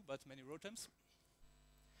ECMOs too, but many ROTEMs.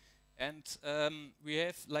 And we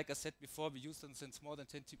have, like I said before, we use them since more than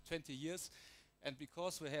 20 years. And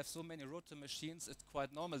because we have so many ROTEM machines, it's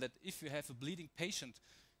quite normal that if you have a bleeding patient,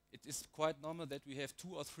 it is quite normal that we have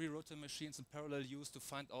 2 or 3 ROTEM machines in parallel use to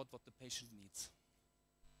find out what the patient needs.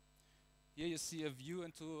 Here you see a view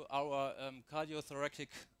into our cardiothoracic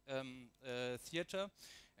theater,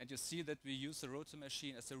 and you see that we use the ROTEM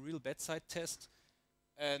machine as a real bedside test.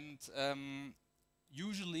 And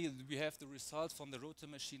usually we have the results from the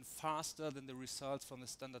ROTEM machine faster than the results from the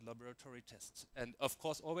standard laboratory tests. And of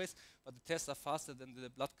course always, but the tests are faster than the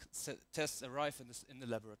blood tests arrive in the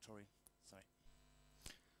laboratory. Sorry.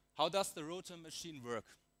 How does the ROTEM machine work?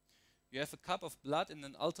 You have a cup of blood in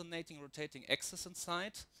an alternating rotating axis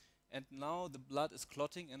inside, and now the blood is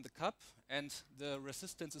clotting in the cup, and the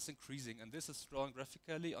resistance is increasing. And this is drawn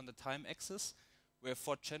graphically on the time axis. We have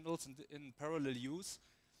 4 channels in parallel use.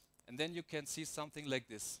 And then you can see something like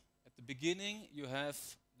this. At the beginning, you have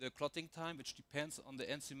the clotting time, which depends on the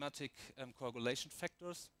enzymatic coagulation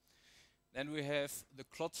factors. Then we have the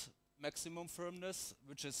clot maximum firmness,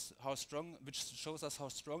 which shows us how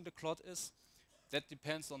strong the clot is. That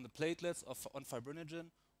depends on the platelets, on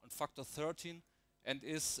fibrinogen, on factor 13, and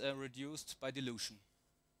is reduced by dilution.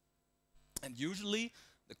 And usually,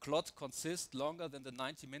 the clot consists longer than the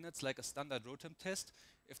 90 minutes, like a standard ROTEM test.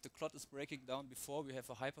 If the clot is breaking down before, we have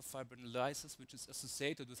a hyperfibrinolysis, which is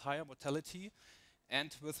associated with higher mortality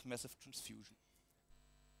and with massive transfusion.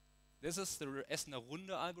 This is the Essener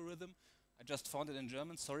Runde algorithm. I just found it in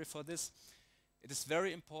German, sorry for this. It is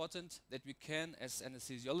very important that we can, as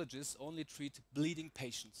anesthesiologists, only treat bleeding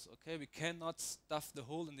patients. Okay, we cannot stuff the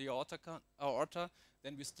hole in the aorta,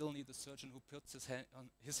 then we still need a surgeon who puts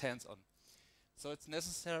his hands on. So it's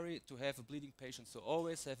necessary to have a bleeding patient. So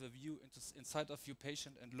always have a view inside of your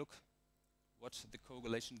patient and look what the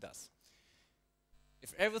coagulation does.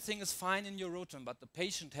 If everything is fine in your ROTEM, but the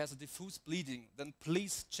patient has a diffuse bleeding, then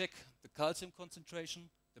please check the calcium concentration,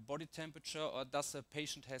 the body temperature, or does the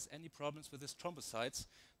patient has any problems with his thrombocytes.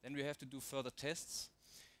 Then we have to do further tests.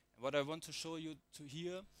 And what I want to show you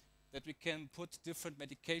here, that we can put different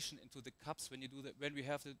medication into the cups when we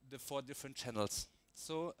have the 4 different channels.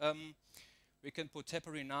 So we can put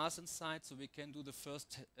heparinase inside, so we can do the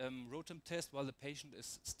first ROTEM test while the patient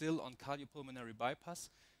is still on cardiopulmonary bypass.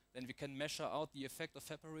 Then we can measure out the effect of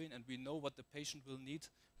heparin, and we know what the patient will need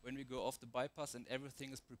when we go off the bypass, and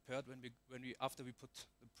everything is prepared after we put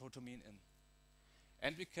the protamine in.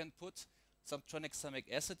 And we can put some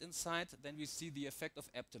tranexamic acid inside, then we see the effect of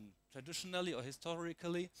abdomen. Traditionally or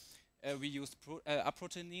historically, we used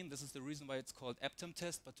aprotenine. This is the reason why it's called abdomen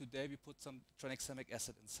test, but today we put some tranexamic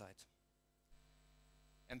acid inside.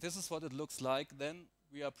 And this is what it looks like. Then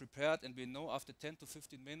we are prepared, and we know after 10 to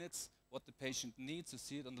 15 minutes what the patient needs. You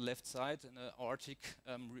see it on the left side in an aortic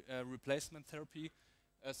replacement therapy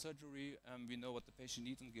surgery. We know what the patient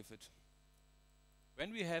needs and give it.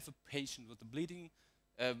 When we have a patient with a bleeding,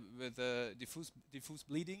 with a diffuse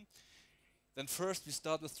bleeding, then first we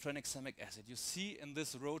start with tranexamic acid. You see in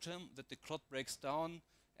this ROTEM that the clot breaks down,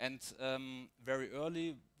 and very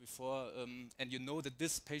early before, and you know that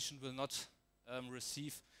this patient will not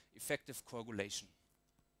receive effective coagulation.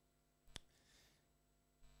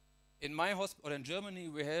 In my hospital, or in Germany,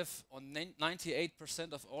 we have on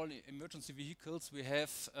 98% of all emergency vehicles, we have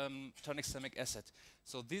tranexamic acid.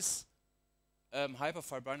 So this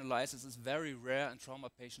hyperfibrinolysis is very rare in trauma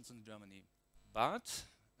patients in Germany. But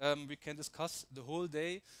we can discuss the whole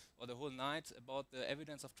day or the whole night about the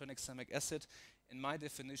evidence of tranexamic acid. In my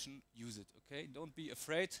definition, use it, okay? Don't be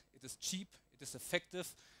afraid. It is cheap, it is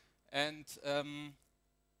effective, and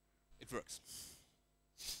it works.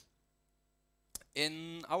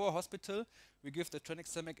 In our hospital, we give the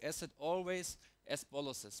tranexamic acid always as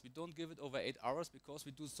boluses. We don't give it over 8 hours because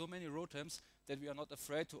we do so many rotams that we are not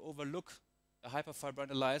afraid to overlook a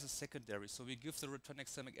hyperfibrinolysis secondary. So we give the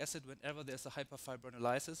tranexamic acid whenever there's a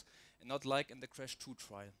hyperfibrinolysis and not like in the CRASH 2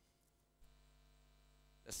 trial.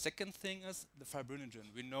 The second thing is the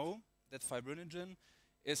fibrinogen. We know that fibrinogen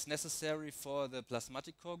is necessary for the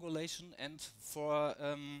plasmatic coagulation and for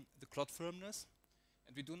the clot firmness.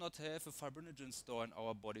 And we do not have a fibrinogen store in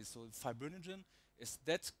our body. So fibrinogen is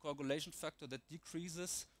that coagulation factor that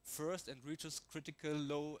decreases first and reaches critical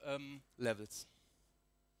low levels.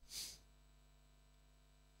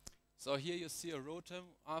 So here you see a rotam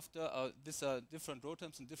after, these are different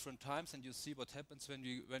rotams in different times, and you see what happens when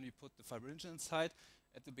we put the fibrinogen inside.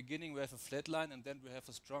 At the beginning we have a flat line, and then we have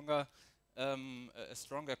a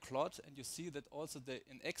stronger clot, and you see that also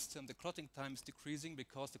in extern the clotting time is decreasing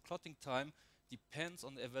because the clotting time depends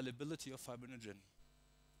on the availability of fibrinogen.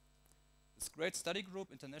 This great study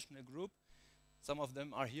group, international group, some of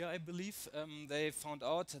them are here I believe, they found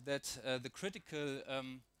out that the critical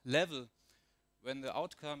level when the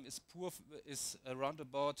outcome is poor is around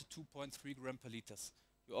about 2.3 gram per liters.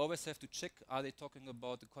 You always have to check, are they talking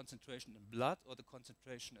about the concentration in blood or the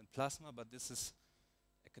concentration in plasma, but this is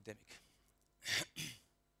academic.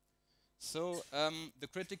 So the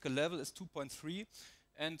critical level is 2.3,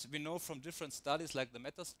 and we know from different studies like the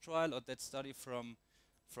METAS trial or that study from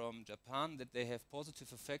Japan that they have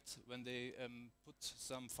positive effects when they put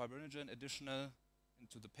some fibrinogen additional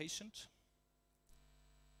into the patient.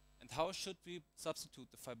 And how should we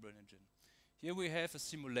substitute the fibrinogen? Here we have a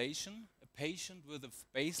simulation, a patient with a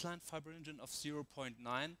baseline fibrinogen of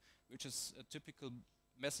 0.9, which is a typical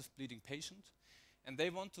massive bleeding patient, and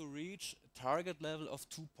they want to reach a target level of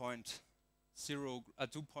 2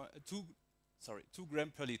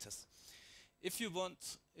 gram per liters. If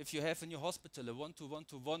you have in your hospital a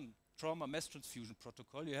 1:1:1 trauma mass transfusion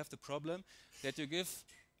protocol, you have the problem that you give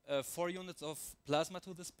 4 units of plasma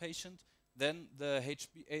to this patient, then the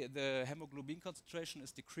hemoglobin concentration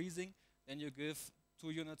is decreasing, then you give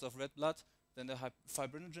 2 units of red blood, then the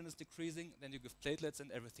fibrinogen is decreasing, then you give platelets,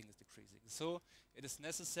 and everything is decreasing. So it is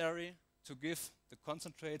necessary to give the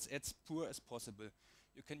concentrates as poor as possible.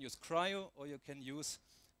 You can use cryo or you can use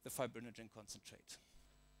the fibrinogen concentrate.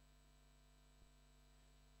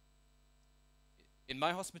 In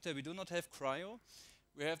my hospital we do not have cryo,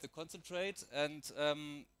 we have the concentrate, and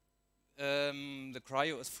the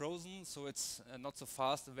cryo is frozen, so it's not so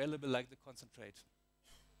fast available like the concentrate.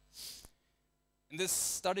 In this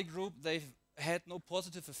study group, they had no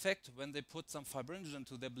positive effect when they put some fibrinogen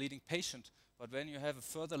to their bleeding patient. But when you have a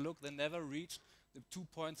further look, they never reached the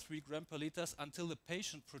 2.3 gram per liters until the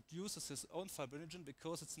patient produces his own fibrinogen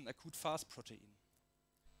because it's an acute fast protein.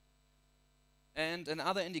 And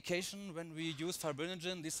another indication when we use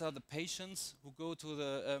fibrinogen, these are the patients who go to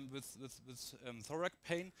the with thorax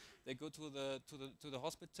pain. They go to the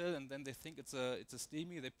hospital, and then they think it's a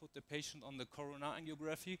STEMI. They put the patient on the coronary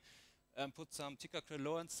angiography, put some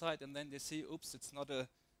ticagrelor inside, and then they see, oops, it's not a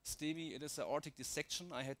STEMI, it is an aortic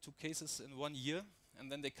dissection. I had 2 cases in 1 year, and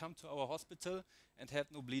then they come to our hospital and have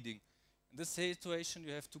no bleeding. In this situation,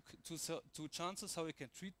 you have two chances how you can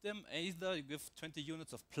treat them. Either you give 20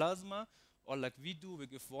 units of plasma, or like we do, we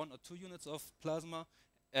give 1 or 2 units of plasma,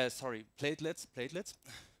 platelets,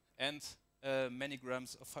 and many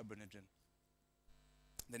grams of fibrinogen.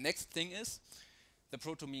 The next thing is the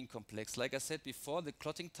protomine complex. Like I said before, the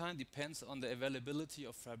clotting time depends on the availability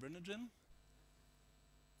of fibrinogen.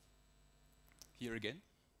 Here again.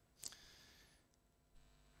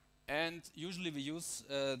 And usually we use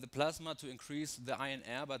the plasma to increase the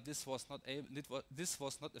INR, but this was not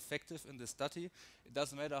effective in the study. It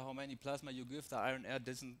doesn't matter how many plasma you give, the INR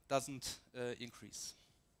doesn't increase.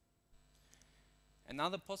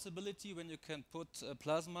 Another possibility when you can put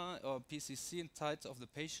plasma or PCC inside of the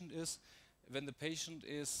patient is when the patient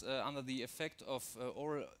is under the effect of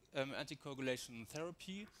oral anticoagulation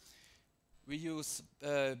therapy. We use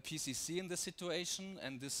PCC in this situation,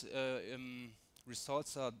 and this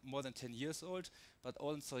results are more than 10 years old, but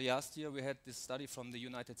also last year we had this study from the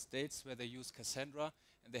United States where they used Cassandra,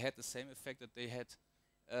 and they had the same effect that they had.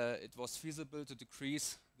 It was feasible to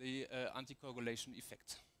decrease the anticoagulation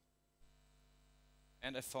effect.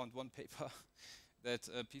 And I found one paper that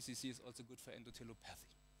PCC is also good for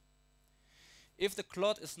endothelopathy. If the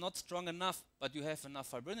clot is not strong enough, but you have enough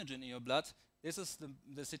fibrinogen in your blood, this is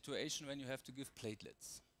the situation when you have to give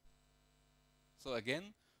platelets. So again,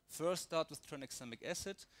 first start with tranexamic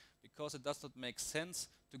acid, because it does not make sense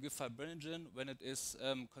to give fibrinogen when it is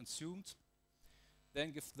consumed.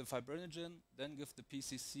 Then give the fibrinogen, then give the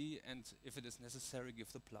PCC, and if it is necessary,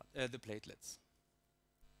 give the platelets.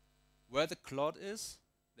 Where the clot is,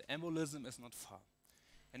 the embolism is not far.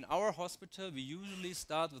 In our hospital, we usually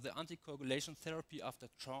start with the anticoagulation therapy after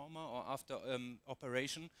trauma or after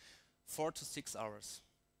operation, 4 to 6 hours.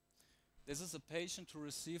 This is a patient who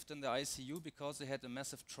received in the ICU because he had a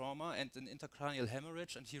massive trauma and an intracranial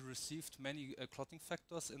hemorrhage, and he received many clotting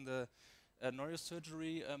factors in the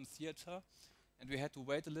neurosurgery theater. And we had to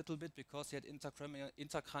wait a little bit because he had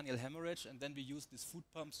intracranial hemorrhage, and then we used these foot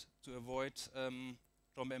pumps to avoid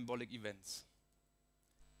thromboembolic events.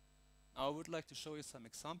 Now I would like to show you some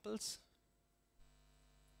examples.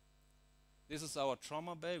 This is our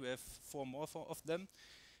trauma bay. We have 4 more of them.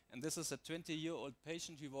 And this is a 20-year-old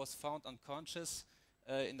patient who was found unconscious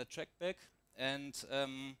in the track bag. And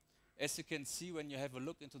as you can see, when you have a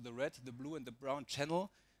look into the red, the blue, and the brown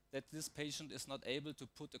channel, that this patient is not able to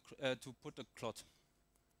put a clot.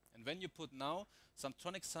 And when you put now some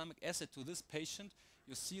tranexamic acid to this patient,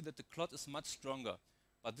 you see that the clot is much stronger.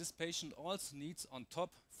 But this patient also needs on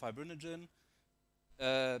top fibrinogen,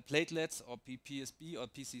 platelets, or PSB or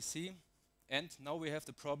PCC. And now we have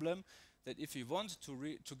the problem that if we want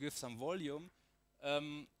to give some volume,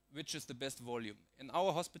 which is the best volume? In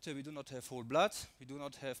our hospital, we do not have whole blood. We do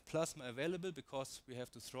not have plasma available because we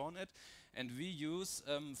have to throw on it. And we use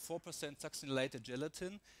 4% succinylated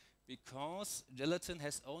gelatin because gelatin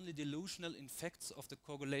has only dilutional effects of the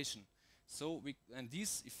coagulation. So and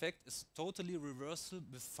this effect is totally reversible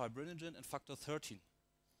with fibrinogen and factor 13.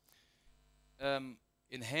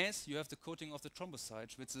 In HAS, you have the coating of the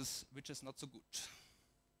thrombocytes, which is not so good.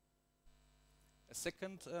 A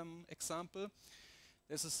second example,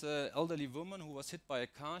 this is an elderly woman who was hit by a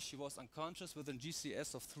car. She was unconscious with a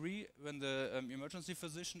GCS of 3 when the emergency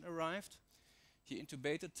physician arrived. He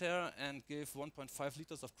intubated her and gave 1.5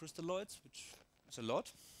 liters of crystalloids, which is a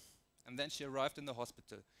lot. And then she arrived in the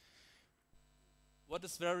hospital. What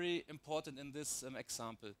is very important in this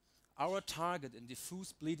example? Our target in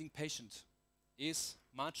diffuse bleeding patient is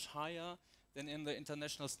much higher than in the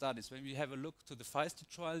international studies. When we have a look to the Feisty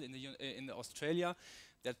trial in Australia,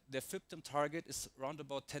 that their FIPTIM target is around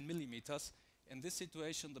about 10 millimeters. In this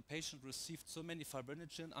situation, the patient received so many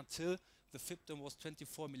fibrinogen until the FIPTIM was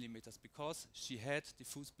 24 millimeters because she had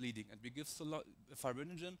diffuse bleeding. And we give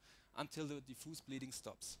fibrinogen until the diffuse bleeding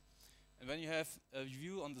stops. And when you have a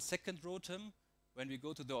view on the second rotum, when we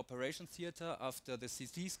go to the operation theater after the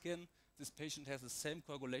CT scan, this patient has the same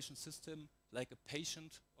coagulation system like a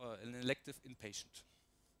patient or an elective inpatient.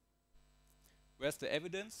 Where's the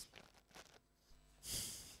evidence?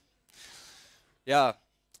 Yeah,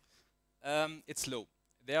 it's low.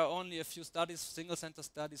 There are only a few studies, single-center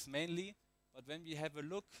studies mainly, but when we have a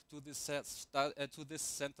look to these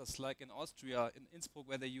centers like in Austria, in Innsbruck,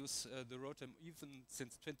 where they use the rotem even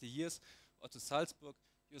since 20 years, or to Salzburg,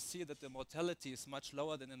 you see that the mortality is much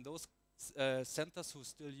lower than in those centers who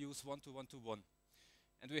still use 1:1:1.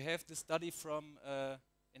 And we have this study from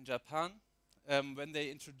in Japan when they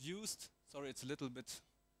introduced, sorry, it's a little bit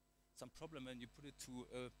some problem when you put it to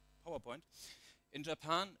PowerPoint. In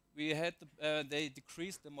Japan, we had they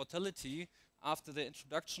decreased the mortality after the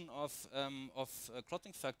introduction of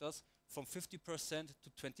clotting factors from 50% to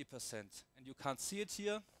 20%. And you can't see it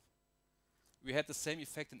here. We had the same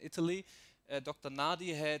effect in Italy. Dr.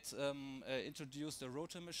 Nardi had introduced a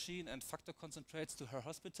rotor machine and factor concentrates to her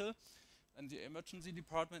hospital, and the emergency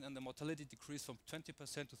department, and the mortality decreased from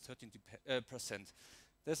 20% to 13%.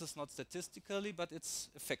 This is not statistically, but it's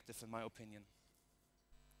effective in my opinion.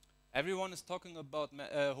 Everyone is talking about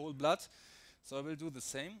whole blood, so I will do the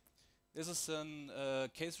same. This is a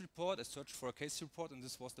case report. I searched for a case report, and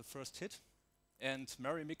this was the first hit. And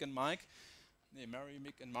Mary, Mick, and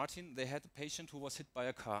Martin, they had a patient who was hit by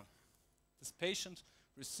a car. This patient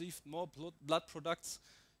received more blood products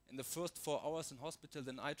in the first 4 hours in hospital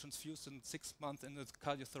than I transfused in 6 months in the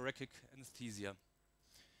cardiothoracic anesthesia.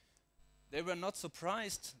 They were not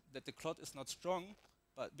surprised that the clot is not strong,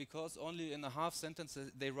 but because only in a half sentence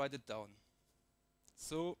they write it down.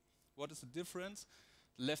 So what is the difference?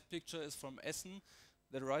 The left picture is from Essen,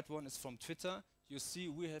 the right one is from Twitter. You see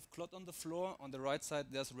we have clot on the floor, on the right side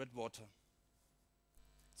there's red water.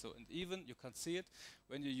 So, and even, you can see it,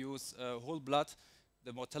 when you use whole blood,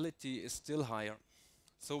 the mortality is still higher.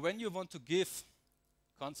 So when you want to give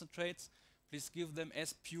concentrates, please give them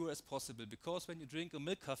as pure as possible, because when you drink a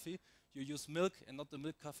milk coffee, you use milk and not the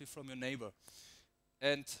milk coffee from your neighbor.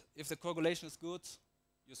 And if the coagulation is good,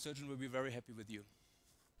 your surgeon will be very happy with you.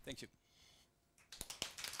 Thank you.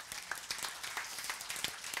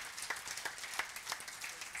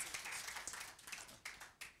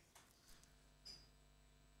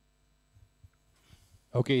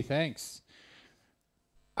 Okay, thanks.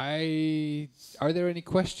 Are there any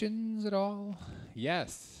questions at all?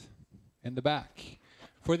 Yes, in the back.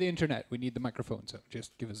 For the internet, we need the microphone, so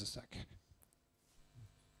just give us a sec.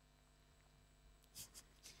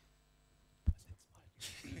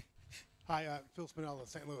 Hi, Phil Spinella,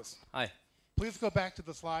 St. Louis. Hi. Please go back to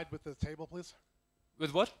the slide with the table, please.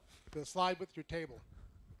 With what? The slide with your table.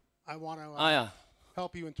 I want to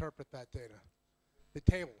help you interpret that data. The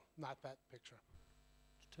table, not that picture.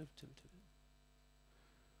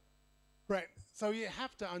 Right. So you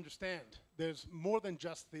have to understand there's more than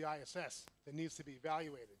just the ISS that needs to be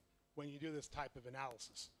evaluated when you do this type of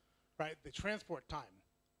analysis. Right. The transport time,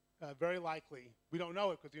 very likely, we don't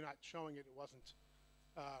know it because you're not showing it. It wasn't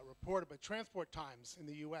reported, but transport times in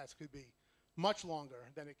the U.S. could be much longer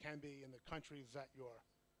than it can be in the countries that you're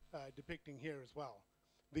depicting here as well.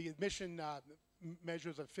 The admission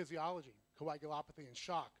measures of physiology, coagulopathy and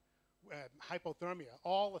shock, hypothermia,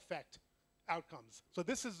 all affect outcomes. So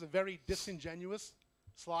this is a very disingenuous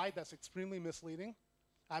slide that's extremely misleading.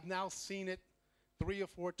 I've now seen it 3 or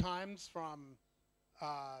 4 times from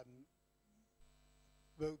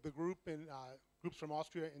the group in groups from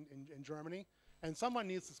Austria and Germany, and someone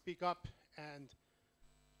needs to speak up and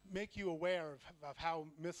make you aware of how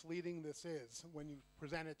misleading this is when you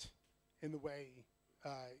present it in the way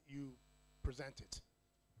you present it.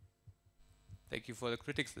 Thank you for the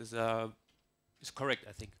critics. This is correct,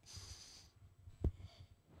 I think.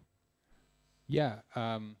 Yeah.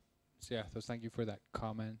 So thank you for that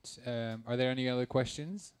comment. Are there any other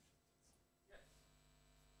questions?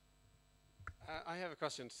 I have a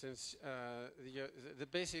question, since the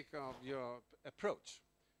basic of your approach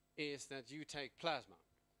is that you take plasma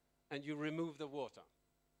and you remove the water,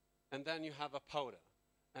 and then you have a powder,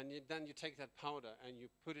 and then you take that powder and you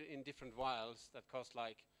put it in different vials that cost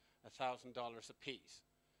like $1,000 a piece,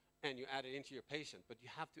 and you add it into your patient, but you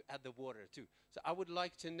have to add the water too. So I would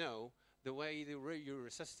like to know the way you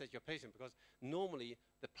resuscitate your patient, because normally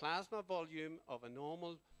the plasma volume of a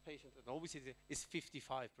normal patient, and always is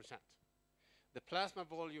 55%. The plasma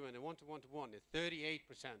volume in a 1-to-1-to-1 is 38%.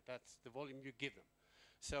 That's the volume you give them.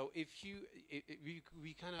 So if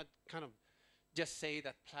we cannot kind of just say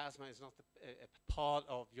that plasma is not a part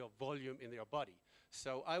of your volume in your body.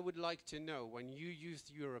 So I would like to know, when you use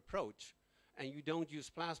your approach and you don't use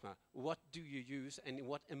plasma, what do you use and in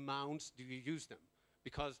what amounts do you use them?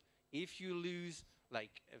 Because if you lose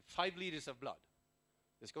like 5 liters of blood,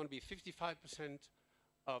 there's going to be 55%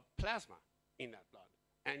 of plasma in that blood.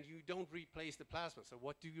 And you don't replace the plasma. So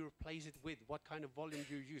what do you replace it with? What kind of volume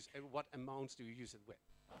do you use? And what amounts do you use it with?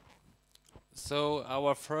 So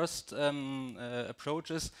our first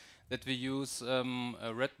approach is that we use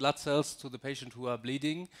red blood cells to the patient who are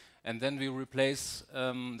bleeding, and then we replace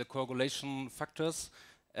the coagulation factors.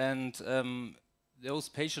 And those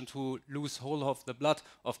patients who lose whole of the blood,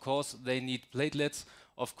 of course, they need platelets.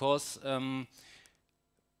 Of course,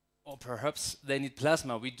 or perhaps they need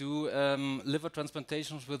plasma. We do liver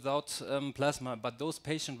transplantations without plasma, but those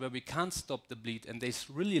patients where we can't stop the bleed and they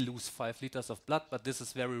really lose 5 liters of blood, but this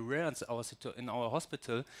is very rare in our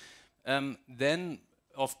hospital, then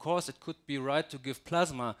of course it could be right to give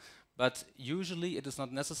plasma, but usually it is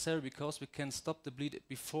not necessary because we can stop the bleed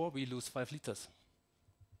before we lose 5 liters.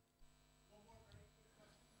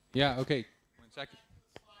 Yeah, okay. 1 second.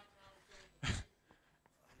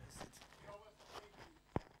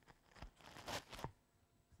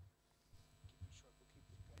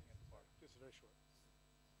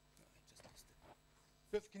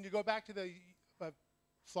 Can you go back to the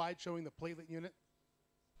slide showing the platelet unit?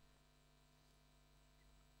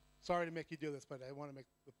 Sorry to make you do this, but I want to make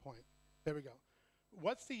the point. There we go.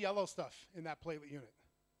 What's the yellow stuff in that platelet unit?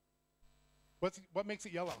 What makes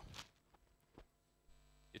it yellow?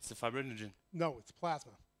 It's the fibrinogen. No, it's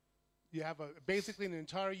plasma. You have basically an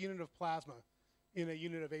entire unit of plasma in a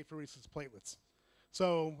unit of apheresis platelets.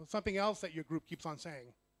 So something else that your group keeps on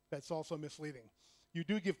saying that's also misleading. You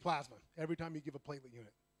do give plasma every time you give a platelet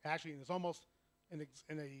unit. Actually, it's almost in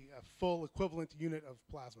a full equivalent unit of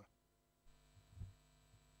plasma.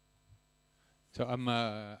 So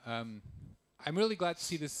I'm really glad to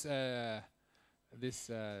see this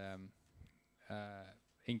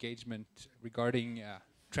engagement regarding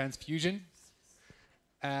transfusion,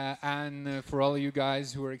 and for all of you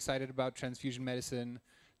guys who are excited about transfusion medicine,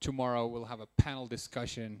 tomorrow we'll have a panel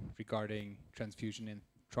discussion regarding transfusion in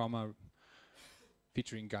trauma,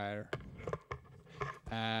 featuring Geir.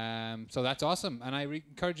 So that's awesome. And I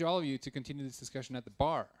encourage all of you to continue this discussion at the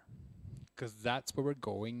bar, because that's where we're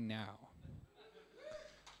going now.